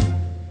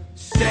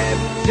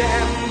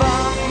 September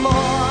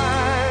morn,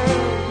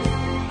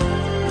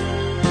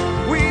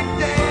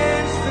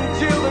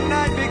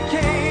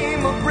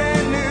 became a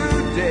brand new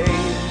day.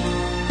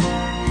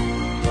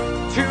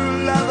 Two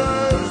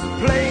lovers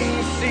playing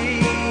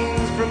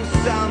scenes from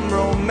some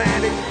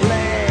romantic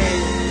play.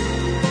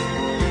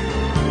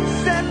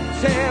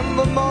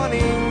 September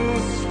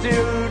mornings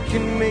still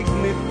can make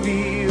me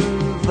feel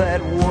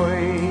that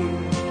way.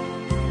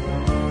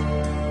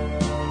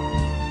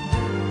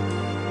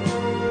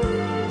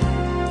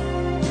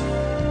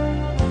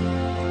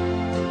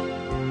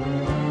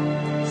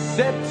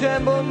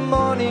 September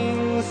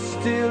mornings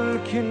still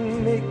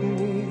can make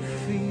me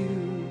feel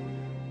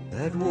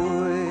that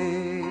way.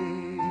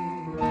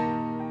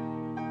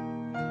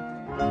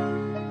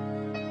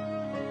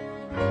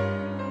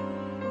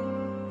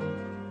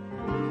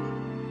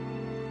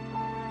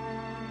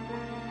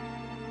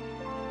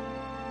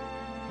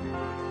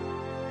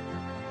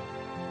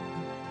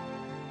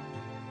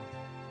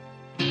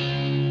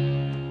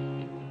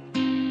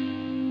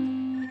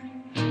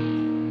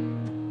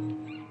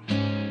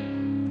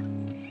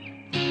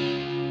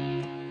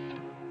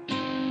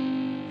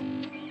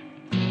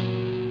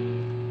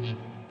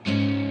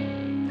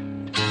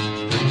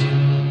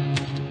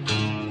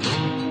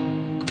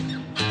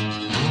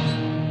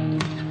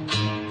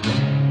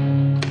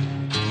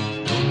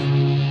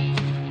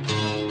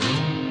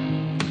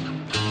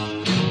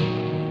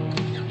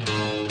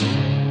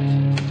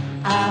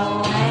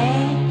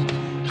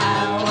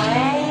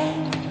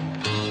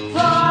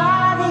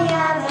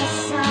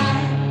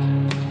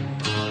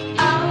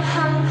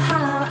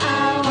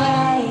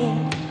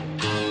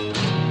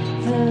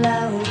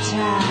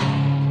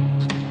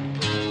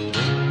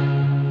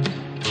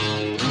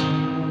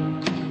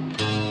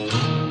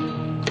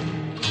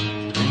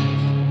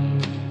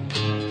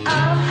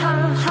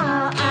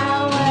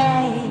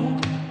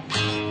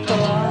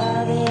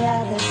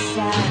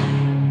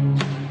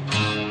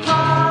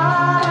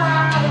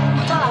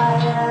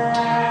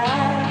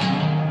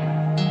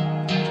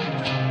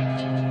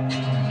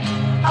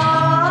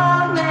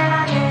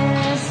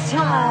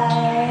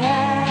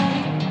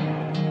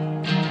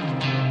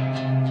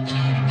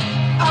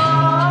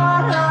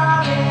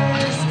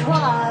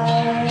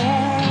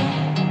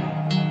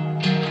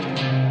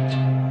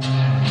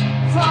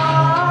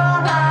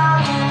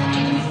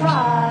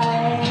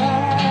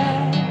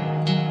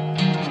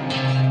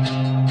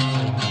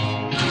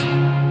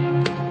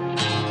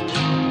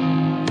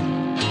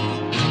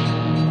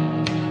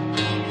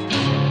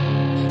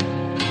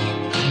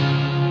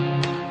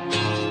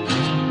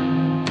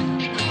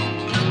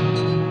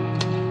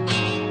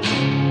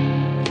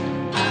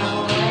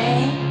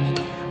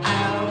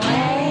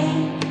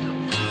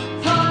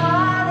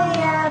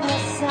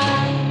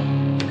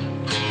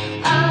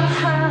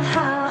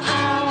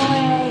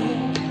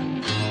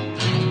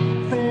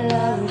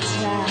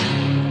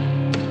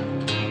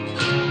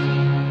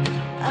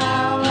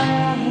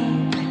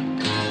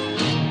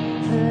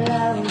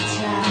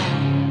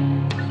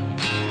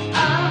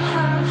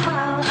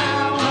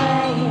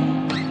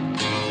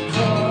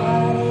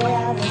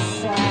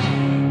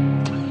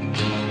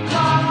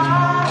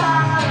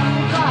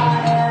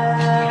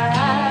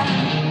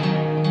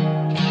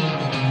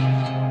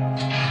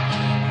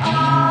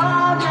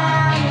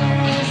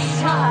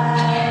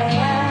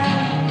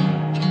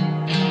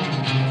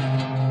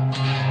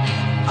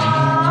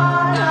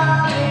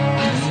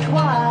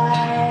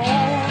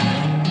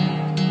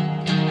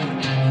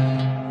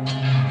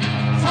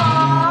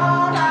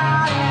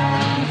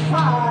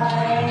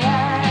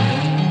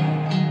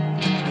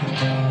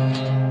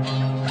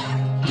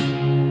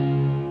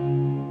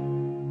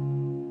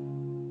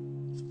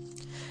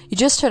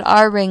 just heard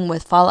Our Ring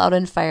with Fall Out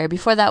and Fire.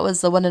 Before that was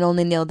the one and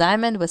only Neil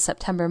Diamond with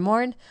September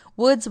Morn,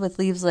 Woods with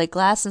Leaves Like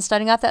Glass, and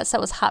starting off that set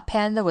was Hot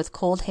Panda with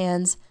Cold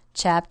Hands,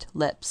 Chapped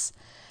Lips.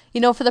 You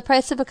know, for the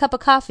price of a cup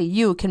of coffee,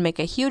 you can make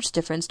a huge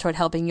difference toward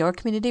helping your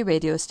community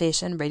radio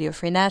station, Radio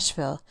Free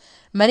Nashville.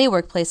 Many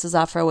workplaces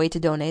offer a way to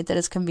donate that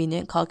is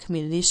convenient called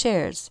Community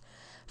Shares.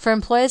 For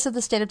employees of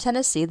the state of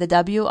Tennessee, the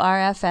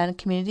WRFN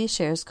Community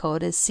Shares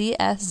code is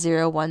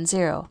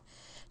CS010.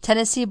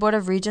 Tennessee Board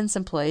of Regents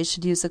employees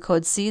should use the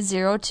code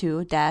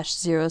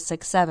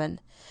C02-067.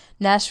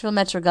 Nashville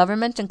Metro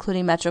Government,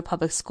 including Metro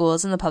Public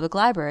Schools and the Public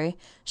Library,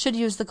 should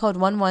use the code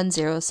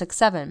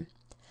 11067.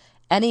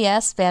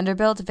 NES,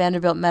 Vanderbilt,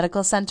 Vanderbilt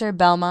Medical Center,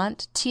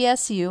 Belmont,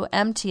 TSU,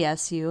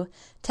 MTSU,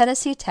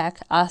 Tennessee Tech,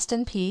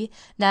 Austin P,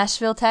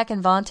 Nashville Tech,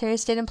 and voluntary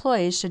state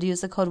employees should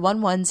use the code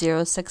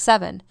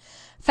 11067.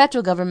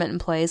 Federal government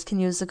employees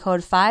can use the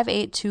code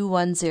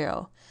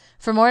 58210.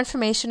 For more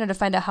information or to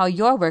find out how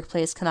your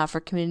workplace can offer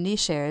community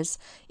shares,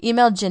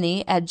 email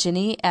Ginny at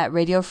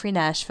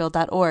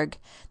ginny@radiofreenashville.org.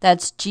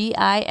 That's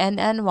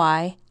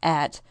GINNY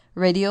at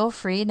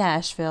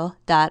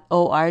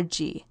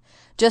radiofreenashville.org.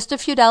 Just a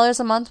few dollars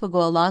a month will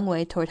go a long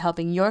way toward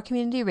helping your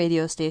community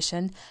radio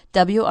station,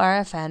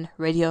 WRFN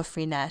Radio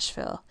Free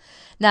Nashville.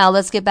 Now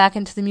let's get back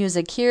into the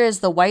music. Here is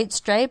the White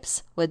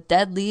Stripes with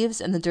Dead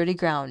Leaves in the Dirty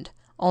Ground,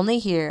 only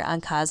here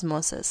on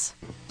Cosmosis.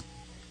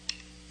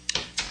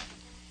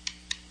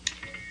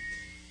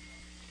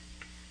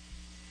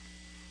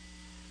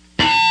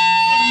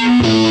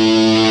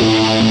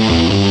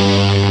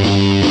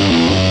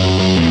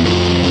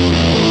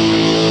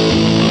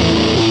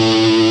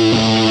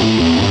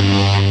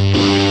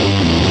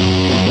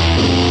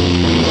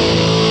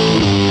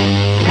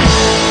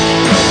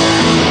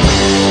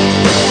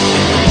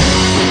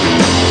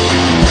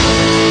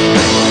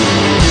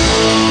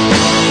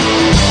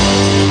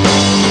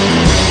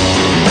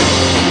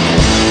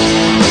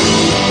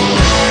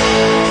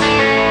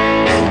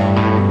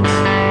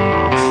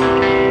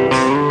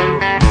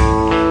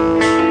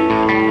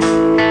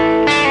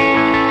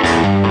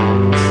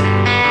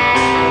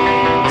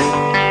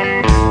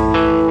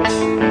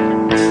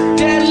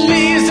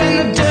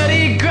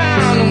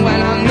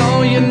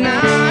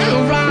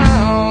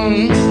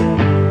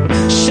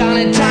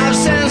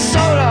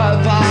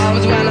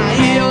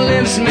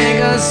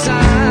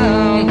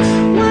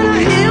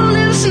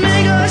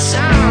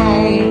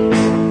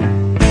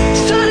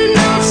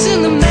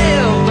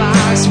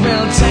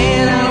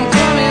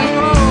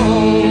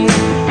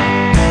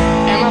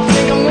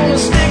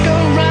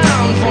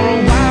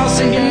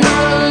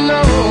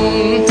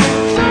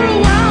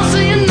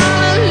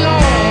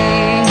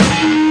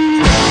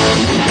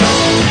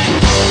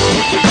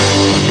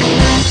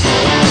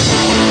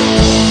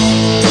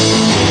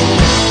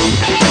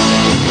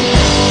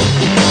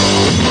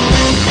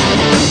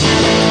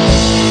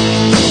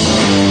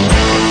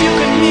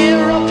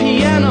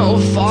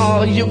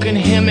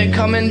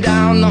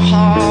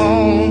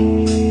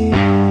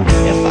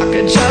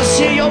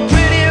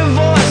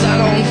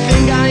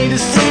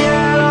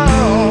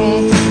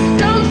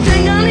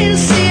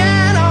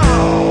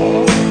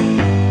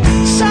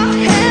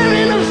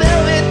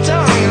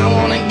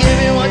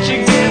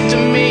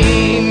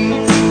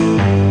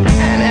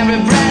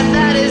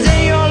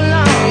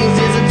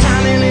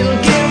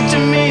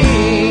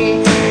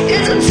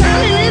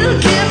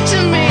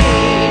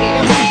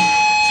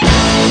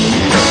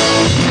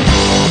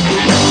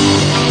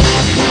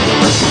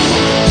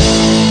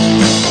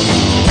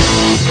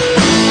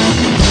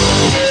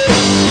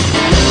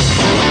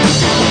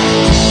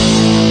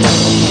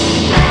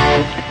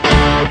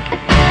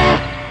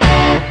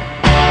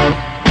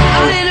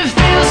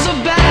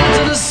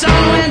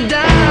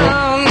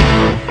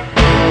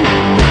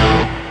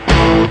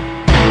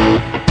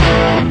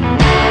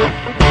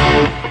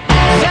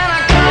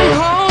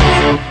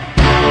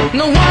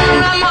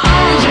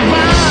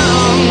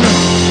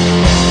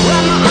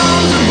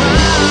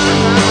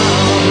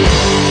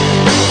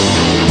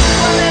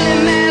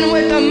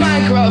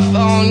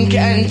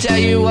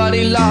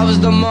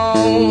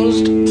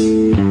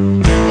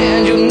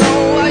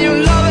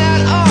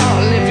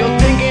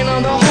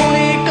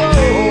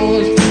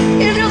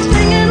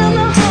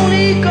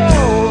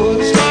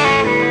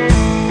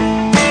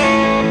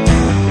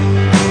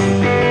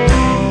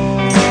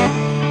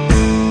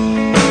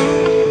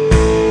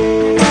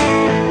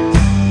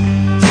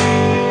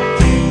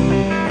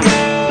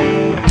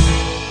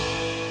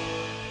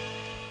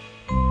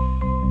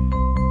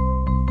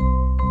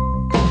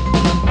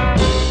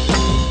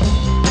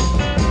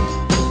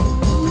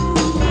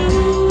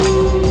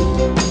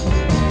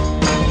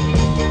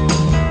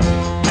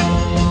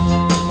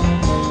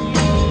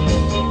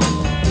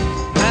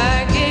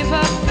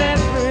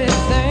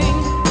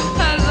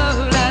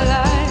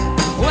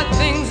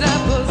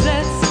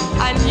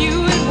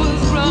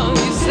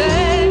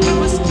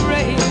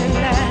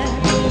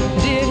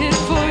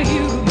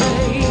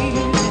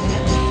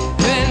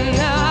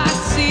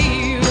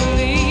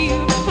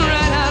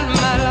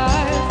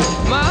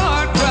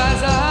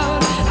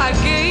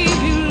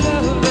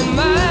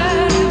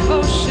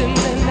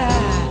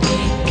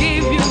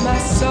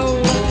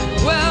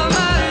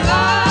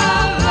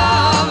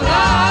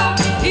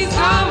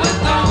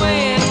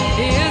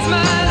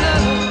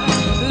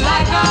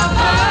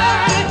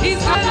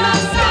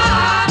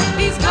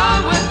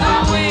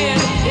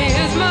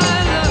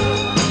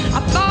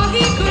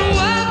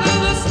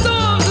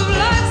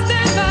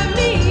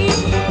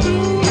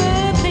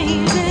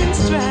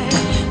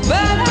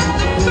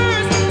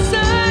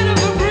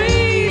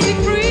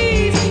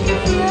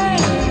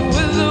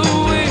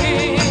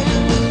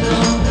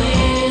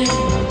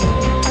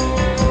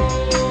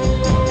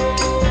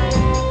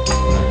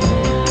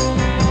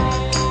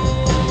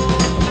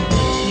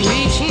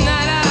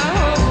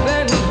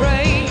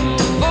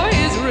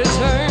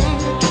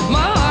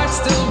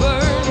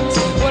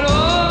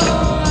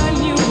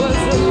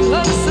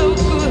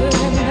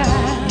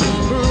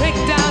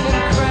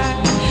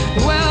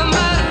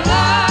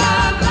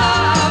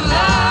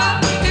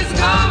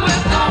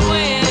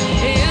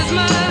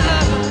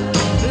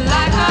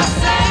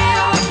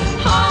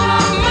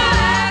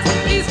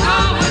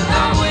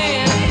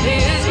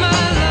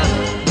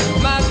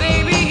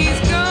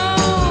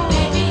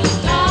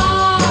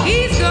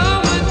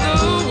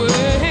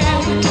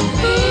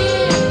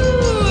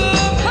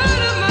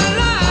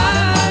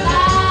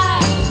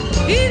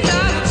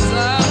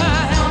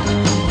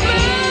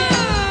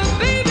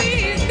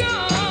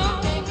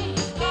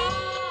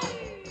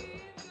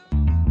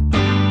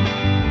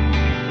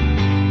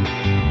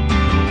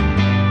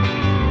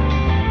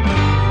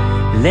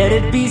 Let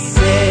it be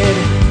said,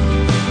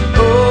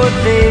 oh,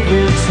 they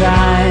will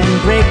try and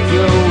break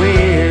your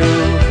will,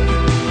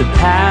 the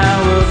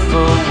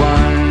powerful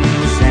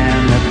ones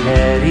and the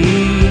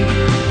petty.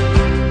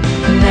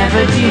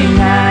 Never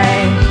deny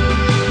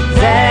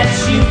that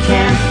you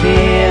can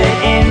feel it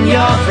in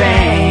your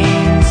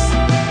veins,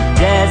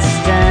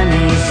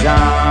 destiny's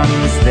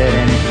arms that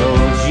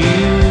enfold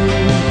you.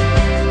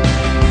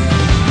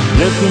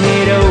 Looking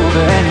it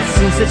over and it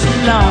seems such a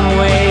long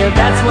way,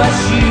 that's what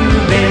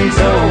you've been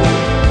told.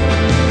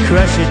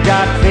 Crush a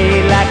dark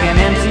fade like an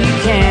empty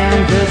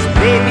can, 'cause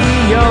baby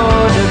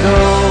you're the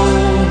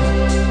gold.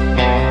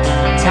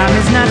 Time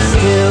is not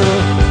still,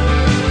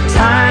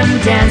 time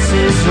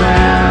dances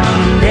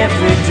round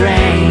every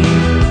drain,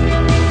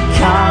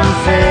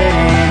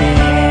 confident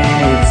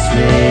in its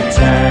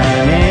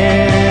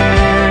returning.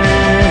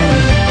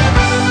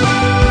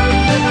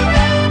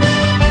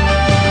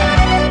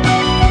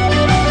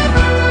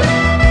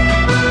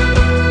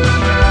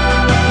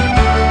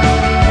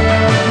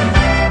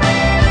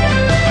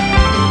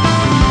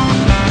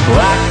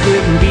 I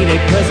couldn't beat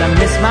it 'cause I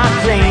miss my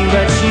plane,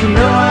 but you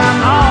know I'm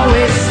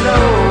always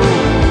slow.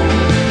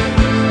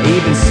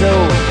 Even so,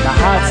 my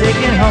heart's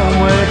aching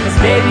homeward, 'cause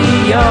baby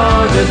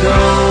you're the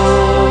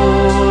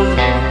gold.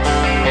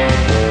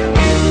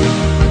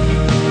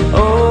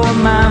 Oh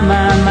my,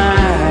 my,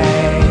 my,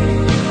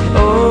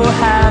 oh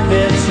how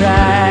they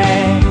try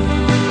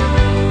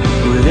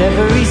with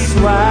every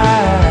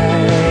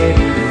swipe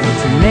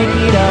to make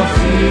it all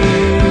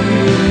feel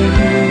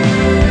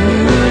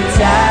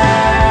tight.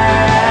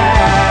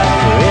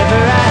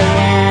 Wherever I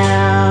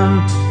am,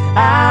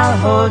 I'll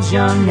hold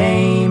your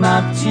name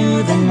up to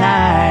the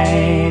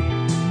night.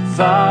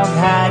 Fog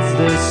hides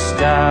the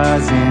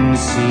stars in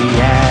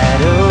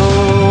Seattle,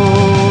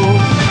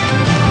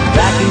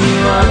 backing you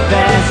up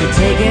as you're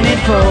taking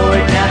it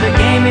forward. Now the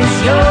game is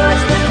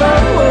yours to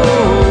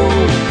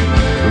fold.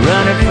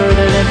 Run it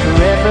further than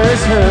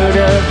forever's heard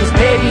of, 'cause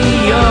baby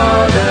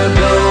you're the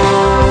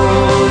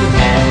gold.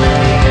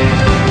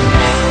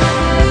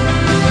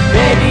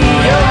 Baby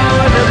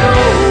you're the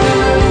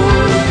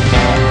gold.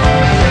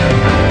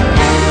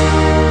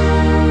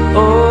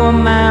 Oh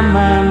my,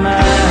 my,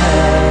 my,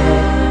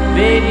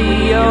 baby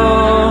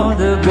you're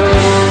the gold.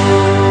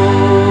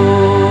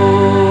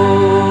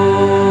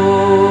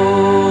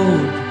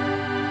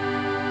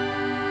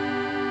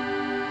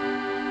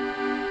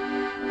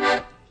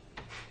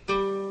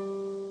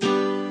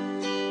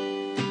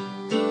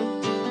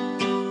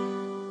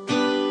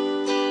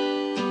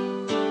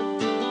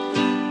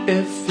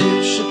 If you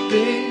should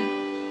be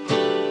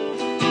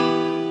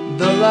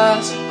the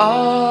last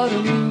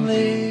autumn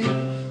leaf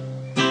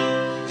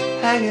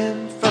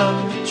hanging from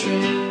the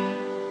tree,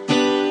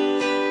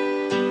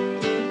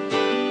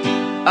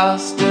 I'll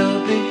still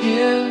be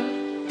here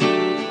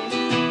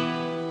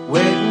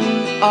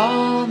waiting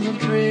on the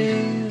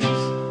breeze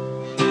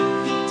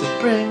to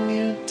bring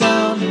you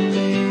down to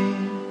me.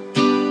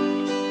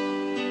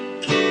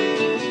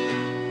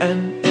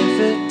 And if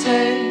it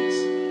takes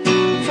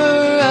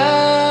forever,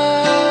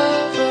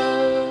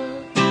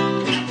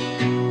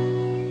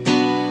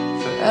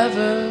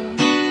 forever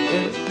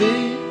it'll be.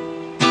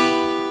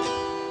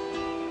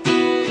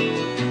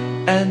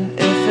 And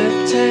if it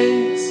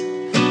takes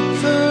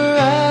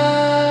forever,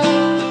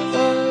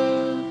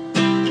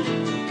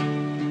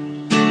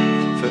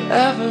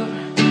 forever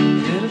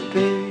it'll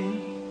be.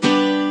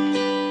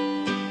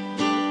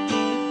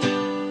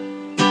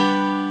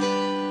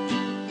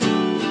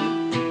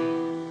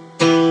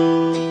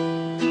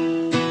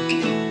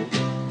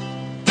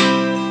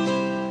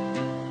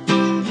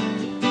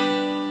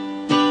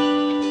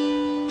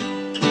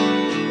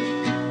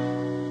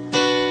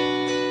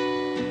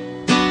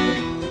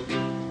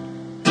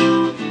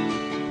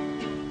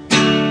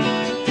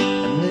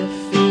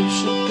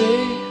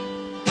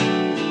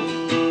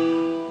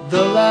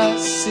 The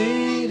last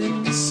seed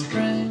in the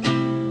spring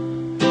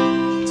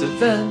to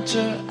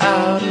venture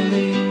out and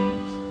leave,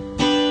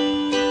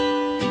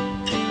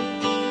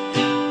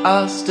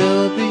 I'll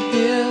still be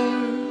here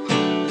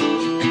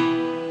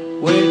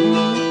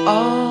waiting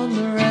on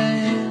the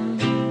rain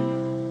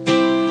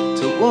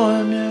to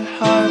warm your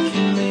heart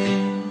for me.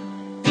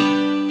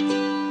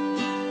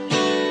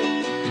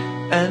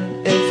 And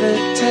if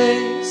it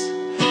takes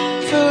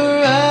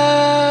forever,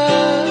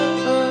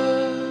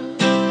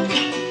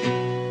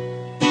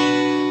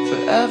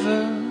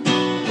 forever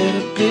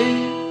it'll be.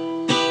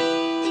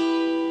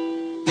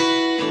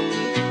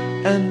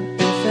 And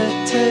if it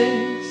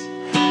takes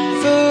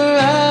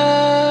forever,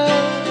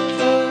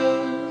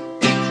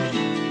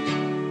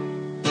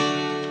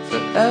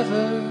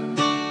 forever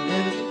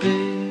it'll be.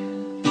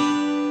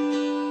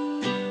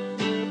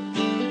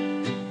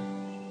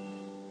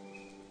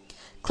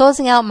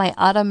 Closing out my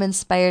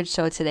autumn-inspired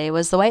show today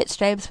was the White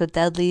Stripes with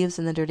Dead Leaves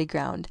in the Dirty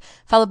Ground,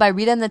 followed by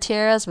Rita and the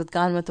Tiaras with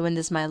Gone with the Wind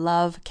is My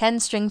Love, Ken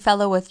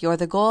Stringfellow with You're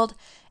the Gold,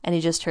 and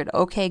you just heard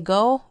OK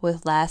Go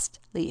with Last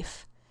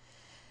Leaf.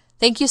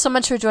 Thank you so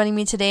much for joining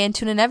me today, and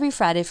tune in every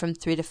Friday from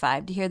 3 to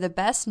 5 to hear the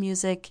best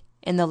music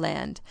in the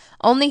land.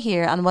 Only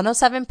here on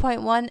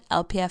 107.1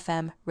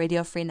 LPFM,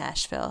 Radio Free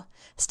Nashville.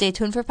 Stay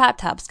tuned for Pop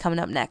Tops coming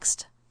up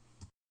next.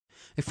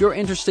 If you're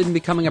interested in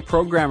becoming a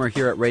programmer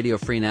here at Radio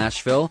Free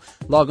Nashville,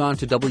 log on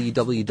to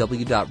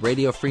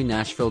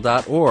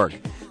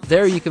www.radiofreenashville.org.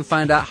 There you can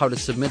find out how to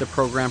submit a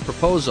program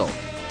proposal.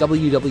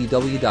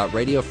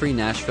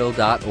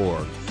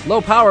 www.radiofreenashville.org.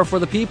 Low power for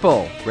the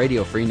people.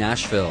 Radio Free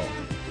Nashville.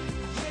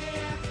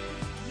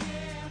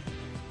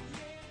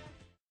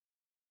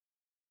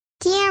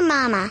 Dear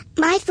Mama,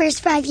 my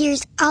first 5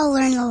 years, I'll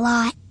learn a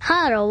lot.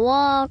 How to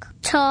walk,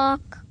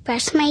 talk,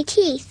 brush my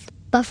teeth.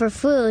 But for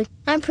food,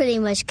 I'm pretty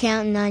much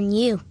counting on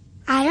you.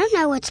 I don't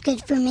know what's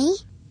good for me.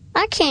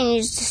 I can't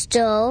use the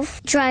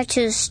stove, drive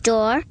to the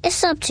store.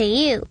 It's up to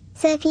you.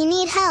 So if you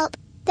need help,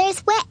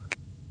 there's WIC.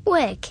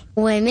 WIC,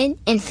 Women,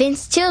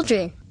 Infants,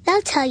 Children.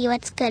 They'll tell you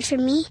what's good for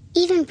me,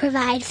 even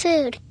provide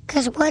food.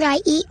 'Cause what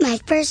I eat my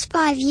first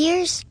 5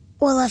 years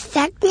will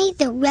affect me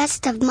the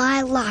rest of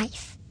my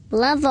life.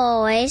 Love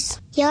always,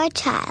 your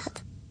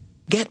child.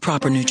 Get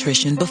proper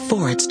nutrition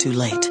before it's too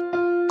late.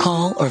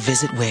 Call or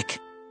visit WIC.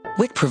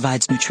 WIC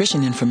provides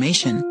nutrition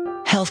information,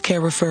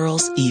 healthcare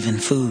referrals, even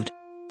food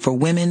for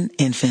women,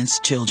 infants,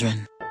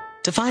 children.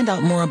 To find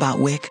out more about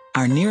WIC,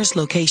 our nearest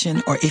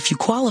location, or if you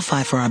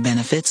qualify for our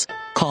benefits,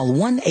 call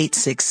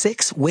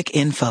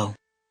 1-866-WIC-INFO.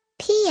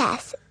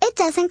 P.S. It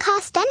doesn't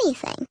cost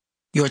anything.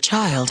 Your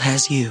child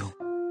has you,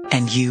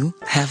 and you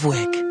have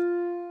WIC.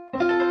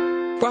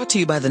 Brought to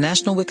you by the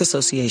National WIC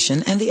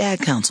Association and the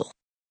Ad Council.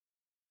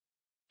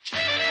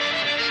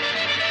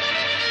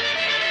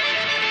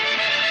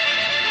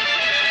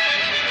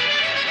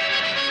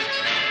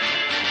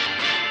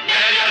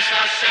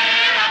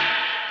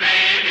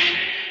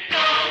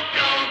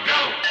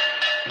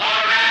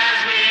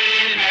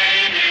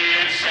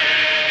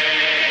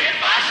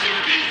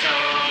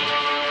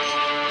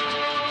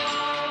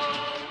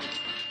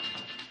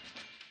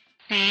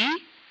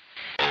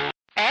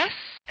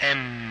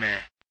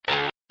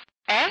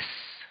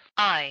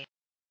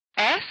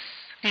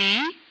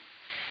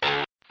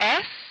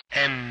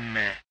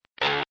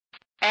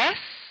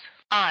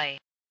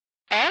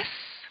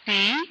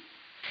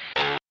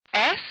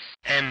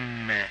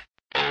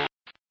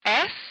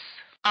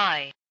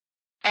 I